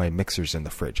like keeping my mixers in the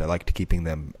fridge. I liked keeping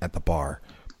them at the bar.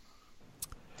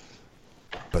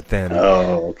 But then...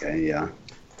 Oh, okay, yeah.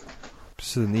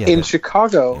 So then, in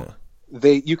Chicago,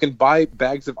 you can buy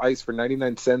bags of ice for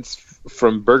 99 cents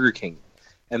from Burger King.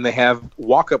 And they have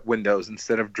walk-up windows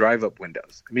instead of drive-up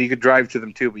windows. I mean, you could drive to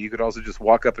them too, but you could also just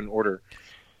walk up and order.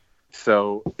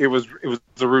 So it was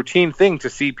a routine thing to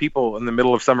see people in the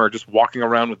middle of summer just walking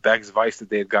around with bags of ice that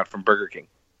they had got from Burger King.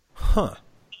 Huh.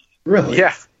 Really?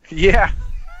 Yeah.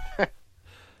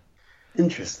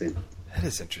 Interesting. That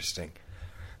is interesting.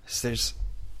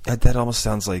 That almost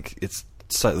sounds like it's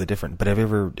slightly different, but have you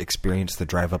ever experienced the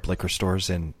drive-up liquor stores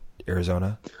in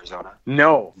Arizona?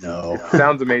 No. No. It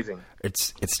sounds amazing.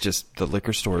 It's just the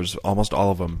liquor stores, almost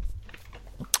all of them,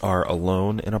 are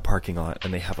alone in a parking lot,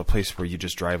 and they have a place where you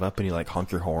just drive up and you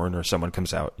honk your horn, or someone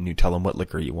comes out and you tell them what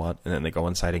liquor you want, and then they go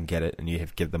inside and get it, and you have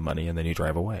to give them money, and then you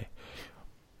drive away.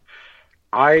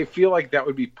 I feel like that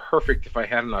would be perfect if I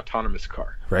had an autonomous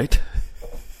car. Right?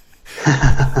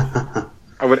 I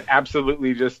would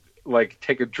absolutely just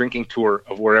take a drinking tour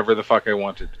of wherever the fuck I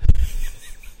wanted.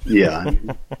 Yeah.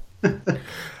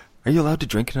 Are you allowed to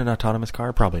drink in an autonomous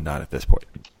car? Probably not at this point.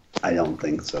 I don't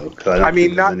think so.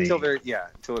 Not until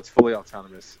until it's fully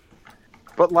autonomous.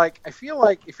 But I feel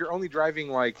like if you're only driving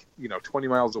 20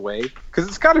 miles away, because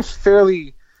it's got a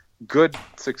fairly good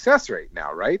success rate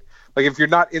now, right? If you're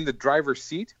not in the driver's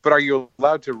seat, but are you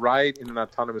allowed to ride in an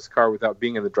autonomous car without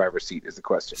being in the driver's seat is the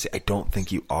question. See, I don't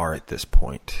think you are at this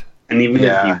point. And even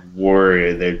if you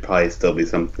were, there'd probably still be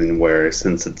something where,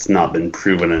 since it's not been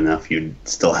proven enough, you'd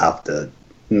still have to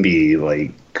be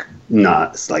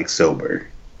not sober.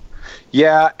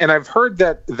 Yeah, and I've heard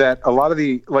that a lot of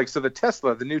the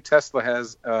the new Tesla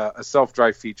has a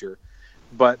self-drive feature,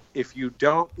 but if you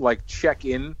don't check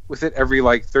in with it every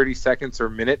 30 seconds or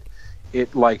a minute, it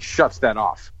shuts that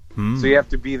off. So you have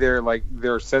to be there.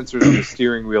 There are sensors on the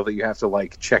steering wheel that you have to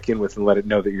check in with and let it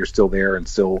know that you're still there and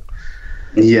still.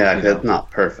 Yeah, that's not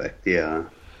perfect. Yeah.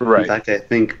 Right. In fact,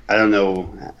 I don't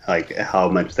know how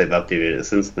much they've updated it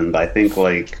since then, but I think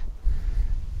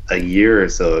a year or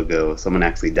so ago, someone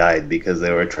actually died because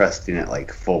they were trusting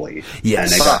it fully.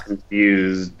 Yes. And they got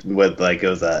confused with it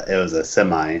was a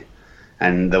semi,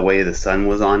 and the way the sun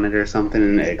was on it or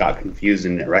something, it got confused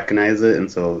and it recognized it, and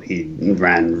so he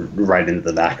ran right into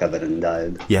the back of it and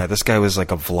died. Yeah, this guy was a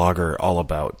vlogger all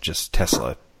about just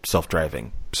Tesla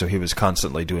self-driving. So he was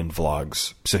constantly doing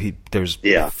vlogs. So there's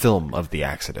film of the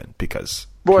accident because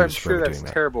I'm sure that's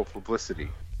terrible publicity.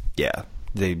 Yeah,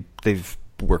 they've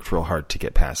worked real hard to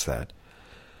get past that.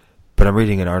 But I'm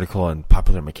reading an article on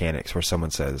Popular Mechanics where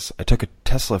someone says, I took a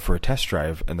Tesla for a test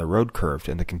drive and the road curved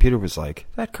and the computer was like,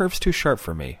 that curve's too sharp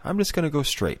for me. I'm just going to go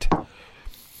straight.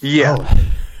 Yeah. Oh.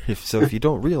 If you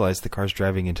don't realize the car's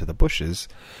driving into the bushes,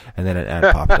 and then an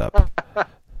ad popped up.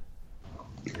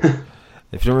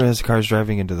 If you don't realize the car's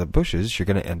driving into the bushes, you're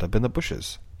going to end up in the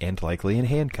bushes, and likely in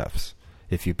handcuffs,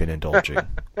 if you've been indulging.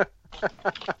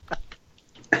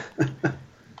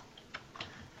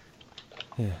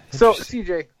 Yeah, so,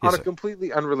 CJ, on a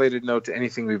completely unrelated note to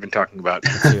anything we've been talking about,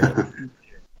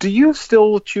 do you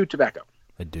still chew tobacco?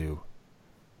 I do.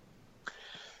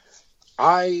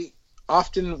 I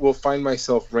often will find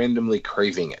myself randomly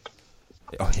craving it.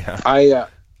 Oh,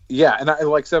 yeah? And I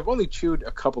I've only chewed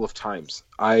a couple of times.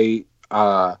 I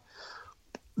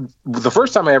the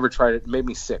first time I ever tried it made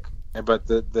me sick, but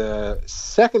the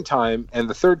second time and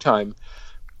the third time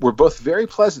were both very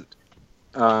pleasant.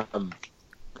 But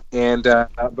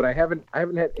I haven't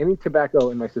had any tobacco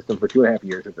in my system for 2.5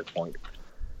 years at this point.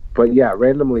 But yeah,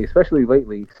 randomly, especially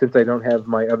lately, since I don't have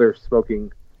my other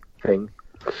smoking thing,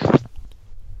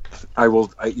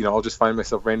 I'll just find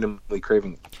myself randomly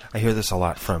craving it. I hear this a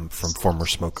lot from former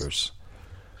smokers.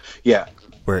 Yeah,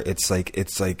 where it's like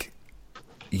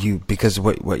because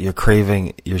what you're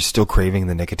craving, you're still craving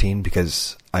the nicotine.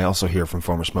 Because I also hear from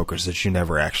former smokers that you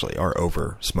never actually are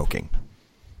over smoking.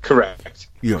 Correct.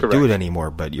 You don't do it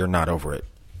anymore, but you're not over it.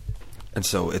 And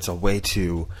so it's a way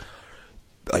to,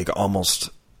 like, almost,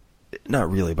 not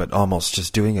really, but almost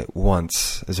just doing it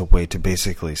once is a way to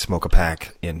basically smoke a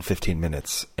pack in 15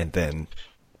 minutes and then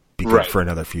be good for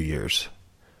another few years.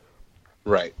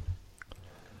 Right.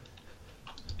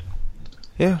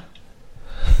 Yeah.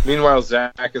 Meanwhile,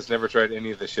 Zach has never tried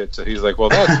any of this shit, so he's like, well,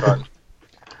 that's fun.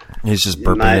 He's just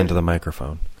burping into the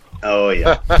microphone. Oh,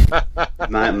 yeah.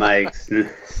 my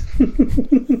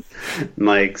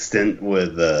extent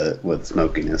with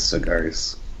smoking is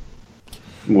cigars,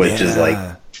 which is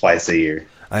like twice a year.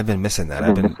 I've been missing that.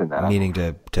 I've been meaning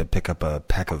to pick up a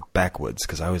pack of Backwoods,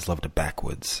 because I always loved a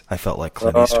Backwoods. I felt like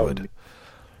Clint Eastwood.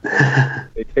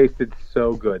 It tasted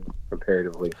so good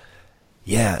comparatively.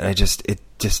 Yeah, and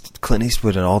Clint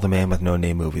Eastwood and all the Man with No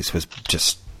Name movies was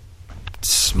just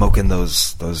smoking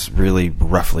those really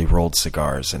roughly rolled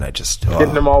cigars, and I just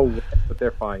getting them all wet, but they're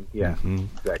fine. Yeah,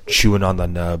 exactly. Chewing on the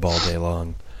nub all day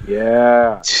long.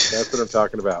 Yeah, that's what I'm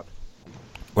talking about.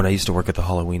 When I used to work at the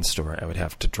Halloween store, I would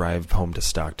have to drive home to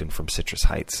Stockton from Citrus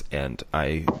Heights, and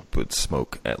I would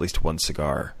smoke at least one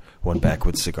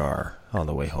Backwoods cigar on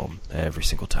the way home every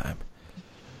single time.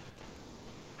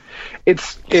 It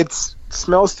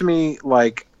smells to me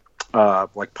like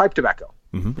pipe tobacco.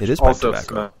 Mm-hmm. It is pipe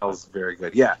tobacco. Also smells very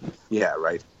good. Yeah,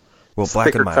 right. Well,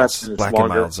 Black and Milds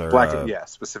are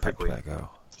specifically. Pipe tobacco.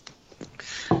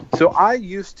 So I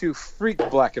used to freak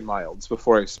Black and Milds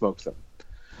before I smoked them.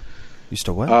 Used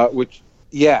to what?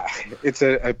 It's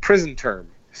a prison term.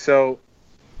 So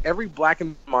every Black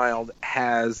and Mild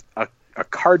has a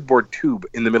cardboard tube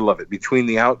in the middle of it between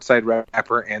the outside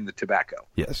wrapper and the tobacco.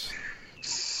 Yes.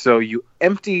 So you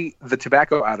empty the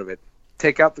tobacco out of it,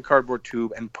 take out the cardboard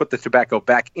tube, and put the tobacco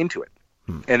back into it.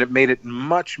 And it made it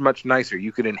much, much nicer.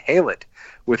 You could inhale it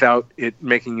without it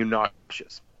making you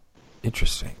nauseous.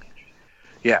 Interesting.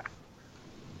 Yeah.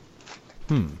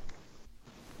 In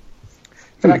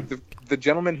fact, the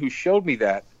gentleman who showed me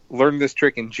that learned this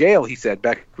trick in jail, he said,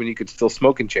 back when you could still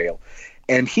smoke in jail.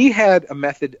 And he had a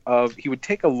method of, he would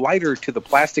take a lighter to the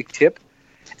plastic tip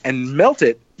and melt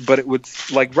it, but it would,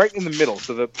 like, right in the middle.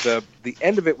 So the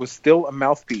end of it was still a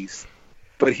mouthpiece,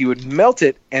 but he would melt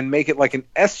it and make it like an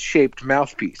S-shaped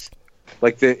mouthpiece.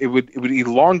 Like it would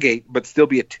elongate, but still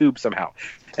be a tube somehow.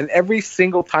 And every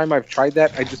single time I've tried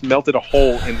that, I just melted a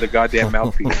hole in the goddamn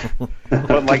mouthpiece.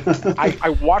 But like, I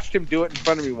watched him do it in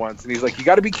front of me once, and he's like, "You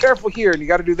got to be careful here, and you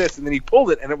got to do this." And then he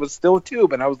pulled it, and it was still a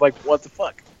tube, and I was like, "What the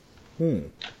fuck?"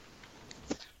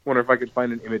 Wonder if I could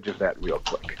find an image of that real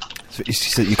quick. So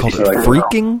you called it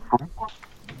freaking?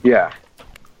 Yeah.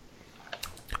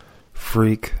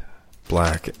 Freak,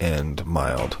 Black and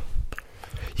Mild.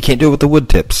 You can't do it with the wood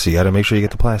tips. You got to make sure you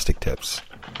get the plastic tips.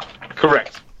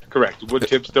 Correct. Wood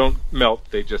tips don't melt;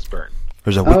 they just burn.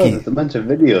 There's a wiki. There's a bunch of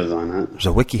videos on it. There's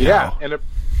a wiki. Yeah, and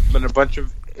a bunch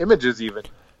of images even.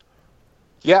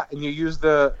 Yeah, and you use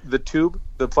the tube,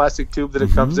 the plastic tube that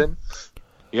it comes in.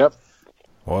 Yep.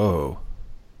 Whoa.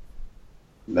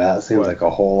 That seems like a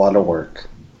whole lot of work.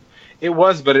 It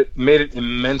was, but it made it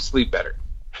immensely better.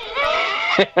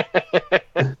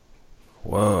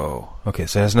 Whoa. Okay,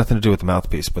 so it has nothing to do with the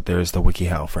mouthpiece, but there is the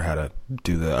WikiHow for how to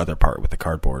do the other part with the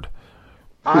cardboard.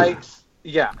 I've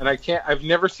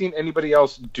never seen anybody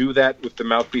else do that with the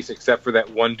mouthpiece except for that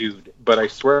one dude, but I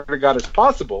swear to God it's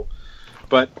possible.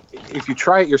 But if you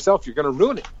try it yourself, you're going to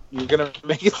ruin it. You're going to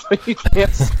make it so you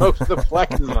can't smoke the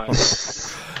Black and Mild.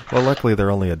 Well, luckily they're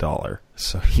only $1,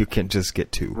 so you can just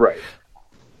get 2. Right.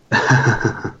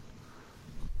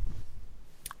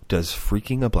 Does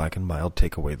freaking a Black and Mild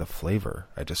take away the flavor?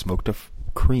 I just smoked a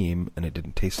cream, and it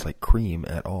didn't taste like cream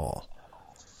at all.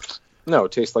 No,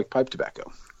 it tastes like pipe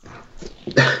tobacco.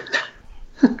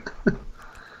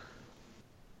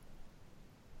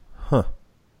 Huh.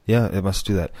 Yeah, it must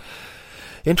do that.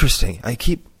 Interesting. I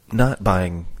keep not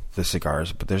buying the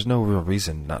cigars, but there's no real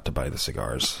reason not to buy the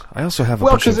cigars. I also have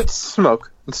because it's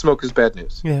smoke, and smoke is bad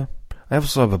news. Yeah. I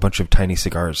also have a bunch of tiny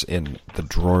cigars in the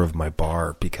drawer of my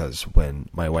bar because when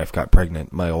my wife got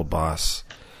pregnant, my old boss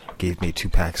gave me 2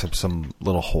 packs of some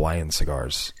little Hawaiian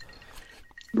cigars.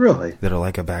 Really? That are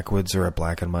like a backwoods or a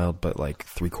black and mild, but like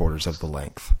 3/4 of the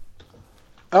length.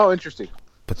 Oh, interesting.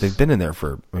 But they've been in there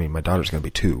for, I mean, my daughter's going to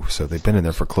be 2, so they've been in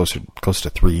there for close to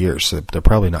 3 years, so they're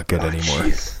probably not good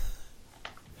anymore.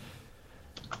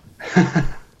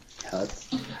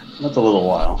 That's a little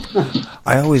while.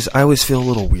 I always feel a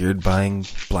little weird buying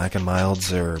black and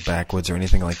milds or backwoods or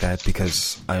anything like that,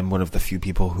 because I'm one of the few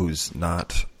people who's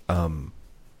not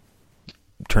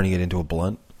turning it into a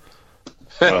blunt.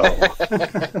 Oh.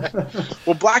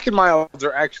 Well, black and milds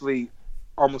are actually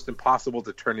almost impossible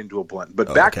to turn into a blunt,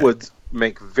 but backwoods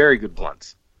make very good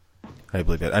blunts. I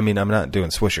believe it. I mean, I'm not doing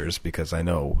swishers because I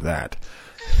know that.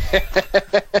 I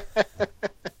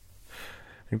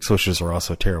think swishers are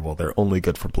also terrible. They're only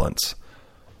good for blunts.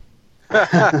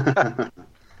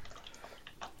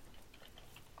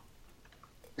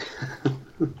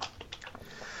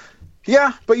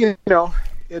 Yeah, but you know,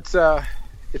 it's a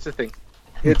thing.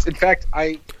 It's in fact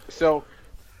I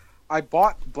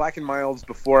bought Black and Milds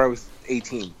before I was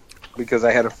 18 because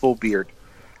I had a full beard.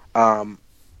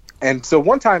 And so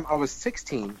one time I was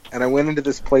 16 and I went into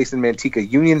this place in Manteca,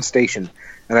 Union Station,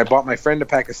 and I bought my friend a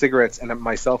pack of cigarettes and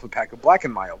myself a pack of Black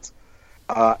and Milds.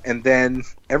 And then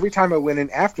every time I went in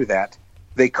after that,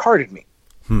 they carded me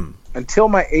until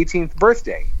my 18th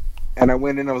birthday. And I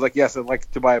went in and I was like, yes, I'd like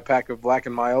to buy a pack of Black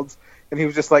and Milds. And he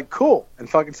was just like, cool, and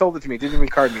fucking sold it to me. Didn't even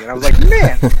card me. And I was like,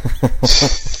 man.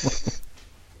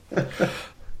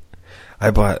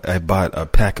 I bought a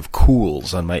pack of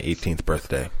Cools on my 18th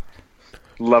birthday.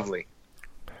 Lovely.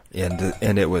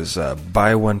 And it was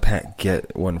buy one pack,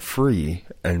 get one free.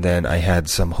 And then I had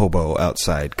some hobo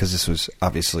outside, because this was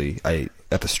obviously,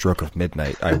 at the stroke of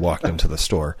midnight, I walked into the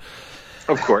store.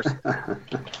 Of course.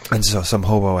 And so some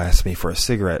hobo asked me for a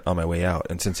cigarette on my way out,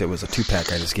 and since it was a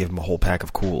 2-pack, I just gave him a whole pack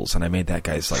of Cools, and I made that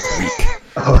guy's like week.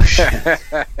 Oh shit!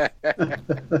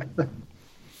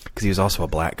 Because he was also a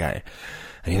black guy,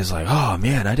 and he was like, "Oh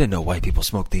man, I didn't know white people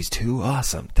smoked these too.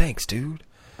 Awesome, thanks, dude."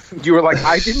 You were like,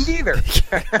 "I didn't either."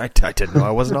 I didn't know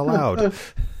I wasn't allowed.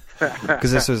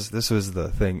 Because this was the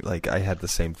thing. Like I had the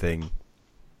same thing,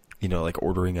 you know, like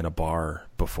ordering in a bar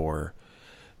before.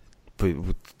 But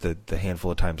the handful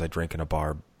of times I drank in a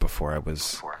bar before I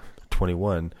was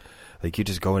 21, like you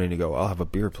just go in and you go, "I'll have a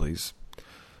beer, please."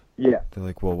 Yeah. They're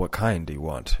like, "Well, what kind do you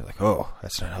want?" You're like, "Oh,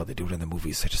 that's not how they do it in the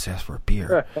movies. They just ask for a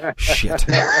beer." Shit.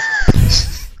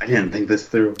 I didn't think this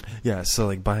through. Yeah, so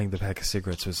like buying the pack of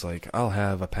cigarettes was like, "I'll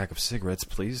have a pack of cigarettes,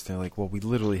 please." They're like, "Well, we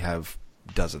literally have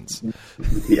dozens."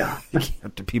 Yeah. You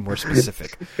have to be more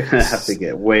specific. You're gonna have to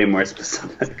get way more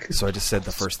specific. So I just said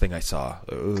the first thing I saw,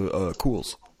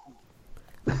 Cools.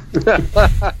 Because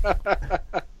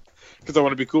I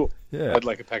want to be cool. Yeah. I'd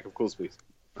like a pack of Cools, please.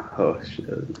 Oh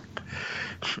shit!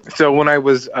 So when I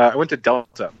was, I went to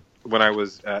Delta when I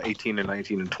was 18 and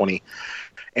 19 and 20,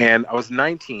 and I was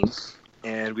 19,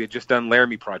 and we had just done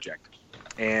Laramie Project,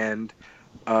 and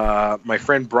my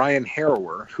friend Brian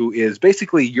Harrower, who is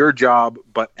basically your job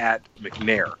but at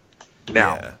McNair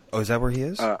now. Yeah. Oh, is that where he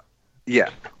is? Yeah.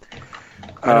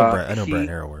 I know Brian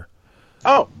Harrower.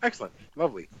 Oh, excellent.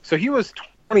 Lovely. So he was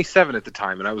 27 at the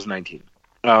time, and I was 19.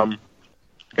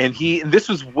 And this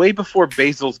was way before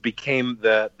Basil's became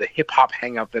the hip-hop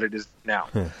hangout that it is now.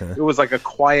 It was like a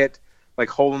quiet, like,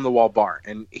 hole-in-the-wall bar.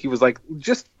 And he was like,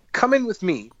 just come in with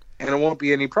me, and it won't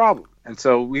be any problem. And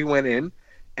so we went in,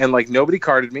 and, like, nobody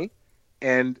carded me.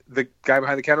 And the guy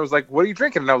behind the counter was like, "What are you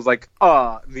drinking?" And I was like,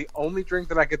 the only drink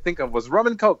that I could think of was rum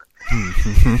and Coke.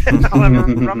 And I'll have a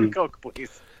rum and Coke,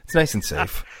 please. It's nice and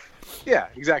safe. Yeah,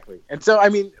 exactly. And so, I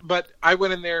mean, but I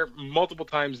went in there multiple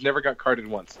times, never got carded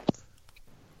once.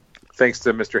 Thanks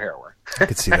to Mr. Harrower. I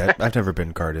could see that. I've never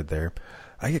been carded there.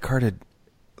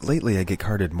 Lately I get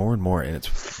carded more and more, and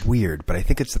it's weird, but I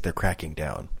think it's that they're cracking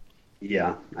down.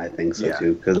 Yeah, I think so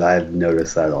too, because I've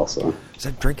noticed that also. Because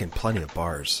I've drinking plenty of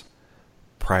bars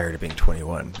prior to being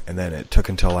 21, and then it took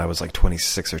until I was like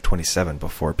 26 or 27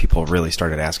 before people really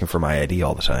started asking for my ID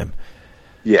all the time.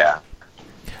 Yeah.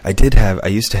 I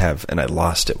used to have, and I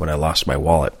lost it when I lost my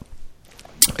wallet.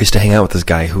 I used to hang out with this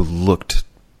guy who looked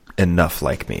enough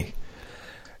like me.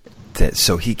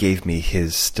 So he gave me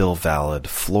his still valid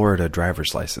Florida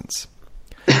driver's license.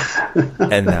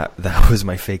 And that was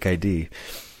my fake ID.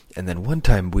 And then one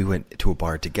time we went to a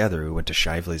bar together. We went to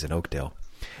Shively's in Oakdale.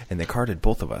 And they carded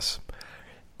both of us.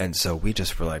 And so we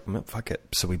just were like, fuck it.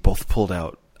 So we both pulled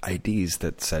out IDs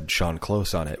that said Sean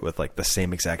Close on it with like the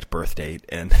same exact birth date.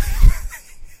 And...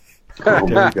 Oh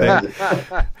my God.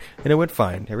 And it went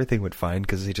fine. Everything went fine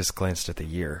because he just glanced at the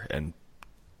year and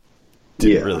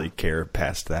didn't really care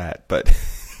past that. But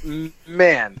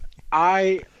man,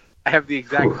 I have the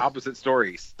exact opposite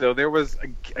story. So there was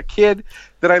a kid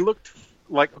that I looked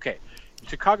like. Okay,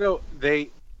 Chicago, I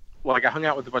hung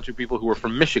out with a bunch of people who were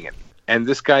from Michigan, and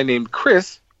this guy named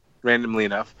Chris, randomly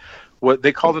enough,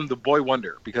 they called him the Boy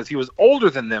Wonder because he was older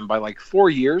than them by like 4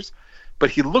 years, but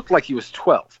he looked like he was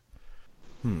 12.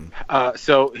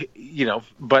 So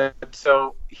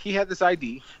he had this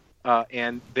ID,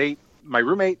 and my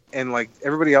roommate and like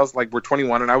everybody else like were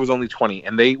 21, and I was only 20,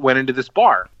 and they went into this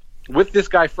bar with this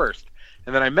guy first,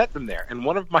 and then I met them there, and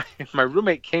one of my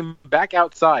roommate came back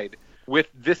outside with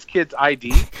this kid's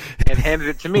ID and handed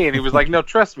it to me, and he was like, "No,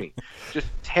 trust me, just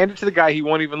hand it to the guy. He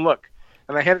won't even look."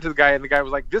 And I handed it to the guy, and the guy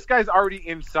was like, "This guy's already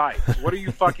inside. What are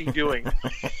you fucking doing?"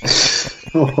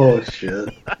 Oh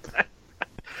shit.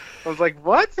 I was like,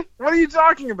 "What? What are you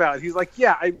talking about?" He's like,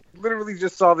 "Yeah, I literally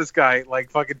just saw this guy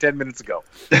like fucking 10 minutes ago.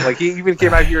 Like he even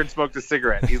came out here and smoked a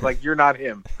cigarette." He's like, "You're not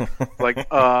him." Like,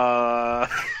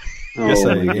 Yes,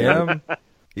 I am.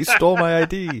 He stole my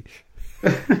ID.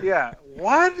 Yeah.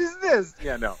 What is this?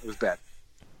 Yeah, no, it was bad.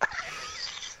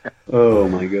 Oh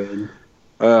my god.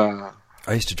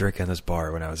 I used to drink in this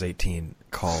bar when I was 18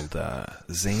 called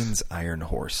Zane's Iron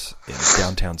Horse in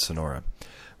downtown Sonora,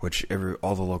 which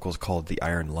all the locals called the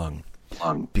Iron Lung,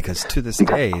 because to this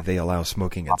day they allow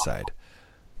smoking inside.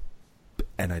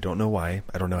 And I don't know why.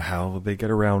 I don't know how they get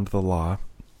around the law.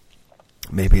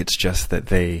 Maybe it's just that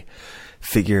they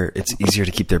figure it's easier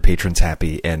to keep their patrons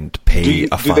happy and pay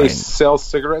a fine. Do they sell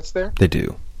cigarettes there? They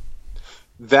do.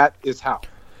 That is how.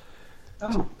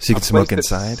 Oh. So you can smoke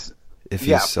inside? If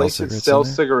you sell places cigarettes that sell in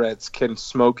there? cigarettes can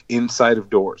smoke inside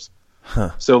of doors. Huh.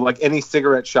 So like any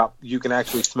cigarette shop, you can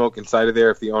actually smoke inside of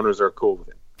there if the owners are cool with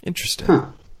it. Interesting. Huh.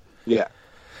 Yeah.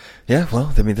 Yeah,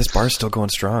 well, I mean, this bar's still going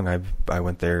strong. I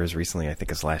went there as recently, I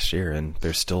think, as last year, and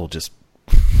there's still just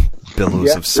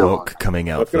billows of smoke coming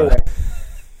out.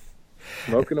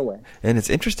 Smoking away. And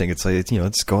it's interesting. It's like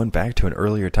it's going back to an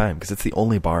earlier time because it's the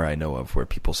only bar I know of where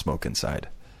people smoke inside.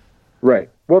 Right.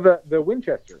 Well, the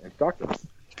Winchester in Stockton,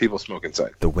 people smoke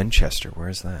inside. The Winchester, where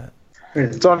is that?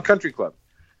 It's on Country Club.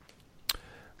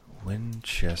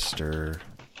 Winchester,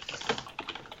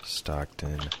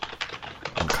 Stockton,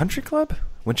 on Country Club?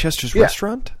 Winchester's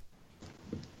restaurant?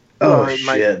 Oh, it shit,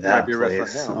 might that be a place.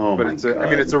 restaurant now, Oh, but my it's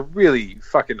God. it's a really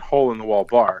fucking hole-in-the-wall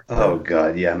bar. Oh,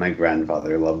 God, yeah, my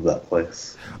grandfather loved that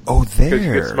place. Oh, Because you can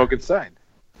there. smoke inside.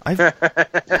 I've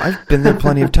been there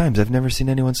plenty of times. I've never seen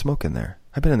anyone smoke in there.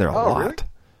 I've been in there a lot. Really?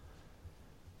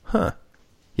 Huh.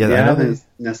 Yeah, Yeah, I I know haven't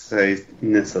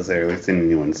necessarily seen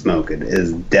anyone smoke. It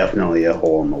is definitely a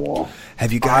hole in the wall.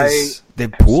 Have you guys? They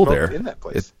have pool smoked there. in that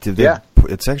place. Yeah,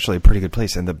 it's actually a pretty good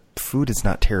place, and the food is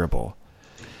not terrible.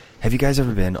 Have you guys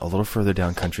ever been a little further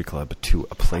down Country Club to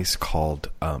a place called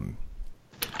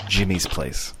Jimmy's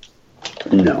Place?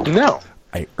 No. No.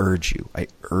 I urge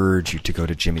you to go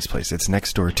to Jimmy's Place. It's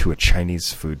next door to a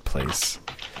Chinese food place.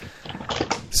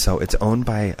 So it's owned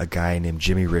by a guy named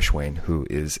Jimmy Rishwain, who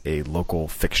is a local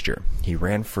fixture. He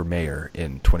ran for mayor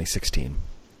in 2016.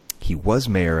 He was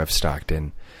mayor of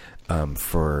Stockton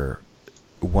for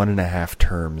 1.5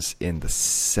 terms in the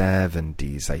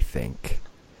 70s, I think.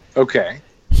 Okay.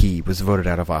 He was voted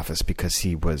out of office because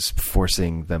he was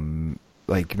forcing them.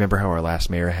 Like, remember how our last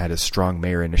mayor had a strong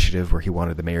mayor initiative where he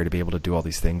wanted the mayor to be able to do all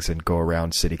these things and go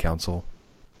around city council?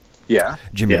 Yeah.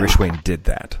 Jimmy Rishwain did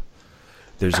that.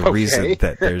 There's a reason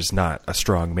that there's not a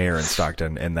strong mayor in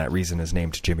Stockton, and that reason is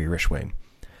named Jimmy Rishwain.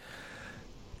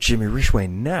 Jimmy Rishwain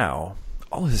now,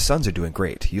 all his sons are doing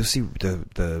great. You'll see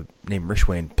the name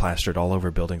Rishwain plastered all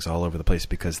over buildings all over the place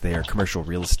because they are commercial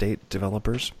real estate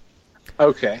developers.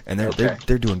 Okay. And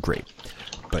they're doing great.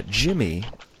 But Jimmy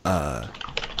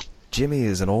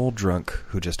is an old drunk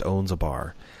who just owns a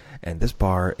bar, and this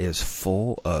bar is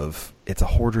full of, it's a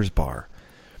hoarder's bar.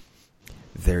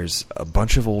 There's a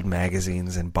bunch of old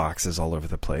magazines and boxes all over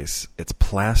the place. It's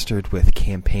plastered with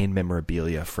campaign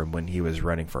memorabilia from when he was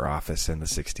running for office in the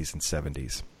 60s and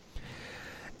 70s.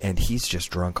 And he's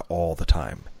just drunk all the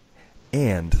time.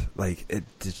 And, like,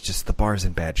 it's just, the bar's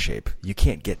in bad shape. You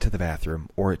can't get to the bathroom,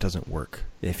 or it doesn't work.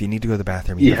 If you need to go to the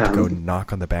bathroom, you have to go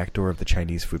knock on the back door of the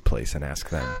Chinese food place and ask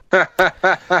them.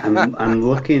 I'm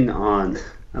looking on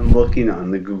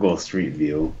the Google Street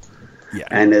View. Yeah.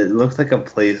 And it looks like a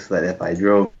place that if I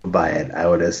drove by it, I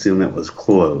would assume it was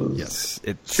closed. Yes,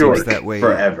 it seems that way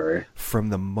forever. From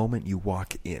the moment you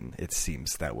walk in, it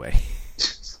seems that way.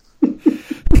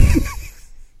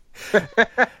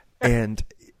 And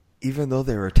even though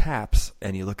there are taps,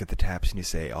 and you look at the taps and you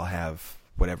say, I'll have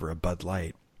whatever, a Bud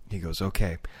Light, he goes,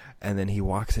 okay. And then he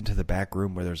walks into the back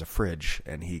room where there's a fridge,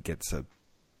 and he gets a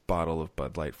bottle of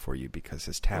Bud Light for you because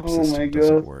his tap system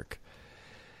doesn't work.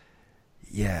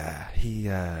 Yeah, he...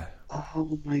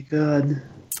 oh my God.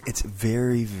 It's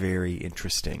very, very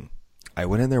interesting. I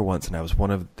went in there once, and I was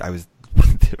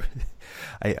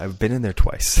I've been in there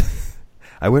twice.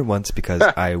 I went once because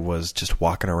I was just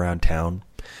walking around town,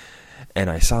 and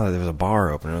I saw that there was a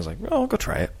bar open, and I was like, "Oh, I'll go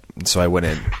try it." And so I went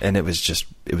in, and it was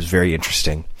very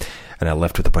interesting. And I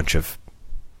left with a bunch of.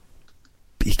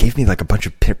 He gave me like a bunch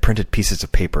of printed pieces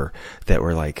of paper that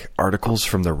were like articles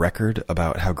from the Record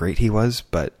about how great he was,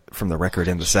 but from the Record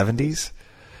in the 70s.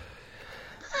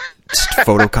 Just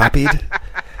photocopied.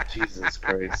 Jesus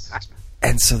Christ.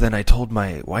 And so then I told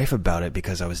my wife about it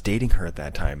because I was dating her at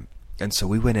that time. And so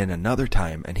we went in another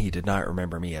time, and he did not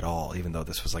remember me at all, even though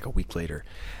this was like a week later.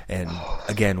 And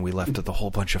again, we left with a whole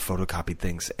bunch of photocopied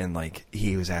things, and like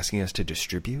he was asking us to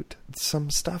distribute some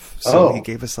stuff. So he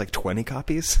gave us like 20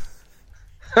 copies.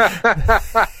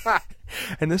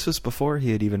 And this was before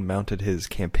he had even mounted his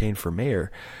campaign for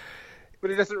mayor. But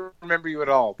he doesn't remember you at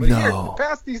all. But here,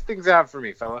 pass these things out for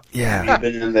me, fella. Yeah. Have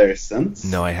you been in there since?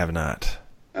 No, I have not.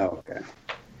 Oh, okay.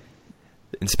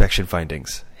 Inspection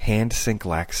findings. Hand sink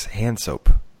lacks hand soap.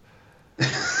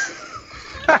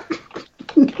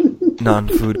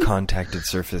 Non-food contacted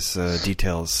surface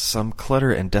details. Some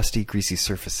clutter and dusty, greasy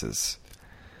surfaces.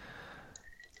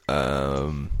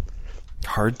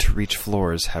 Hard to reach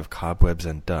floors have cobwebs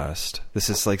and dust. This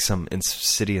is like some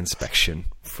city inspection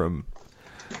from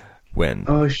when?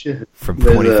 Oh shit! From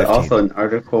 2015. There's also an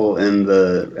article in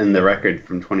the Record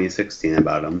from 2016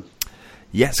 about him.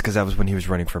 Yes, because that was when he was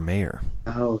running for mayor.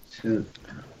 Oh shit!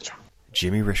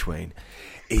 Jimmy Rishwain.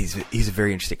 He's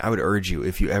very interesting. I would urge you,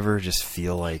 if you ever just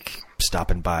feel like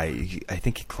stopping by. I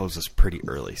think he closes pretty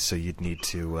early, so you'd need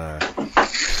to.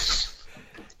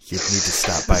 You'd need to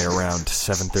stop by around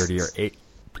 7:30 or 8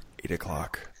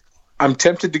 o'clock. I'm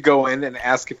tempted to go in and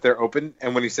ask if they're open,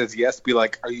 and when he says yes, be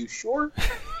like, "Are you sure?"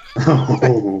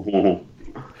 I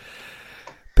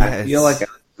feel like I'm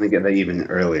going to get there even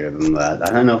earlier than that.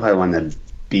 I don't know if I want to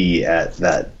be at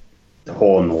that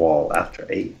hole in the wall after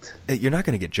 8. You're not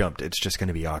going to get jumped. It's just going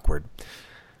to be awkward.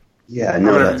 Yeah, I'm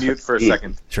going to mute for a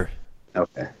second. Sure.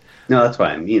 Okay. No, that's what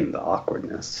I mean, the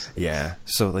awkwardness. Yeah.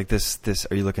 So, like this,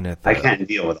 are you looking at I can't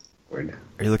deal with awkward.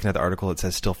 Are you looking at the article that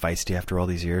says still feisty after all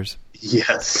these years?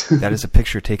 Yes. That is a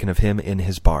picture taken of him in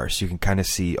his bar, so you can kind of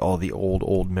see all the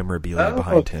old memorabilia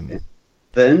behind him.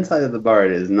 The inside of the bar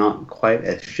is not quite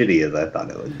as shitty as I thought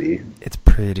it would be. It's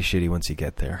pretty shitty once you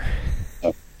get there.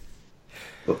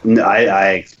 No,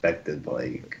 I expected,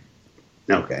 like...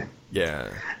 Okay. Yeah.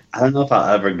 I don't know if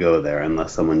I'll ever go there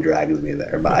unless someone drags me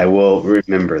there, but I will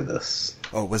remember this.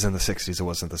 Oh, it was in the 60s. It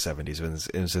wasn't the 70s.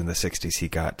 It was in the 60s. He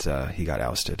got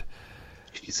ousted.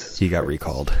 Jesus he got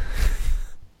recalled.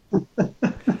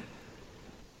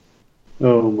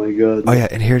 Oh my god. Oh yeah,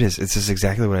 and here it is. It's just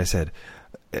exactly what I said.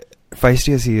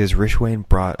 Feisty as he is, Rishwain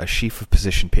brought a sheaf of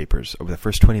position papers. Over the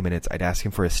first 20 minutes, I'd ask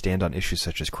him for a stand on issues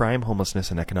such as crime,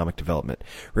 homelessness, and economic development.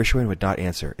 Rishwain would not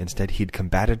answer. Instead, he'd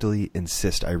combatively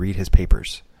insist I read his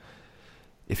papers.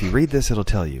 If you read this, it'll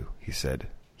tell you, he said.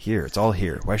 Here, it's all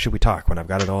here. Why should we talk when I've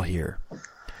got it all here?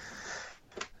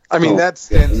 I mean, that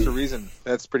stands to reason.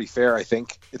 That's pretty fair, I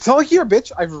think. It's all here,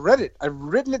 bitch. I've read it. I've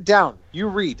written it down. You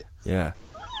read. Yeah.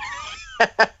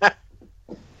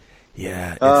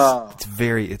 Yeah,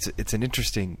 it's an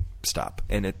interesting stop,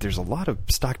 and there's a lot of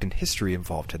Stockton history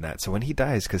involved in that. So when he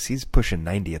dies, because he's pushing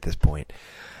 90 at this point,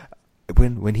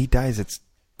 when he dies, it's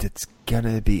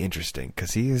gonna be interesting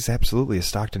because he is absolutely a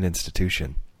Stockton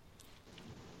institution.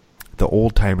 The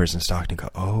old timers in Stockton go,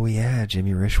 "Oh yeah,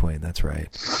 Jimmy Rishwain, that's right."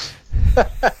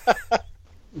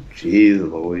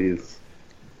 Jeez Louise.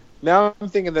 Now I'm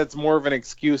thinking that's more of an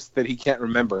excuse that he can't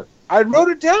remember. I wrote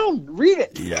it down. Read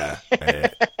it. Yeah.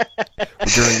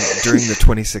 During the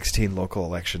 2016 local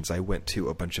elections, I went to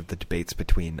a bunch of the debates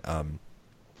between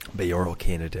mayoral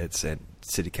candidates and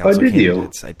city council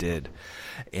candidates. I did.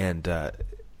 And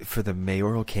for the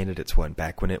mayoral candidates one,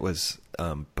 back when it was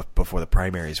before the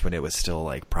primaries, when it was still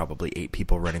like probably 8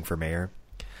 people running for mayor,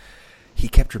 he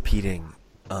kept repeating,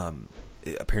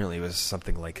 apparently it was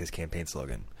something like his campaign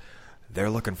slogan, "They're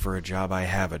looking for a job, I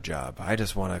have a job. I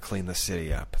just want to clean the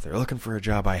city up. They're looking for a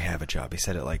job, I have a job." He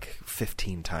said it like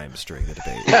 15 times during the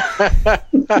debate.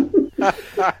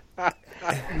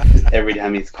 Every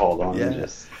time he's called on. Yeah.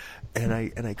 Just... And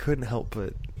I couldn't help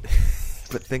but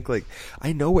think, like,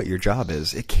 I know what your job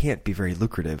is. It can't be very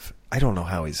lucrative. I don't know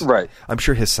how he's... Right. I'm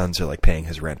sure his sons are, like, paying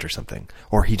his rent or something.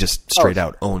 Or he just straight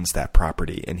out owns that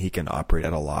property and he can operate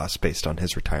at a loss based on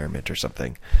his retirement or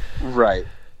something. Right.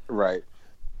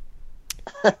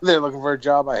 They're looking for a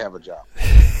job, I have a job.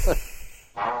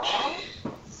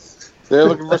 They're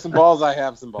looking for some balls, I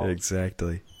have some balls.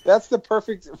 Exactly. That's the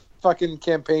perfect fucking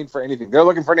campaign for anything. They're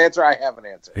looking for an answer, I have an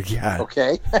answer. Yeah.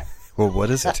 Okay? Well, what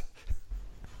is it?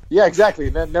 Yeah, exactly.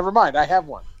 Never mind, I have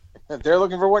one. They're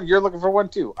looking for one. You're looking for one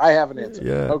too. I have an answer.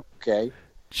 Yeah. Okay.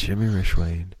 Jimmy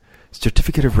Rishwain.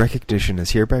 Certificate of recognition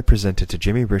is hereby presented to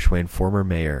Jimmy Rishwain, former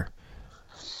mayor.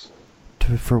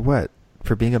 For what?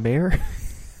 For being a mayor?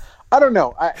 I don't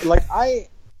know.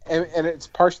 And it's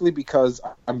partially because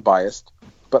I'm biased,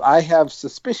 but I have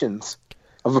suspicions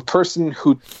of a person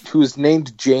who is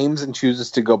named James and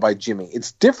chooses to go by Jimmy.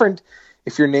 It's different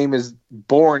if your name is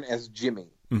born as Jimmy,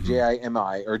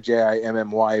 Jimi, or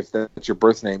Jimmy, if that's your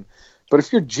birth name. But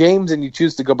if you're James and you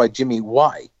choose to go by Jimmy,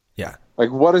 why? Yeah.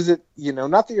 Like, what is it?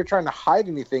 Not that you're trying to hide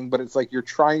anything, but it's like you're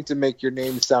trying to make your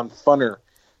name sound funner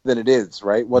than it is,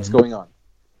 right? What's going on?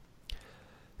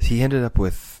 He ended up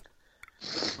with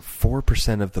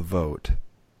 4% of the vote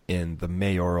in the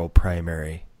mayoral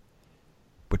primary,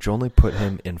 which only put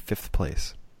him in 5th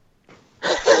place.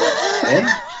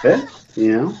 Fifth?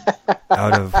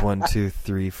 Out of 1, 2,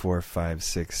 3, 4, 5,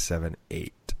 6, 7,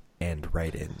 8, and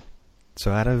right in.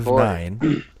 So out of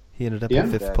 9, he ended up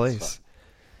in 5th place. Fun.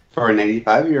 For an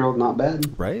 85-year-old, not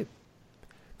bad. Right?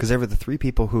 Because there were the 3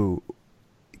 people who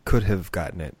could have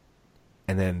gotten it,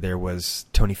 and then there was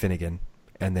Tony Finnegan,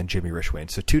 and then Jimmy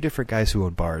Rishwain. So 2 different guys who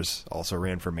owned bars also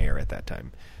ran for mayor at that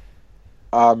time.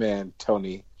 Oh, man,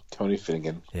 Tony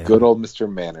Finnegan. Yeah. Good old Mr.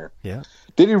 Manor. Yeah.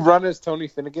 Did he run as Tony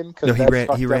Finnegan? No,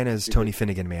 he ran as Tony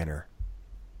Finnegan Manor.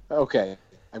 Okay.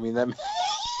 I mean, that...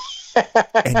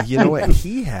 And you know what?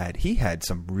 He had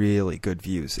some really good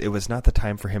views. It was not the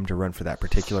time for him to run for that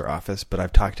particular office, but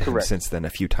I've talked to him since then a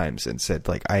few times and said,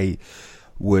 like, I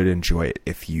would enjoy it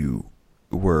if you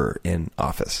were in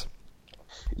office.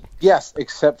 Yes,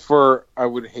 except for I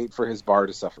would hate for his bar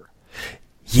to suffer.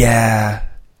 Yeah,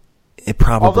 it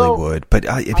probably would. But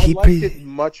if I liked it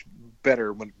much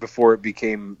better before it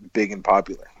became big and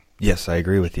popular. Yes, I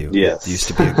agree with you. Yes. It used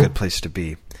to be a good place to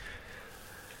be,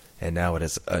 and now it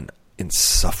is an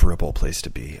insufferable place to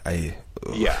be.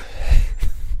 Yeah.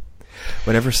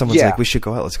 Whenever someone's like, "We should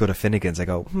go out. Let's go to Finnegan's," I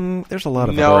go, "There's a lot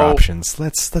of other options.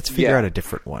 Let's figure out a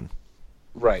different one."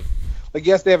 Right. Like,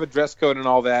 yes, they have a dress code and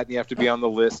all that, and you have to be on the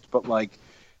list, but like,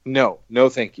 no,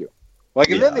 thank you. Like,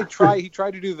 and then he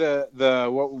tried to do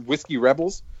the Whiskey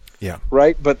Rebels. Yeah.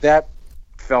 Right, but that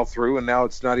fell through, and now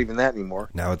it's not even that anymore.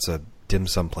 Now it's a dim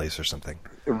sum place or something.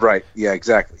 Right. Yeah.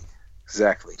 Exactly.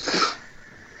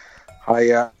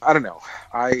 I don't know.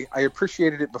 I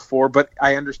appreciated it before, but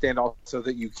I understand also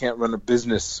that you can't run a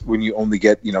business when you only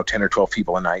get 10 or 12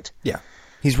 people a night. Yeah.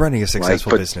 He's running a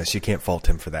successful business. You can't fault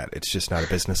him for that. It's just not a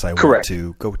business I want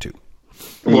to go to.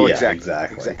 Well, yeah,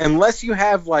 exactly. Unless you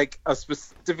have like a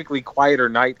specifically quieter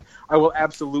night, I will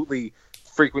absolutely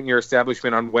frequent your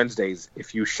establishment on Wednesdays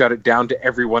if you shut it down to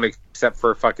everyone except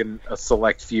for a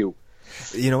select few.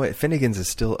 You know what? Finnegan's is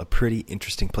still a pretty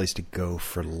interesting place to go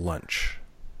for lunch.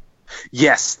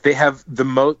 Yes, they have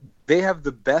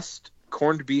the best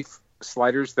corned beef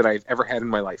sliders that I've ever had in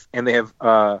my life, and they have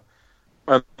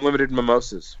unlimited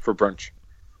mimosas for brunch.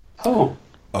 Oh,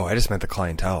 I just meant the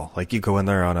clientele. Like, you go in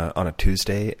there on a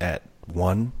Tuesday at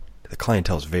 1, the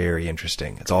clientele is very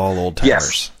interesting. It's all old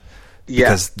timers.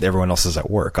 Yes. Because everyone else is at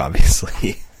work,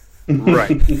 obviously.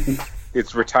 Right.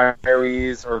 It's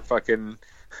retirees or fucking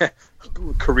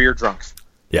career drunks.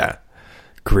 Yeah.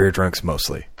 Career drunks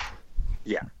mostly.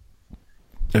 Yeah.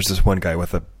 There's this one guy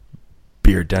with a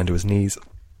beard down to his knees.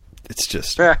 It's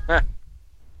just... Yeah.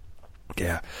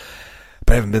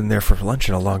 But I haven't been there for lunch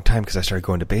in a long time because I started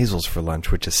going to Basil's for lunch,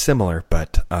 which is similar,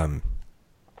 but...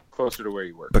 closer to where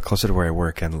you work. But closer to where I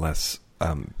work and less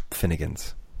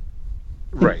Finnegan's.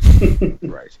 Right.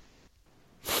 Right.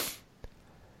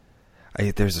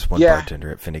 There's this one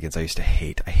bartender at Finnegan's I used to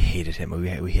hate. I hated him. We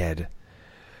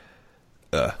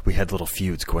had little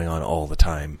feuds going on all the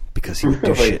time because he would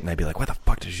do shit, and I'd be like, "Why the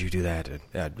fuck did you do that?" And,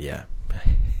 yeah.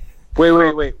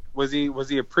 Wait. Was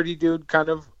he a pretty dude, kind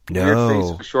of weird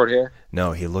face with short hair?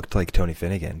 No, he looked like Tony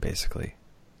Finnegan, basically.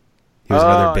 He was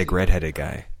another big redheaded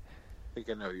guy. I think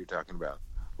I know who you're talking about.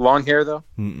 Long hair, though?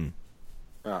 Mm-mm.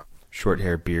 Oh. Short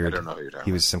hair, beard. I don't know who you're talking about.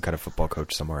 He was some kind of football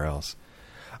coach somewhere else.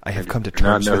 I have come to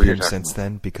terms with him since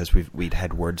then because we'd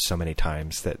had words so many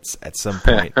times that at some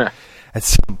point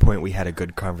we had a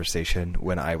good conversation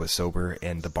when I was sober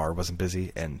and the bar wasn't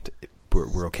busy, and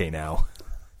we're okay now.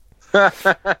 Because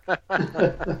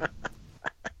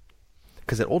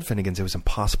at Old Finnegan's it was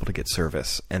impossible to get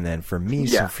service, and then for me,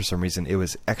 for some reason, it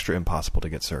was extra impossible to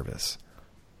get service.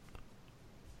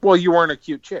 Well, you weren't a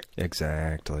cute chick.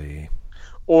 Exactly.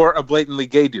 Or a blatantly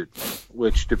gay dude,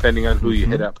 which, depending on who you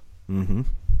hit up. Mm-hmm.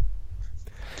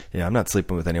 Yeah, I'm not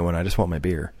sleeping with anyone. I just want my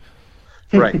beer.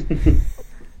 Right.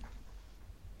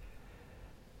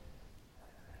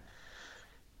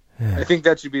 I think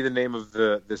that should be the name of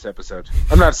this episode.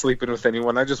 I'm not sleeping with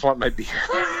anyone. I just want my beer.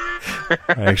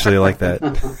 I actually like that.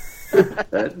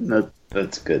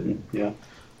 That's good. Yeah.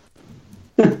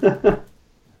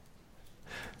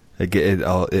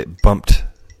 It bumped.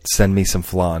 Send me some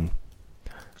flan.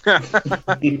 I'm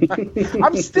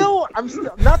still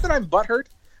not that I'm butthurt.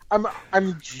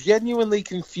 I'm genuinely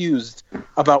confused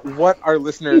about what our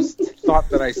listeners thought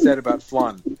that I said about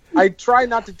flan. I try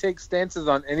not to take stances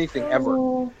on anything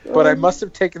ever, but I must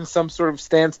have taken some sort of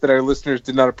stance that our listeners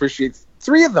did not appreciate.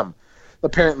 3 of them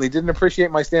apparently didn't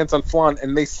appreciate my stance on flan,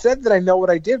 and they said that I know what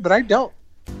I did, but I don't.